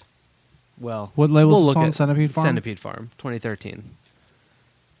 Well, What label's we'll this look on? at Centipede Farm? Centipede Farm, 2013.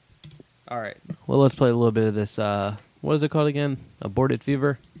 All right. Well, let's play a little bit of this. What is it called again? Aborted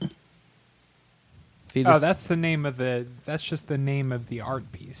Fever. Fetus? Oh, that's the name of that's just the name of the art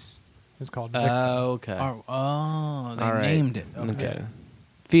piece. It's called Victim. okay. Oh, they All right. named it. Okay. Yeah.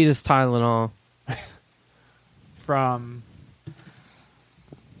 Fetus Tylenol. From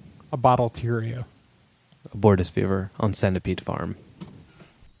a bottle Tyrio. Abortus Fever on Centipede Farm.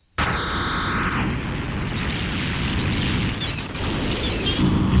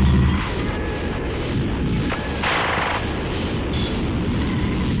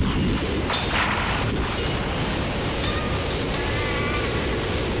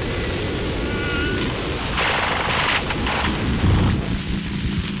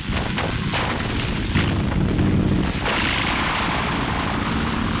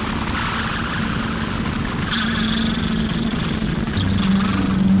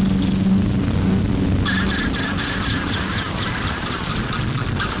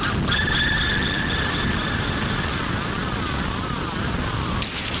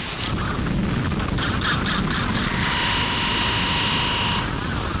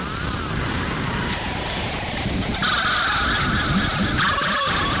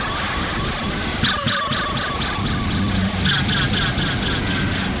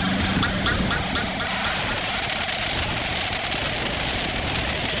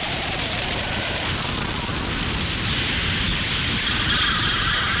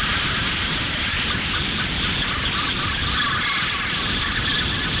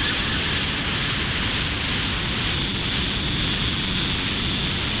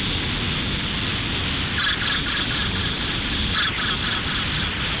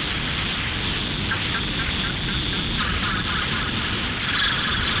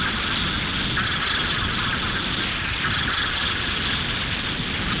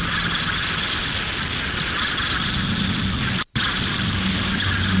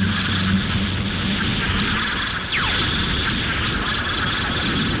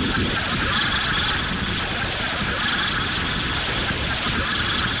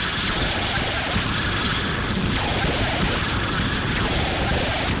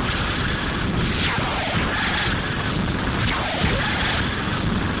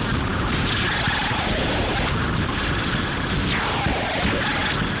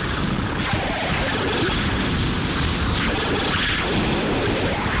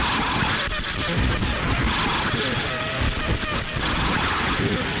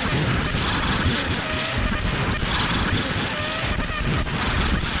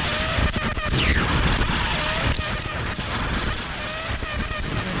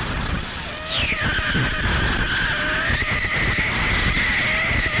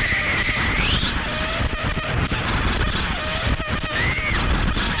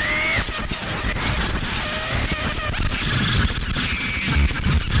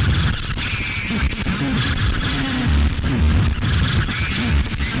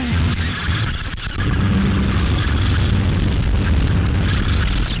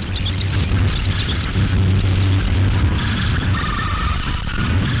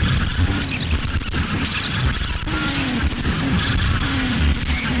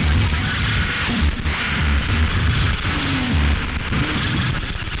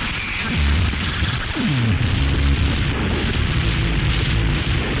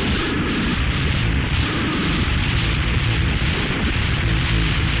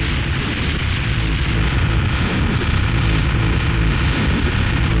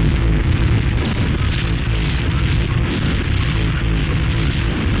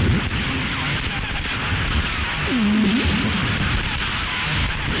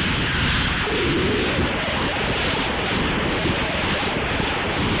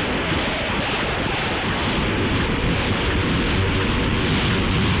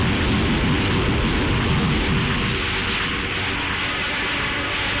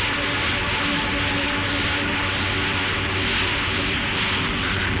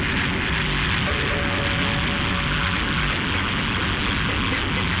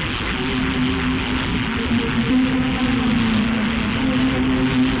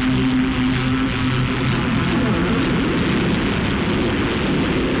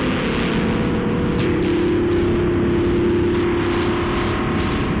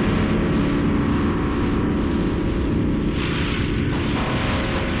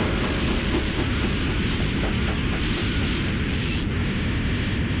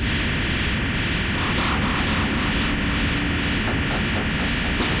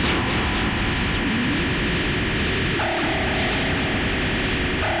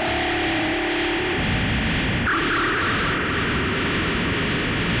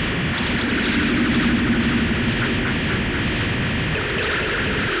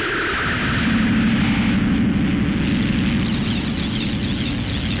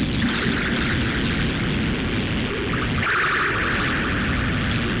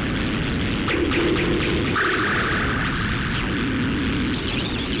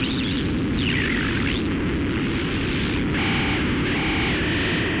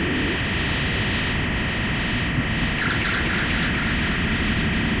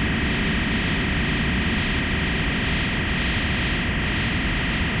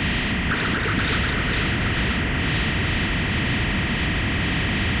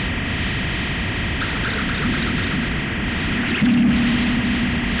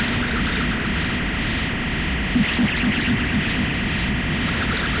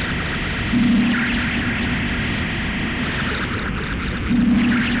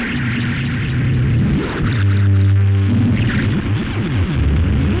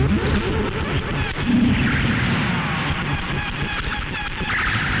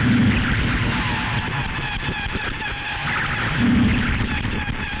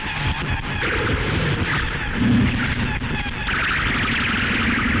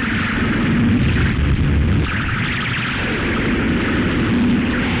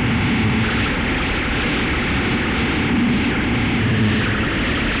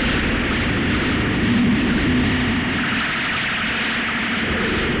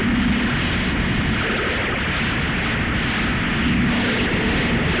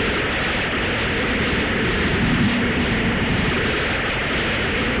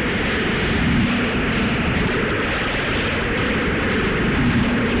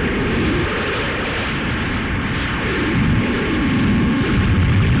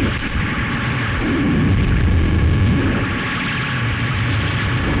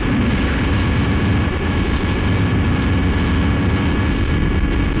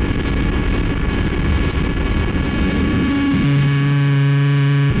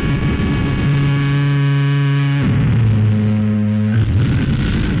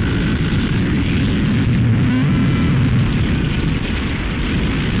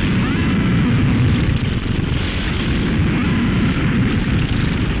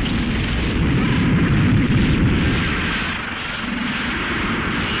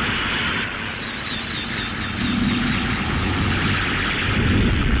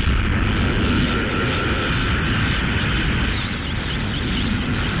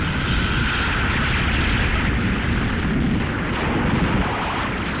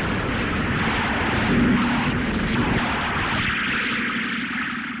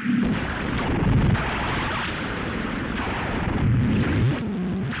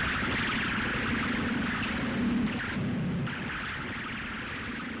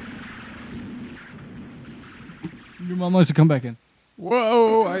 Your mom likes to come back in.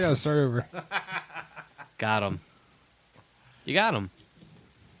 Whoa! I gotta start over. Got him. You got him.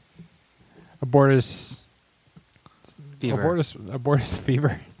 Abortus Fever. Abortus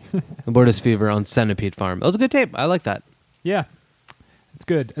fever. Abortus Fever on Centipede Farm. That was a good tape. I like that. Yeah, it's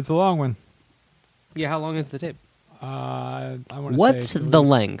good. It's a long one. Yeah, how long is the tape? I want to What's say the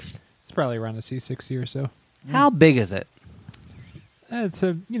length? It's probably around a C60 or so. How big is it? It's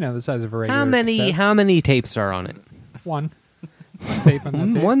the size of a regular. How many tapes are on it? One tape on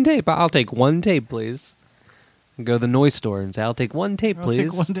that tape. One tape. I'll take one tape, please. Go to the noise store and say, I'll take one tape, I'll please.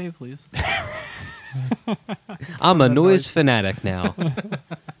 take one day, please. I'm a noise fanatic now.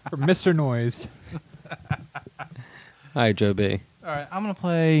 For Mr. Noise. All right, Joe B. All right, I'm going to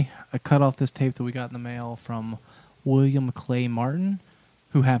play a cut off this tape that we got in the mail from William Clay Martin,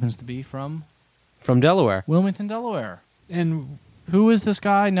 who happens to be from From Delaware. Wilmington, Delaware. And Who is this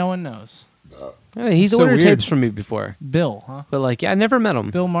guy? No one knows. He's So ordered weird. tapes from me before. Bill, huh? But, like, yeah, I never met him.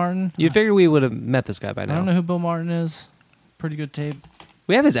 Bill Martin. You'd figure we would have met this guy by I don't know now. who Bill Martin is. Pretty good tape.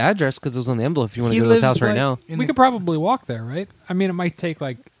 We have his address because it was on the envelope if you want to he go to his lives, house right like- now. We could probably walk there, right? I mean, it might take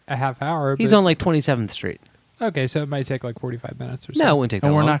like a half hour. He's but- on, like, 27th Street. Okay, so it might take like 45 minutes or so. No, it wouldn't take that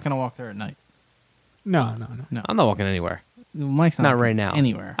And we're long. not going to walk there at night. No. I'm not walking anywhere. Mike's Not right now.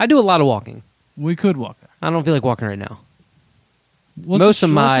 Anywhere. I do a lot of walking. We could walk there. I don't feel like walking right now. Let's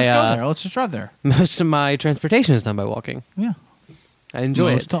just go there. Let's just drive there. Most of my transportation is done by walking. Yeah. I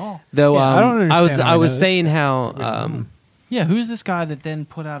enjoy Most it. to all. Though Yeah, I don't understand how I he was knows. saying how Yeah, who's this guy that then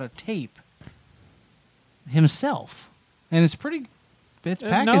put out a tape himself? And it's pretty. It's No,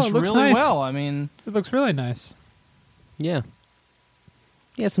 packaged it looks really nice. well. I mean, It looks really nice. yeah,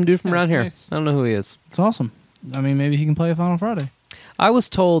 some dude from Yeah, around it's here. nice. I don't know who he is. it's awesome. I mean, maybe he can play a Final Friday. I was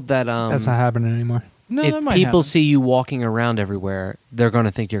told that That's not happening anymore. No, if that might people happen. see you walking around everywhere, they're going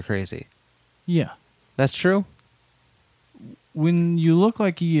to think you're crazy. Yeah. That's true. When you look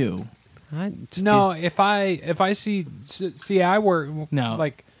like you. No, if I see I work No.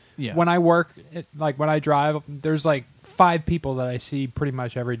 like Yeah. when I work like when I drive, there's like 5 people that I see pretty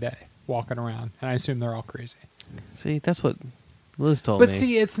much every day walking around, and I assume they're all crazy. See, that's what Liz told But me.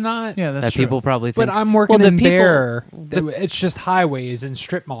 see, it's not. Yeah, that's that true. people probably think. But I'm working well, in the people, there. the- It's just highways and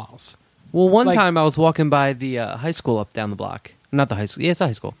strip malls. Well, one Like- time I was walking by the high school up down the block. Not the high school. Yeah, it's a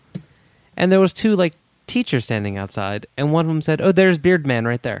high school. And there was 2 like teachers standing outside, and one of them said, "Oh, there's Beard Man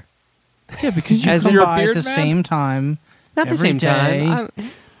right there." Yeah, because you As come you're a by at beard the man? same time. Not the every same day. time.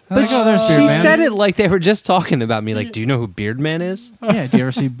 But oh, there's Beard She Man. said it like they were just talking about me. Like, do you know who Beard Man is? Yeah, do you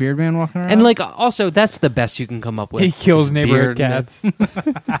ever see Beard Man walking around? And like, also, that's the best you can come up with. He kills is neighborhood Beard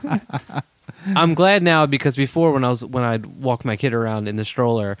Man. cats. I'm glad now because before when I'd walk my kid around in the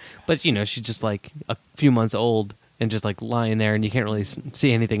stroller, but you know she's just like a few months old and just like lying there, and you can't really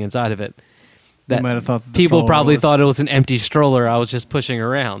see anything inside of it. That might have thought that the people stroller probably was- thought it was an empty stroller I was just pushing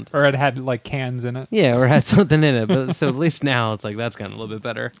around. Or it had like cans in it. Yeah, or had something in it. But so at least now it's like that's gotten a little bit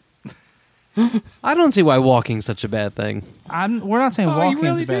better. I don't see why walking's such a bad thing. we're not saying Oh, you walking's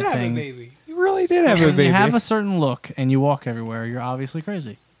really a bad did have thing. a baby. You really did have a When baby. you have a certain look and you walk everywhere, you're obviously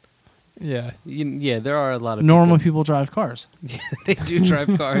crazy. yeah. Yeah, there are a lot of Normal people drive cars. They do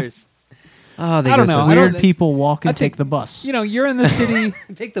drive cars. Oh, they I go don't know. so I don't- Weird people walk and I think- take the bus. You know, you're in the city.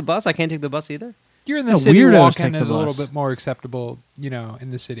 Take the bus. I can't take the bus either. You're in the No, city. weirdos Walking take the is a little bus. bit more acceptable, you know,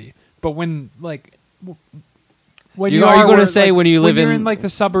 in the city. But when like when Are you are gonna say when you live you're in- in like the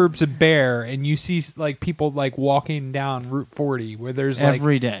suburbs of Bear and you see like people like walking down Route 40 where there's like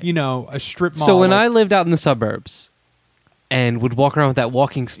Every day. you know, a strip mall. So when I like, lived out in the suburbs and would walk around with that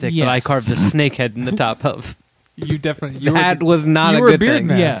walking stick that I Yes. carved a snake head in the top of, you definitely that was not you a were a good beard thing.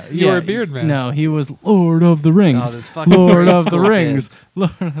 man. Yeah, You were a beard man. No, he was Lord of the Rings. Oh, those fucking Lord grade of the school Rings. kids.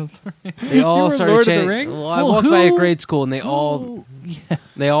 Lord of the Rings. They all were started Lord of the chanting. Rings? Well, I Well, walked by a who- grade school and they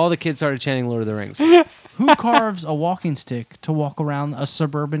all the kids started chanting Lord of the Rings. Who carves a walking stick to walk around a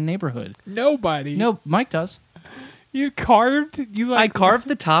suburban neighborhood? Nobody. No, Mike does. You carved. You I like carved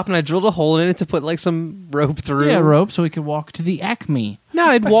the top and I drilled a hole in it to put like some rope through. Yeah, rope so he could walk to the Acme. No,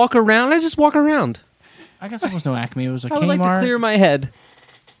 I'd walk around. I just walk around. I guess it was no Acme. It was a I would Kmart. like to clear my head.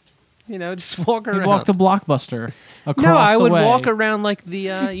 You know, just walk He'd around. walk to Blockbuster across No, I the would way. walk around like the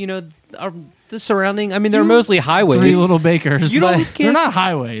the surrounding. I mean, they're mostly highways. 3 little bakers. You don't They're get- not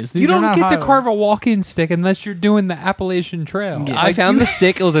highways. These you are don't not get to highways. carve a walking stick unless you're doing the Appalachian Trail. Yeah. I found the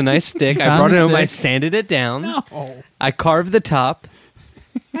stick. It was a nice stick. I Found brought the it home. I stick. sanded it down. No. I carved the top.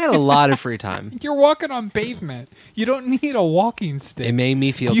 I had a lot of free time. You're walking on pavement. You don't need a walking stick. It made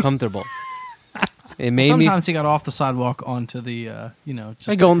me feel You- comfortable. It made me. Sometimes he got off the sidewalk onto the, just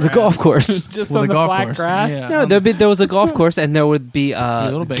I go on the grass. golf course. Just Well, on the the golf flat course, grass. yeah. No, there was a golf course, and there would be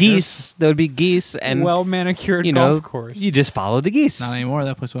little bakers. geese. There would be geese, and Well manicured you know, golf course. you just follow the geese. Not anymore.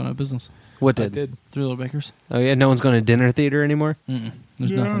 That place went out of business. What I did? did. Three Little Bakers. Oh yeah, no one's going to dinner theater anymore.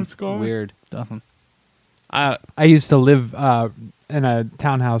 There's nothing. gone. Weird. Nothing. I used to live in a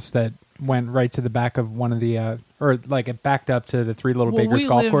townhouse that went right to the back of one of the, or like it backed up to the Three Little Bakers we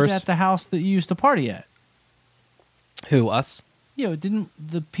golf lived course. at the house that you used to party at. Who us? Yeah, didn't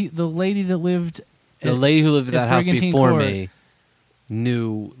the lady that lived The at- lady who lived at at that house Brigantine before Court, me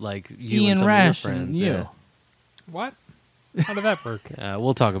knew like you Ian and some Rash of your and friends. you. Yeah. What? How did that work?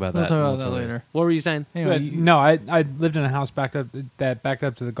 We'll talk about We'll that. talk about that later. What were you saying? Anyway, But no, I lived in a house backed up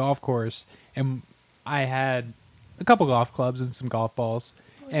to the golf course, and I had a couple golf clubs and some golf balls,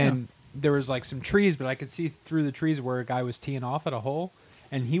 and there was like some trees, but I could see through the trees where a guy was teeing off at a hole,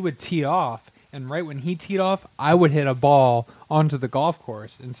 and he would tee off, and right when he teed off, I would hit a ball onto the golf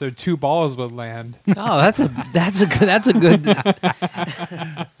course, and so two balls would land. Oh, that's a good That's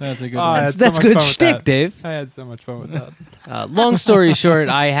a good Oh, I one. had so that's much good fun with shtick, that. Dave. I had so much fun with that. Long story short,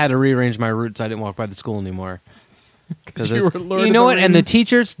 I had to rearrange my route so I didn't walk by the school anymore. Because You were Lord you of know the what? And the Rings.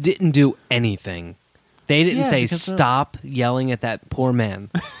 teachers didn't do anything. They didn't Yeah, say because they're- stop yelling at that poor man.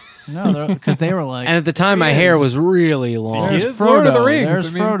 No, because they were like, And at the time, my hair was really long. there's He is Frodo. Lord of the Rings, There's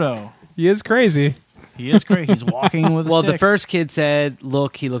I mean- Frodo. He is crazy. He is great. He's walking with a Well, stick. the first kid said,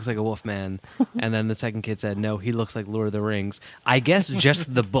 "Look, he looks like a wolf man," and then the second kid said, "No, he looks like Lord of the Rings." I guess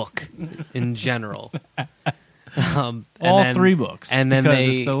just the book in general. And all then- three books, and then because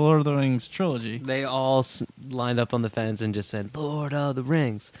they it's the Lord of the Rings trilogy. they all lined up on the fence and just said, "Lord of the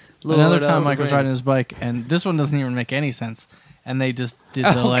Rings." Lord Another of time, the Mike was riding Rings." his bike, and this one doesn't even make any sense. And they just did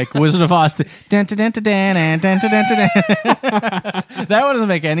the like Wizard of Oz. Dan, dan, dan, dan, dan, dan, dan, dan. That one doesn't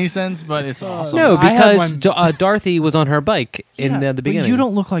make any sense, but it's awesome. No, I had because one- Dorothy was on her bike in Yeah, the but beginning. you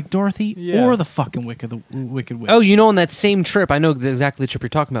don't look like Dorothy Yeah. or the fucking Wicked Witch. Oh, you know, on that same trip, I know exactly the trip you're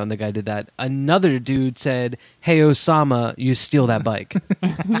talking about, and the guy did that. Another dude said, "Hey, Osama, you steal that bike."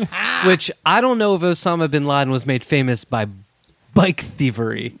 Which I don't know if Osama bin Laden was made famous by bike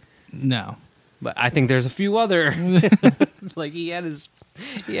thievery, No. but I think there's a few other. Like he had his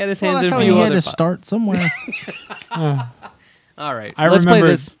Well, hands that's in a how few he had other. to start somewhere. All right, I let's play remember.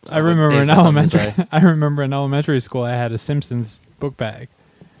 this. I remember Dave's in got something to elementary. say. I remember in elementary school, I had a Simpsons book bag,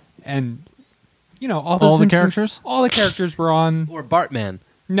 and you know all the All the Simpsons- characters? All the characters were on. Or Bartman.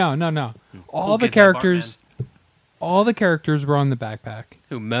 No. All the gets that characters. All the characters were on the backpack,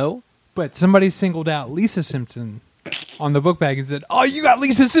 Who, Mo? but somebody singled out Lisa Simpson on the book bag and said, "Oh, you got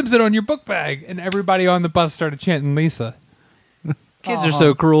Lisa Simpson on your book bag," and everybody on the bus started chanting Lisa. Kids are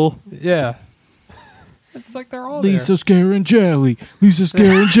so cruel. Yeah. It's like they're all Lisa Scarangelli. Lisa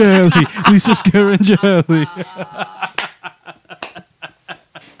Scarangelli. Lisa Scarangelli.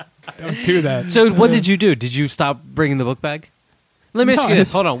 there. Don't do that. So what did you do? Did you stop bringing the book bag? Let me ask No, you this.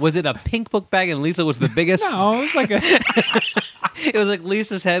 it's- Hold on. Was it a pink book bag and Lisa was the biggest? No, it was like a. It was like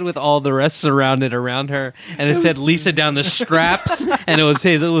Lisa's head with all the rest surrounded around her, and it said Lisa down the straps, and it was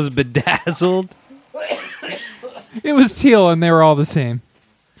his. It was bedazzled. It was teal, and they were all the same.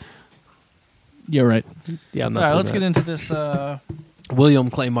 You're right. Yeah, I'm All not. right, let's doing get into this. that. William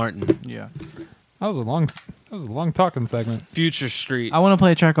Clay Martin, Yeah. That was a long talking segment. Future Street. I want to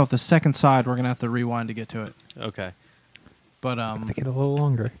play a track off the second side. We're going to have to rewind to get to it. Okay. But Make it a little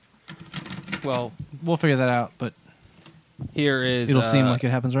longer. Well, we'll figure that out. But here is. it'll seem like it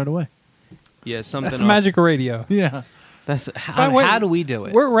happens right away. Yeah, something. That's the magic of radio. Yeah. That's By how, the way, how do we do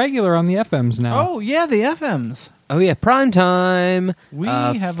it? We're regular on the FMs now. Oh, yeah, the FMs. Oh yeah, prime time. We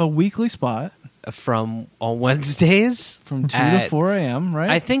Uh, have a weekly spot from on Wednesdays from 2 to at- 4 a.m.,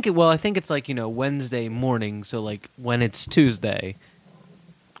 right? I think it's like Wednesday morning. So like when it's Tuesday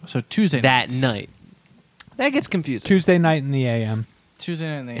so Tuesday that nights. night. That gets confusing. Tuesday night in the AM. Tuesday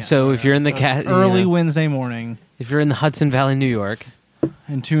night in the So AM, if you're in the it's ca- early yeah. Wednesday morning If you're in the Hudson Valley, New York,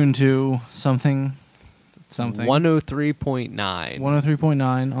 and 2 and 2 something 103.9.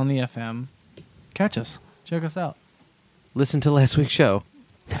 103.9 on the FM. Catch us. Check us out. Listen to last week's show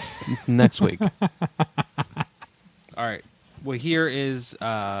next week. All right. Well, here is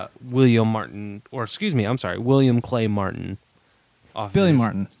William Martin, or excuse me, I'm sorry, William Clay Martin. Off Billy his-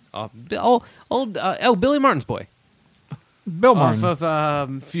 Martin. Off, Billy Martin's boy. Bill Martin. Off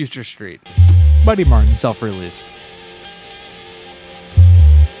of Future Street. Buddy Martin. Self-released.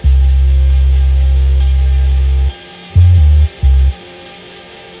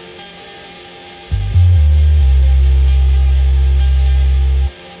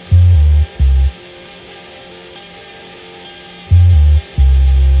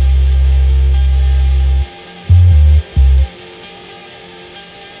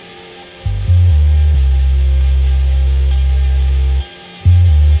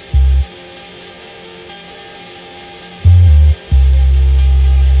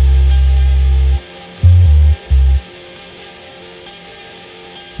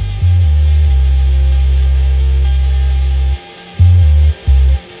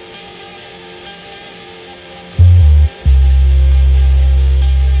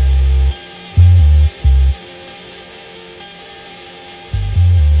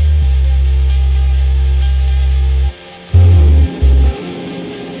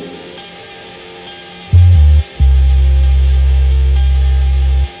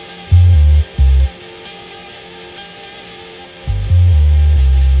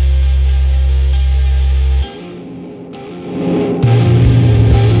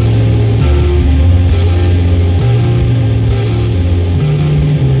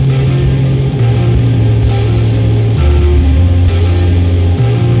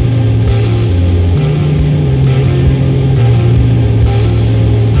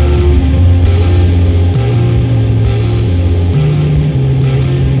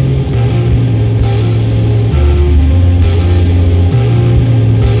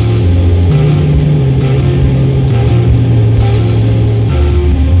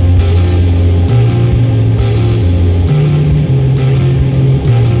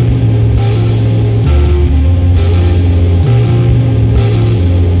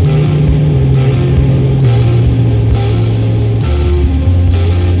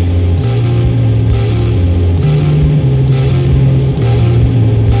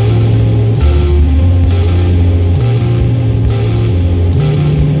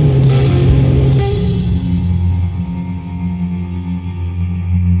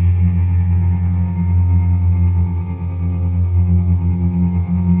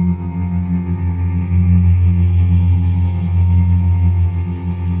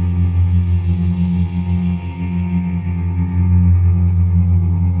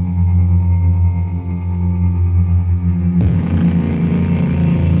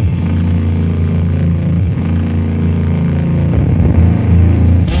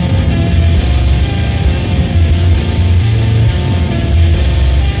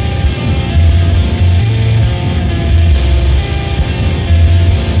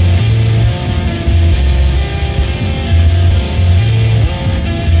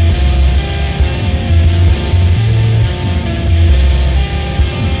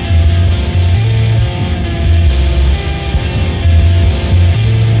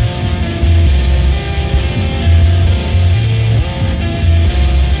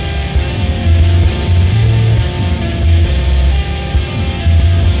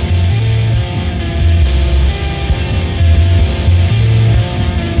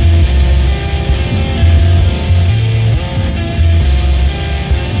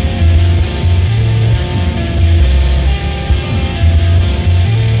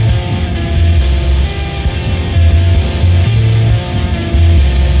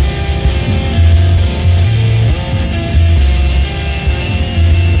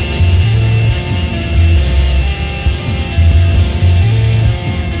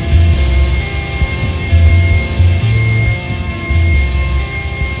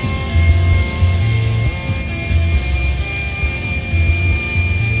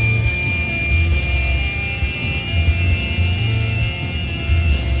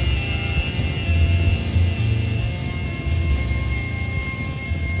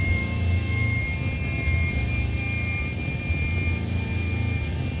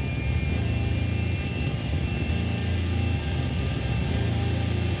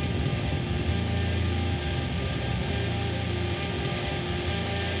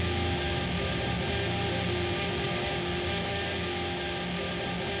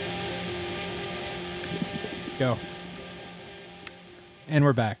 Go. And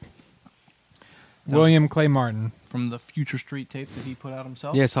we're back. was- William Clay Martin. From the Future Street tape that he put out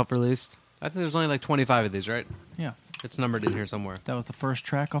himself. Yeah, self-released. I think there's only like 25 of these, right? Yeah. It's numbered in here somewhere. That was the first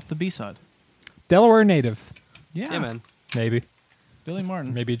track off the B-side. Delaware native. Yeah. Yeah, man. Maybe. Billy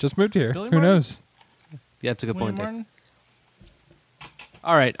Martin. Maybe he just moved here. Billy Who Martin? knows? Yeah, it's a good William point. Dick. Martin?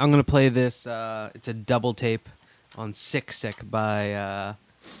 All right, I'm gonna play this. It's a double tape on Sick Sick by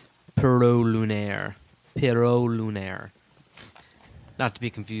Perot Lunaire. Perot Lunaire. Not to be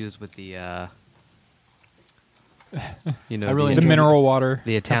confused with the, you know, I really The enjoyed mineral water.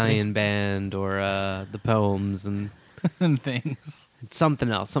 the Italian band or the Poems and and things. it's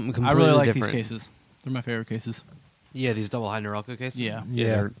something else, something I completely really like different. these cases. They're my favorite cases. Yeah, these double high Norelco cases. Yeah.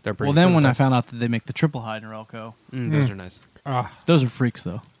 Yeah. they're pretty. Well, then cool. when I found out that they make the triple high Norelco, those are nice. Ah, those are freaks,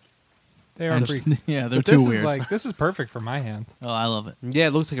 though. they are I'm freaks. just- yeah, they're But too this weird. Is like, this is perfect for my hand. Oh, I love it. Yeah,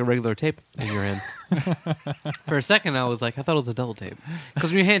 it looks like a regular tape in your hand. For a second, I was like, I thought it was a double tape.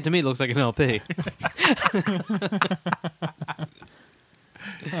 Because when you hand it to me, it looks like an LP.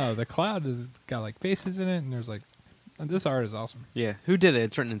 Oh, the cloud has got like faces in it, and there's like, this art is awesome. Yeah, who did it?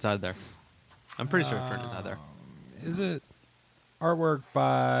 It's written inside there. I'm pretty sure it's written inside there. Is it artwork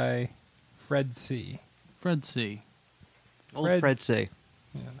by Fred C? Fred C. Old Fred- Fred C.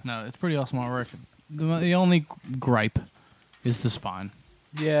 No, it's pretty awesome artwork. The only gripe is the spine.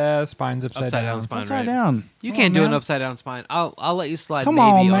 Yeah, spine's upside, Upside down down. spine. Upside right. down. You Come can't on, do an man. upside down spine. I'll let you slide Come maybe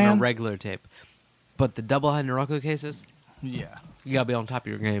on, on a man. regular tape. But the double high Norelco cases, Yeah. you gotta be on top of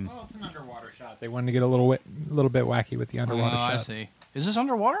your game. Well, it's an underwater shot. They wanted to get a little bit wacky with the underwater shot. I see. Is this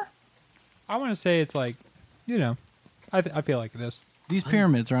underwater? I want to say it's like, you know, I feel like it is. These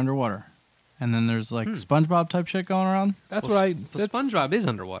pyramids are underwater. And then there's like SpongeBob type shit going around. That's Well, what I. The That's, SpongeBob is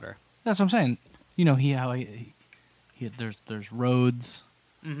underwater. That's what I'm saying. You know, there's roads,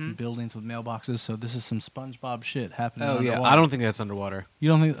 Mm-hmm. and buildings with mailboxes. So this is some SpongeBob shit happening. Oh yeah, underwater. I don't think that's underwater. You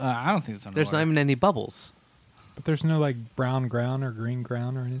don't think? I don't think it's underwater. There's not even any bubbles. But there's no like brown ground or green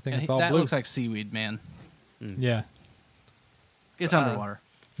ground or anything. And It's all that blue. looks like seaweed, man. Yeah. It's Uh, underwater.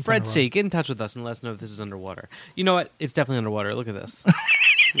 Fred underwater. C, get in touch with us and let us know if this is underwater. You know what? It's definitely underwater. Look at this.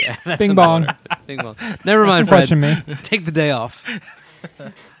 Yeah, that's Bing bong. underwater. Bing bong. Never mind, Fred. Question me. Take the day off.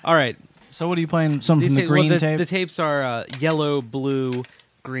 All right. So what are you playing? Something from the ta- green well, tape? The tapes are yellow, blue,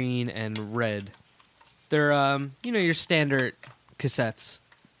 green, and red. They're your standard cassettes,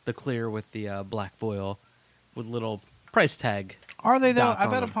 the clear with the black foil, with little price tag. Are they though? dots I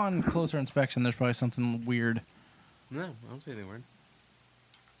on bet them. upon closer inspection, there's probably something weird. No, I don't see anything weird.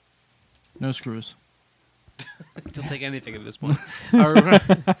 No screws. You'll take anything at this point. All right,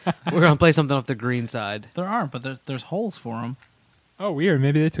 we're gonna play something off the green side. There aren't, but there's holes for them. Oh, weird.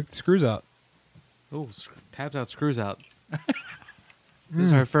 Maybe they took the screws out. Oh, tabs out, screws out. This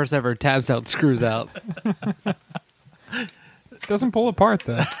is our first ever tabs out, screws out. Doesn't pull apart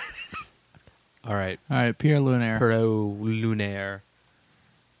though. All right, All right, Pierre Lunaire. Pro Lunaire.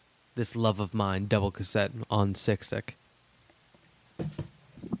 This love of mine, double cassette on Sick Sick.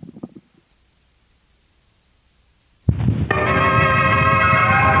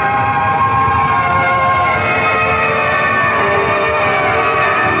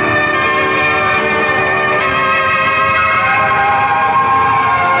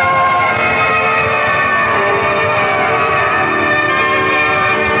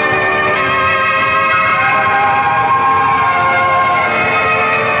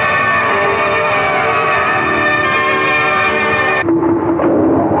 Thank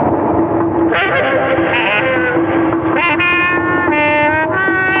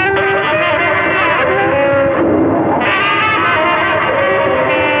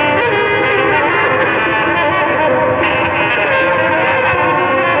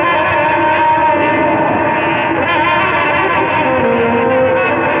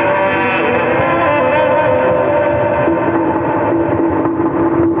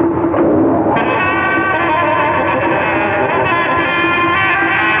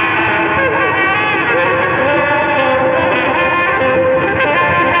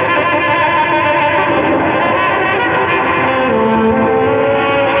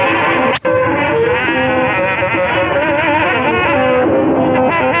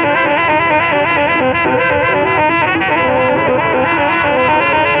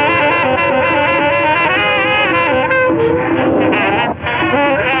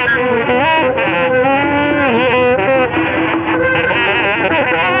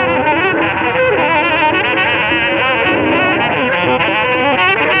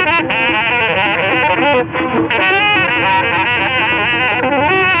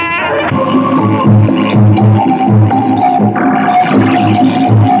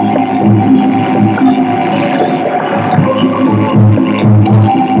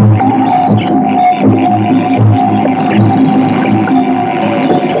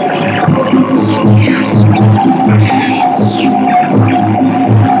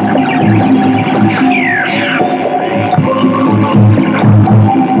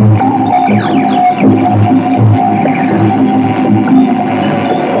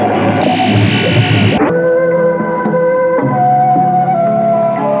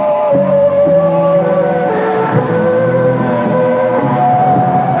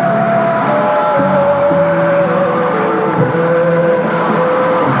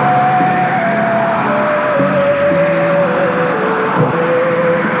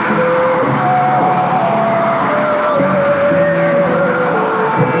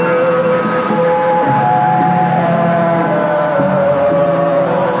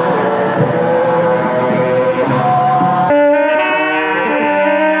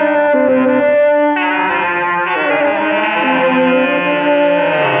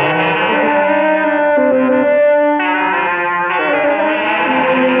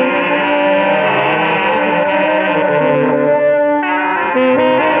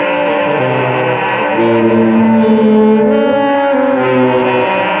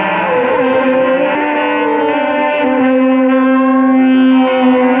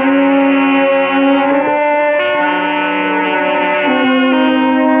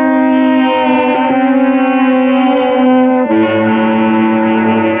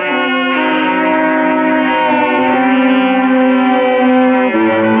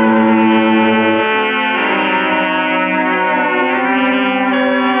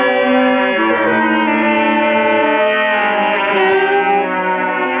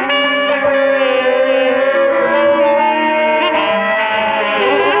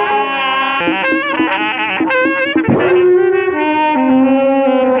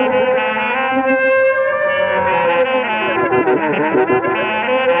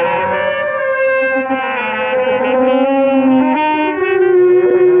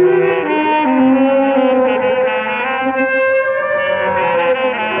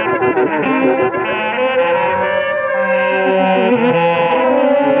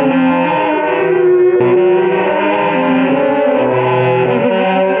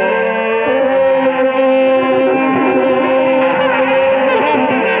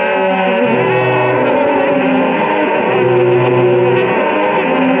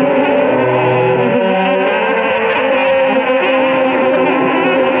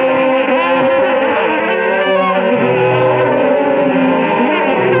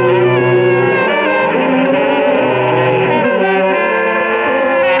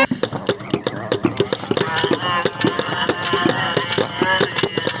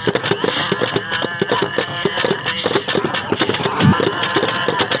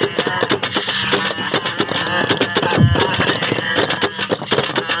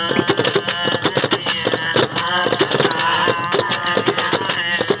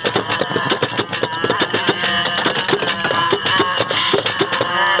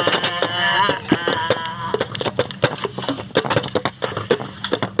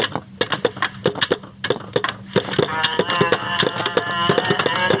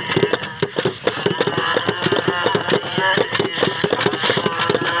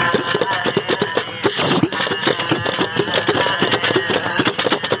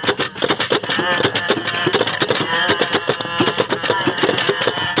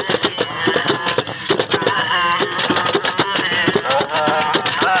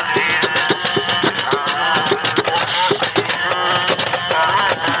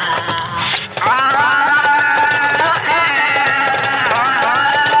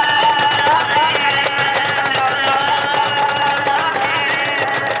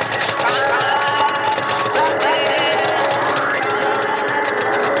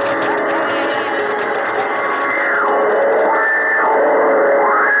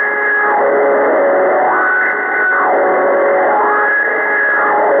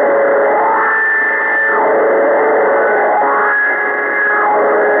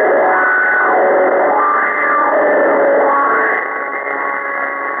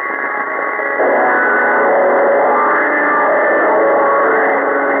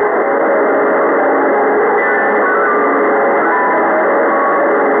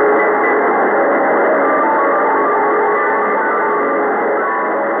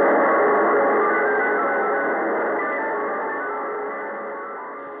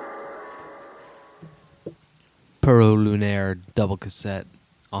Lunaire double cassette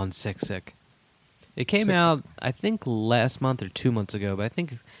on Sick. It came Sick. out, I think, last month or 2 months ago, but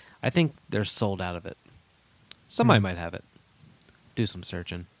I think they're sold out of it. Somebody might have it. Do some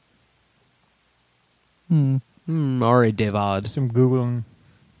searching. Alright, David. Some Googling.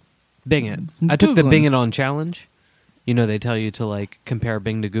 Bing it. I took the Googling. Bing It On challenge. You know, they tell you to like compare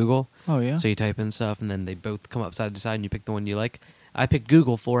Bing to Google. Oh yeah. So you type in stuff, and then they both come up side to side, and you pick the one you like. I picked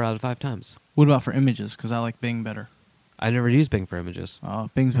Google 4 out of 5 times. What about for images? Because I like Bing better. I never used Bing for images. Oh,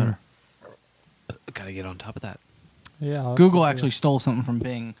 Bing's better. Gotta get on top of that. Yeah. Google actually stole something from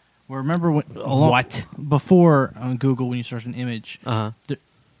Bing. Well, remember when What? before on Google when you search an image, Uh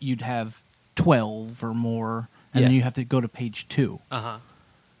you'd have 12 or more, and then Yeah. you have to go to page 2. huh.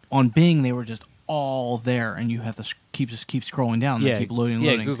 On Bing, they were just all there, and you have to keep scrolling down. Yeah. They keep loading and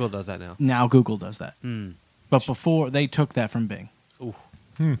loading. Google does that now. Now Google does that, Hmm. but before they took that from Bing, Ooh.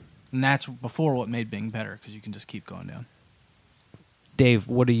 Hmm. and that's before what made Bing better because you can just keep going down. Dave,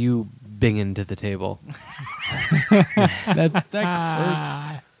 what are you binging to the table? That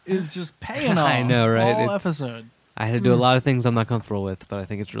curse is just paying off. I know, right? All It's- episode. I had to do a lot of things I'm not comfortable with, but I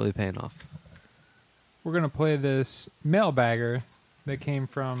think it's really paying off. We're gonna play this mailbagger that came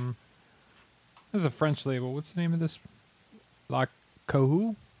from. This is a French label. What's the name of this? La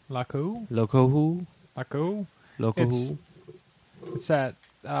Cohu? La Cohu? Loco who? La Cohu? Loco It's- who? It's that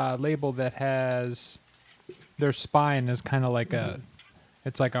label that has their spine is kind of like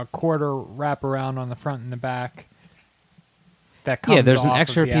it's like a quarter wrap around on the front and the back. That comes Yeah, there's an off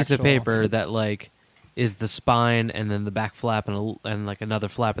extra the piece of actual- paper that like is the spine and then the back flap and like another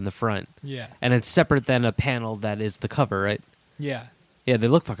flap in the front. Yeah, And it's separate than a panel that is the cover, right? yeah, Yeah, they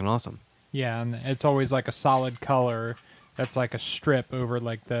look fucking awesome. yeah, and it's always like a solid color. That's like a strip over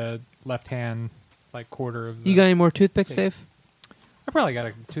like the left hand like quarter of. The You got any more toothpicks, Okay. Dave? I probably got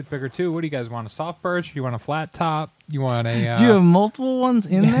a toothpick or two. What do you guys want? A soft birch? You want a flat top? You want a? Do you have multiple ones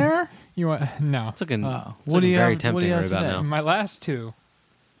in there? You want no? It's looking, Oh. it's What do looking you very have- tempting what do you have right about today? now. My last two.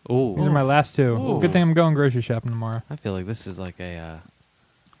 These Ooh, are my last two. Ooh. Good thing I'm going grocery shopping tomorrow. I feel like this is like a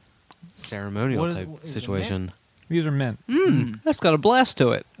ceremonial What is- type what is it, situation. These are mint. That's got a blast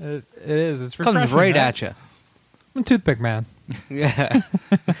to it. It is. It's Comes refreshing, right right? at you. I'm a toothpick man. Yeah.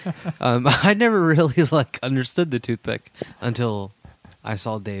 I never really like understood the toothpick until I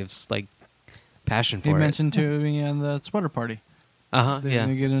saw Dave's like passion He for it. mentioned to me on the sweater party. Uh-huh, They're yeah.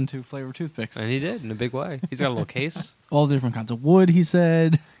 gonna get into flavor toothpicks. And he did in a big way. He's got a little case. All different kinds of wood. He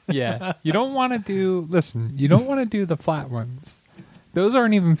said. Yeah. You don't want to do. Listen. You don't want to do the flat ones. Those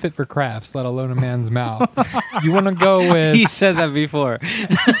aren't even fit for crafts, let alone a man's mouth. You want to go with. He said that before.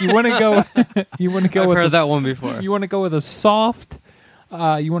 You want to go. You want to go I've with. heard a- that one before. You want to go with a soft.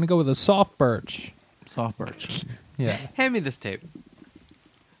 You want to go with a soft birch. Soft birch. Yeah. Hand me this tape.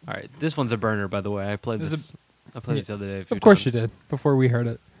 All right, this one's a burner, by the way. I played This this. is I played this the other day. A few Of course you times. did. Before we heard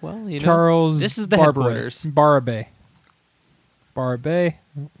it. Well, you know, Charles. this is the Barber- headquarters. Barabe. Barabe.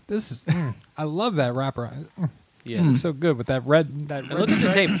 This is. I love that wrapper. Yeah. Looks so good with that red. That And red look at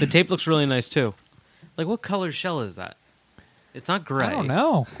the stripe. tape. The tape looks really nice too. Like, what color shell is that? It's not gray. I don't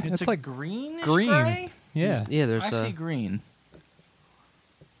know. It's a like green. green. Yeah. Yeah, there's. I see green.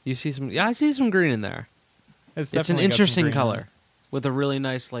 You see some? Yeah, I see some green in there. It's an definitely got some interesting green in color it. with a really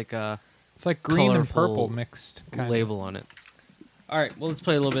nice like It's like green and colorful purple mixed. Kind label on it. All right, well, let's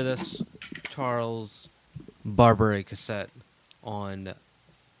play a little bit of this Charles Barber cassette on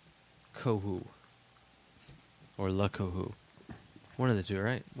Kohu or La Kohu. One of the two,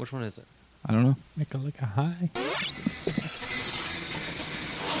 right? Which one is it? I don't know. Make it like a high.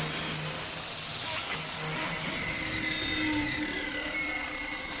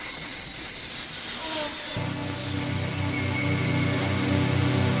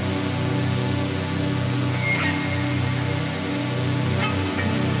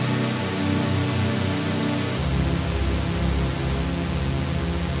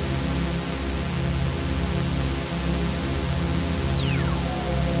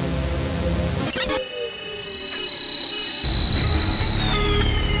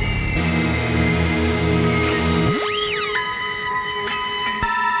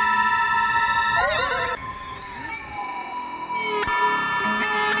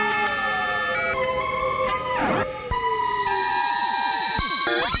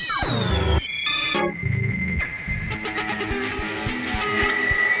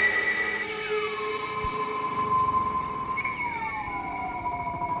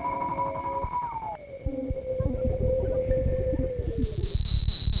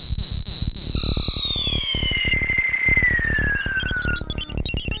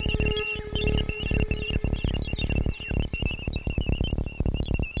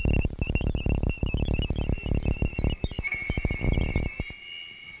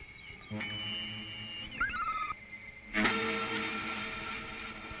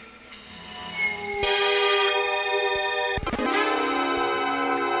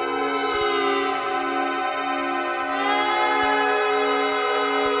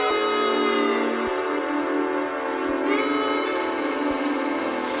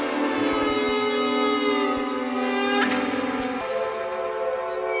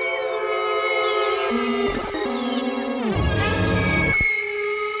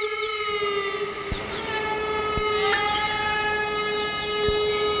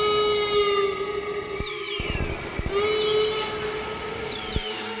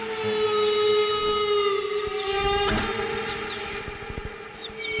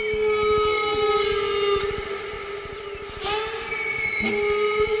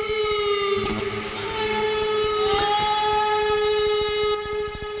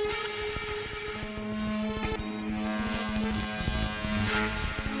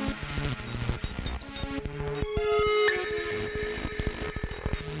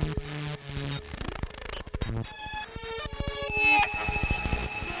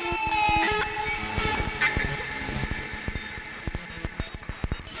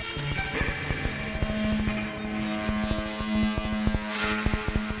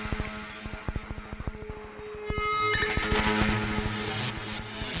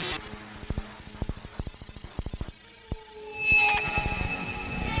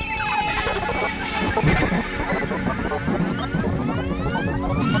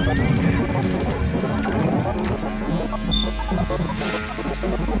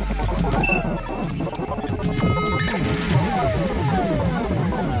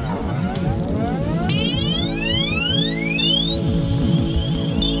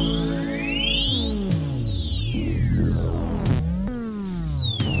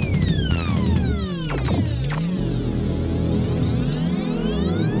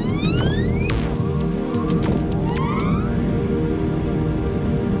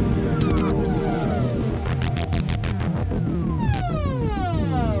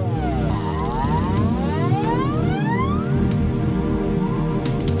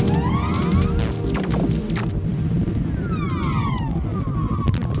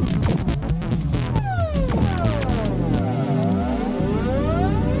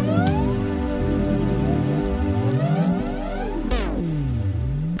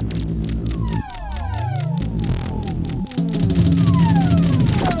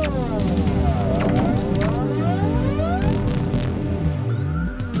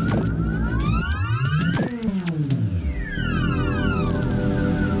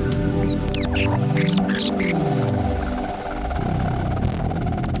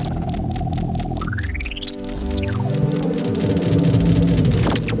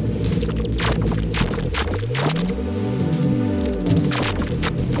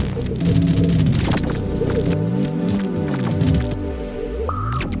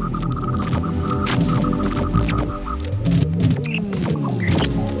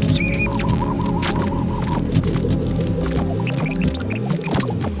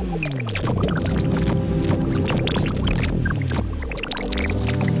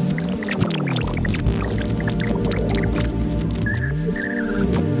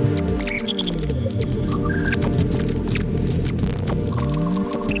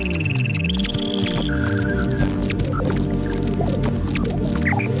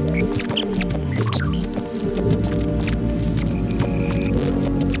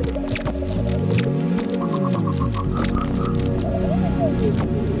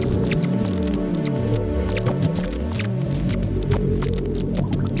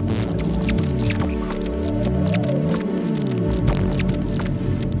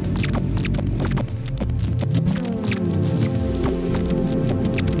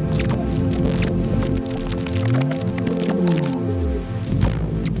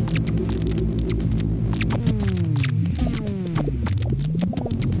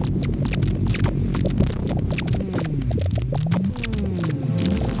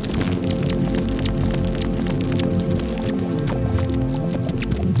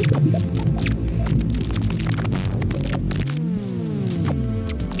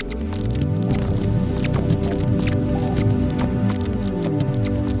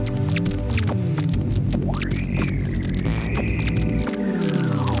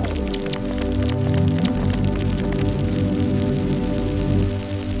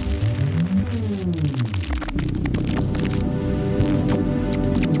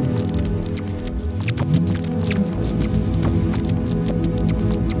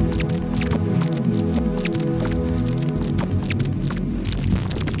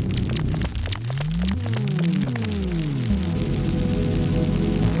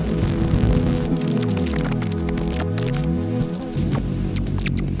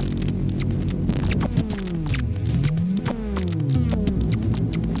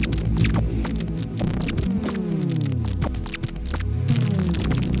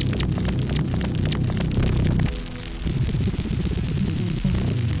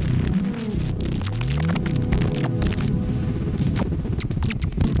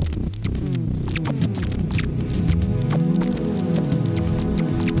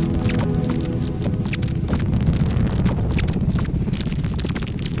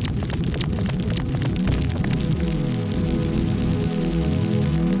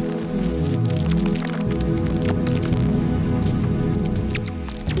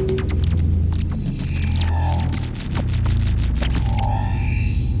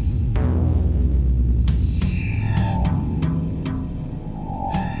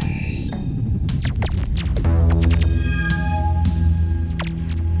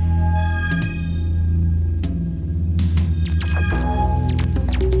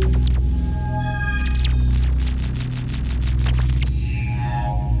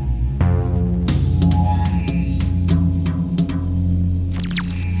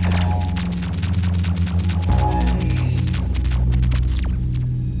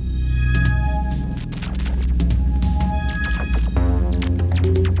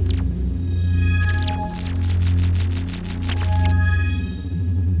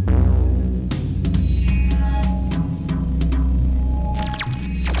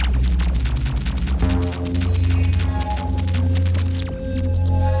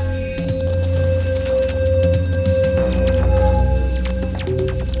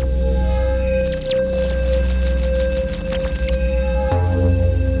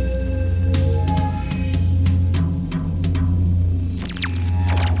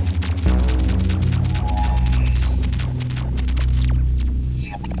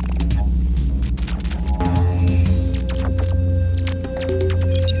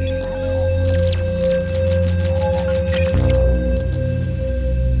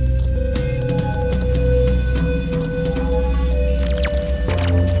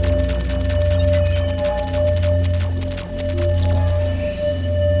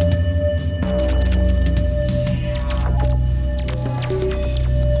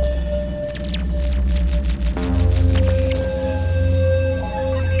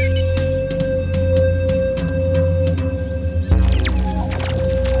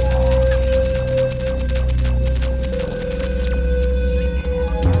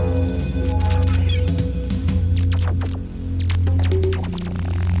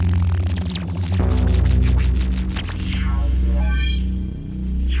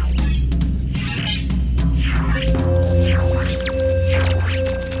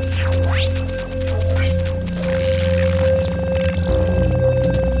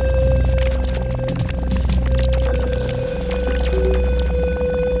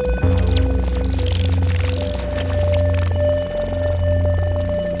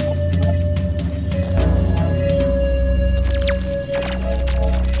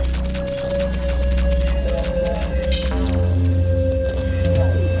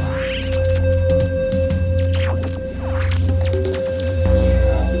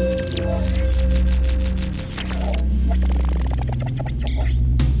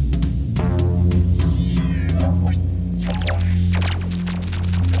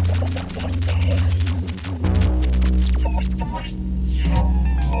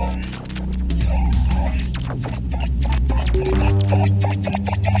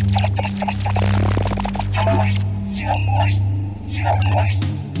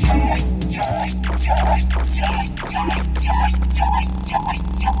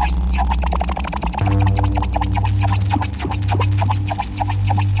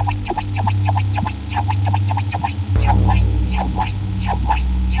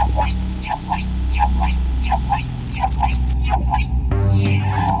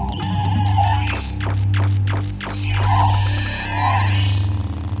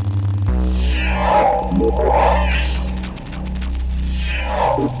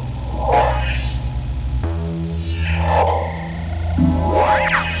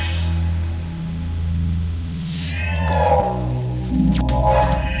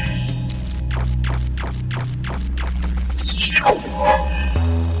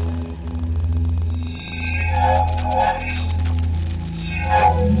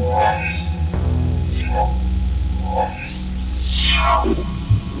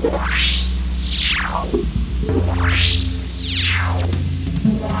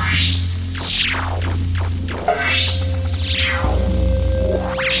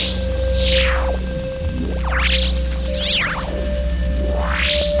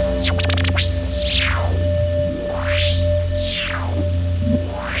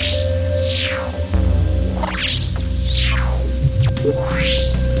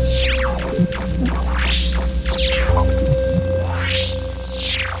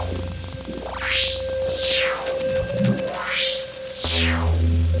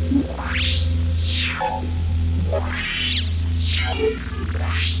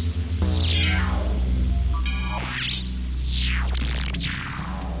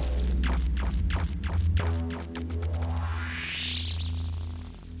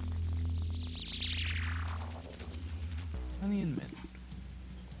 Honey and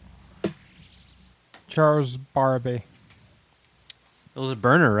mint. Charles Barbie. It was a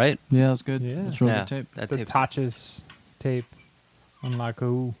burner, right? Yeah, that's good. Yeah. That's really yeah, good tape. that The tape's Tatches tape on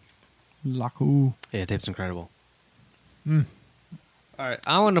Laku. Laku. yeah, tape's incredible. Mm. All right,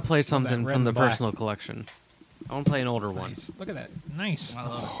 I want to play something red from the and black. personal collection. I want to play an older one. Nice. Look at that. Nice. I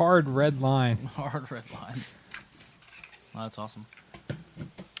love it. Hard red line. Hard red line. Oh, that's awesome.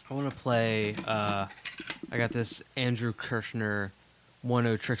 I want to play. I got this Andrew Kirshner,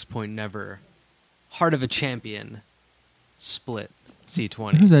 1-0 Tricks Point Never, Heart of a Champion, split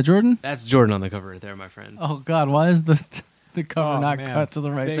C20. Who's that, Jordan? That's Jordan on the cover right there, my friend. Oh God, why is the cover Oh, not man. cut to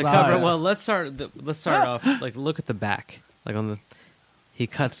the right The The size? cover. Well, let's start. Let's start off. Like, look at the back. Like on the, he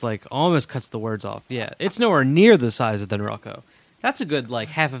cuts like almost cuts the words off. Yeah, it's nowhere near the size of the Norelco. That's a good like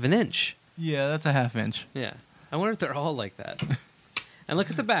half of an inch. Yeah, that's a half inch. Yeah, I wonder if they're all like that. And look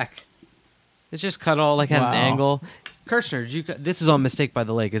at the back. It's just cut all like at Wow. an angle. Kirshner, did you? This is on Mistake by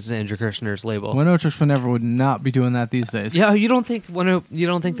the Lake. This is Andrew Kirshner's label. One Tricks Never would not be doing that these days. Yeah, you don't think you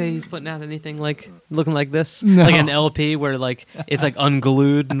don't think that he's putting out anything like looking like this, No. like an LP where like it's like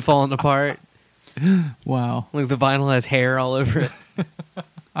unglued and falling apart. Wow. Like the vinyl has hair all over it.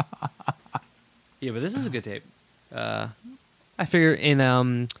 Yeah, but this is a good tape. I figure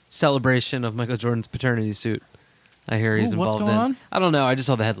in celebration of Michael Jordan's paternity suit, I hear he's Ooh, what's involved going in. on? I don't know. I just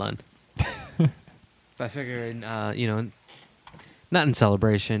saw the headline. But I figure in not in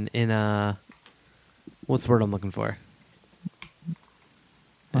celebration, in what's the word I'm looking for?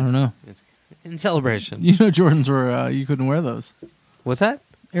 I don't know. It's in celebration. You know, Jordans were you couldn't wear those. What's that?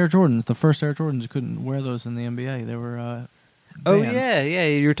 Air Jordans, the first Air Jordans, you couldn't wear those in the NBA. They were. Oh banned. yeah.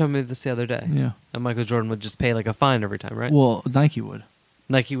 You were telling me this the other day. Yeah. And Michael Jordan would just pay like a fine every time, right? Well, Nike would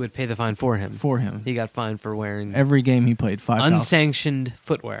Nike would pay the fine for him. for him. He got fined for wearing Every game he played, $5,000. unsanctioned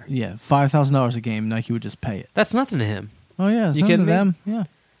footwear. Yeah, $5,000 a game. Nike would just pay it. That's nothing to him. Oh yeah, You some kidding of me? them. Yeah,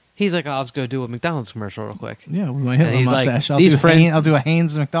 He's like, I'll just go do a McDonald's commercial real quick. yeah. With my Hitler he's like, mustache, these I'll do a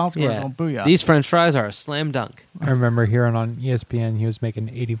Haynes McDonald's commercial. Yeah. And booyah. These French fries are a slam dunk. I remember hearing on ESPN he was making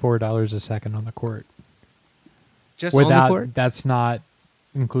 $84 a second on the court. Just on the Without court? that's not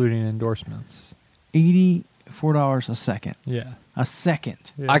including endorsements. $84 a second. Yeah. A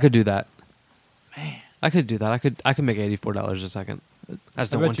second. Yeah. I could do that. Man. I could do that. I could make $84 a second. I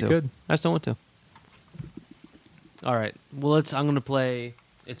just I don't bet want you to. could. I just don't want to. All right. Well, I'm going to play.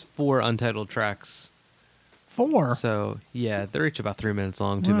 It's 4 untitled tracks. 4. So yeah, they're each about 3 minutes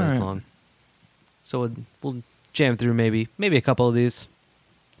long, 2 All minutes right. long. So we'll jam through maybe a couple of these.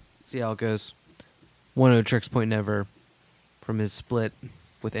 See how it goes. 1-0 Tricks Point Never from his split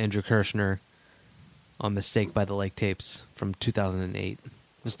with Andrew Kirshner on Mistake by the Lake tapes from 2008.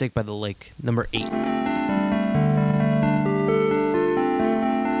 Mistake by the Lake, number 8.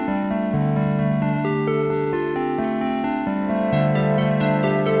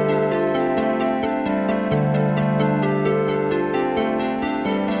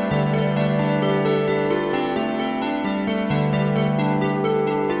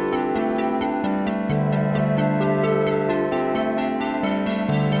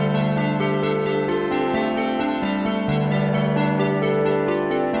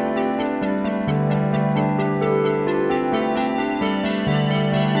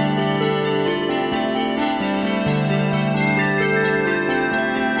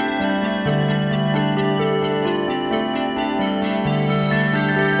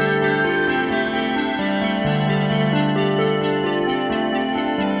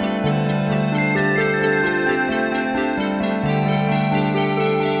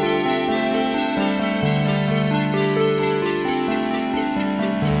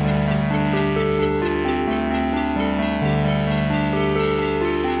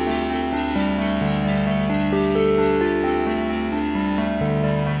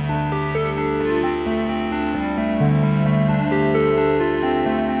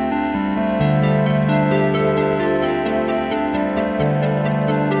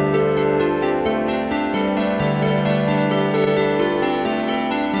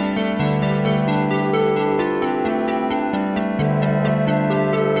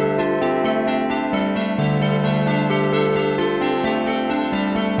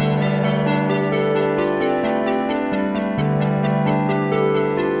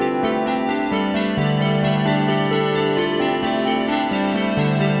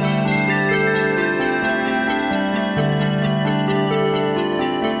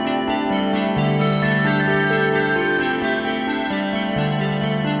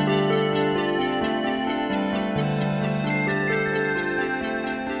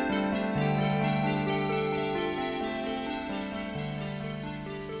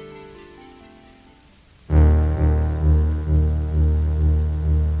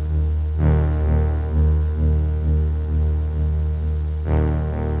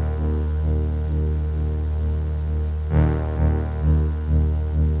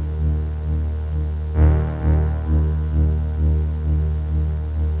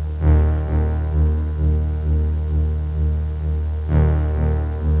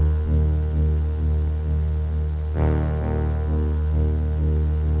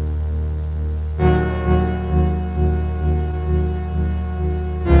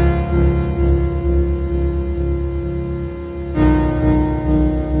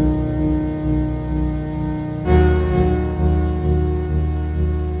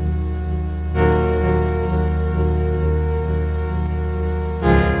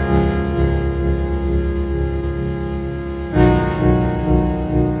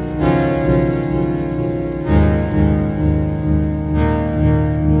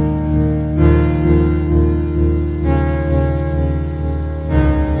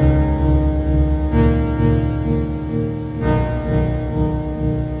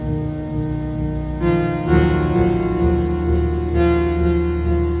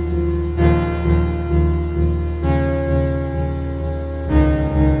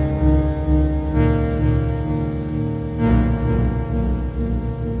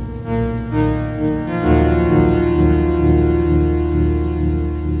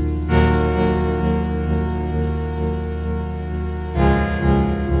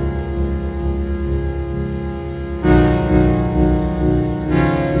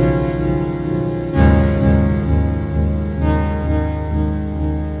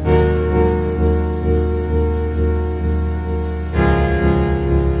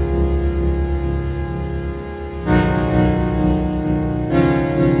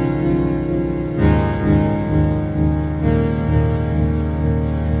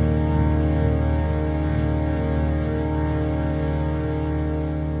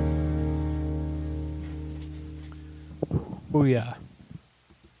 Booyah.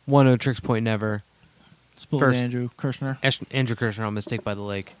 1-0 Tricks Point Never. Split First- with Andrew Kirshner. Andrew Kirshner on Mistake by the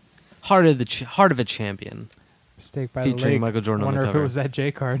Lake. Heart of a Champion. Mistake by Featuring the lake. Michael Jordan on the Wonder if cover. it was that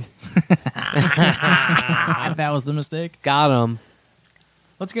J card. That was the mistake. Got him.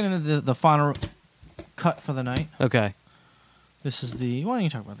 Let's get into the final cut for the night. Okay. This is the. Why don't you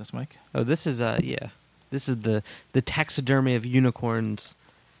talk about this, Mike? Oh, this is This is the Taxidermy of Unicorns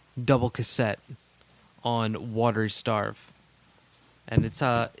double cassette on Watery Starve. And it's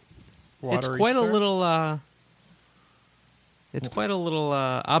quite a little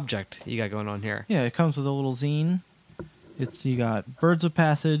object you got going on here. Yeah, it comes with a little zine. You got Birds of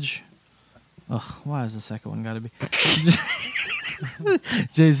Passage. Ugh, why is the second one got to be?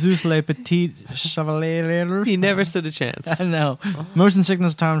 Jesus le Petit Chevalier. He never stood a chance. I know. Motion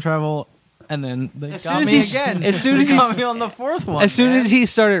Sickness, Time Travel, and then they As got soon as me he's- again. as soon They as he's- got me on the fourth one. As soon man. as he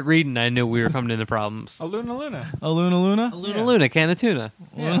started reading, I knew we were coming into problems. A Luna Luna. A Luna Luna? Luna Luna, can of tuna.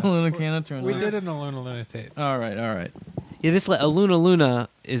 Luna Luna can of tuna. We did it in a Luna Luna tape. All right. Yeah, Luna Luna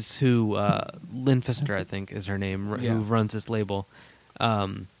is who Lynn Pfister, I think, is her name, Yeah. who runs this label.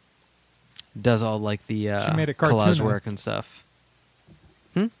 Does all like the She made a collage cartoon. work and stuff.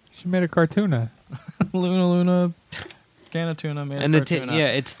 She made a cartoon. Luna Luna can of tuna made And a the cartoon.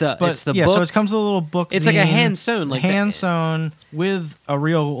 it's the But it's the yeah, book. so it comes with a little book. It's like a zine, hand sewn, like hand sewn with a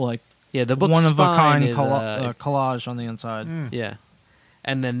real like yeah, the book one of a spine kind is, collage on the inside. yeah,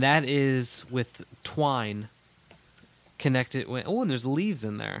 and then that is with twine connected. And there's leaves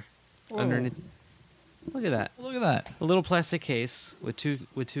in there underneath. Look at that. Look at that. A little plastic case with two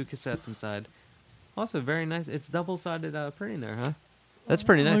cassettes inside. Also very nice. It's double-sided printing there, huh? That's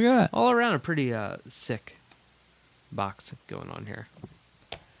pretty nice. Look at that. All around a pretty sick box going on here.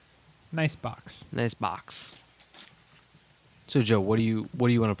 Nice box. Nice box. So Joe, what do you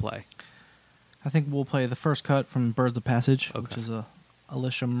want to play? I think we'll play the first cut from Birds of Passage, which Okay. is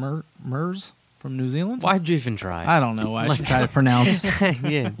Alicia Mers from New Zealand. Why'd you even try? I don't know. I should try to pronounce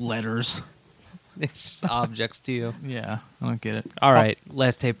yeah, letters. it's just objects to you. Yeah, I don't get it. All right,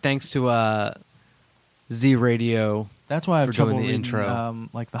 last tape. Thanks to Z Radio. That's why I have For trouble doing the reading, intro.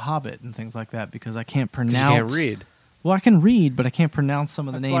 like The Hobbit and things like that because I can't 'Cause you pronounce. can't read. Well, I can read, but I can't pronounce some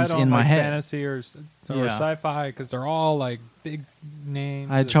of the That's why I names don't in my like head. fantasy or Yeah. sci-fi because they're all like big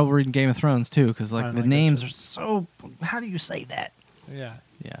names. I had trouble reading Game of Thrones too because I like don't the like that names shit. are so. How do you say that? Yeah.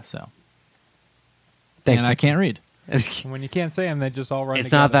 Yeah, so Thanks. and I can't read. And when you can't say them, they just all run It's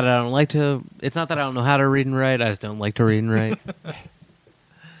together. not that I don't like to. It's not that I don't know how to read and write. I just don't like to read and write.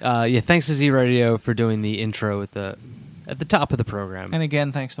 Yeah, thanks to Z Radio for doing the intro at the top of the program. And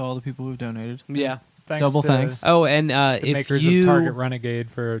again, thanks to all the people who've donated. yeah. Thanks double to thanks. Oh, and the if makers you of Target Renegade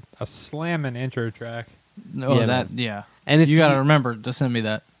for a slamming intro track. No, Yeah, that man. yeah. and if You got to remember to send me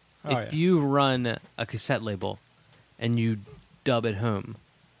that. Oh, if yeah. you run a cassette label and you dub at home,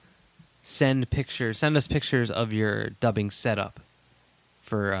 send us pictures of your dubbing setup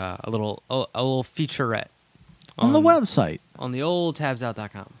for a little featurette On the website. on the old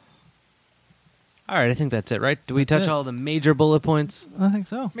tabsout.com. All right, I think that's it, right? Do we That's touch it. all the major bullet points? I think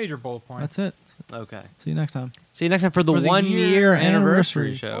so. Major bullet points. That's it. Okay. See you next time. See you next time for the 1 year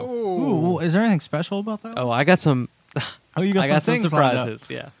anniversary show. Ooh, is there anything special about that? Oh, I got some. Oh, you got I some got some things lined up. surprises.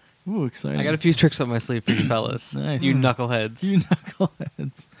 Yeah, Ooh, exciting. I got a few tricks up my sleeve for you fellas. Nice. You knuckleheads. You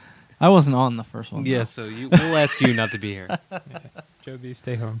knuckleheads. I wasn't on the first one. Yeah, though. so we'll ask you not to be here. Joe B,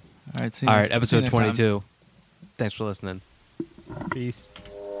 stay home. All right. See you All next- right, see you episode next time. 22. Thanks for listening. Peace.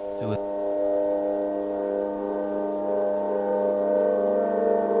 It was-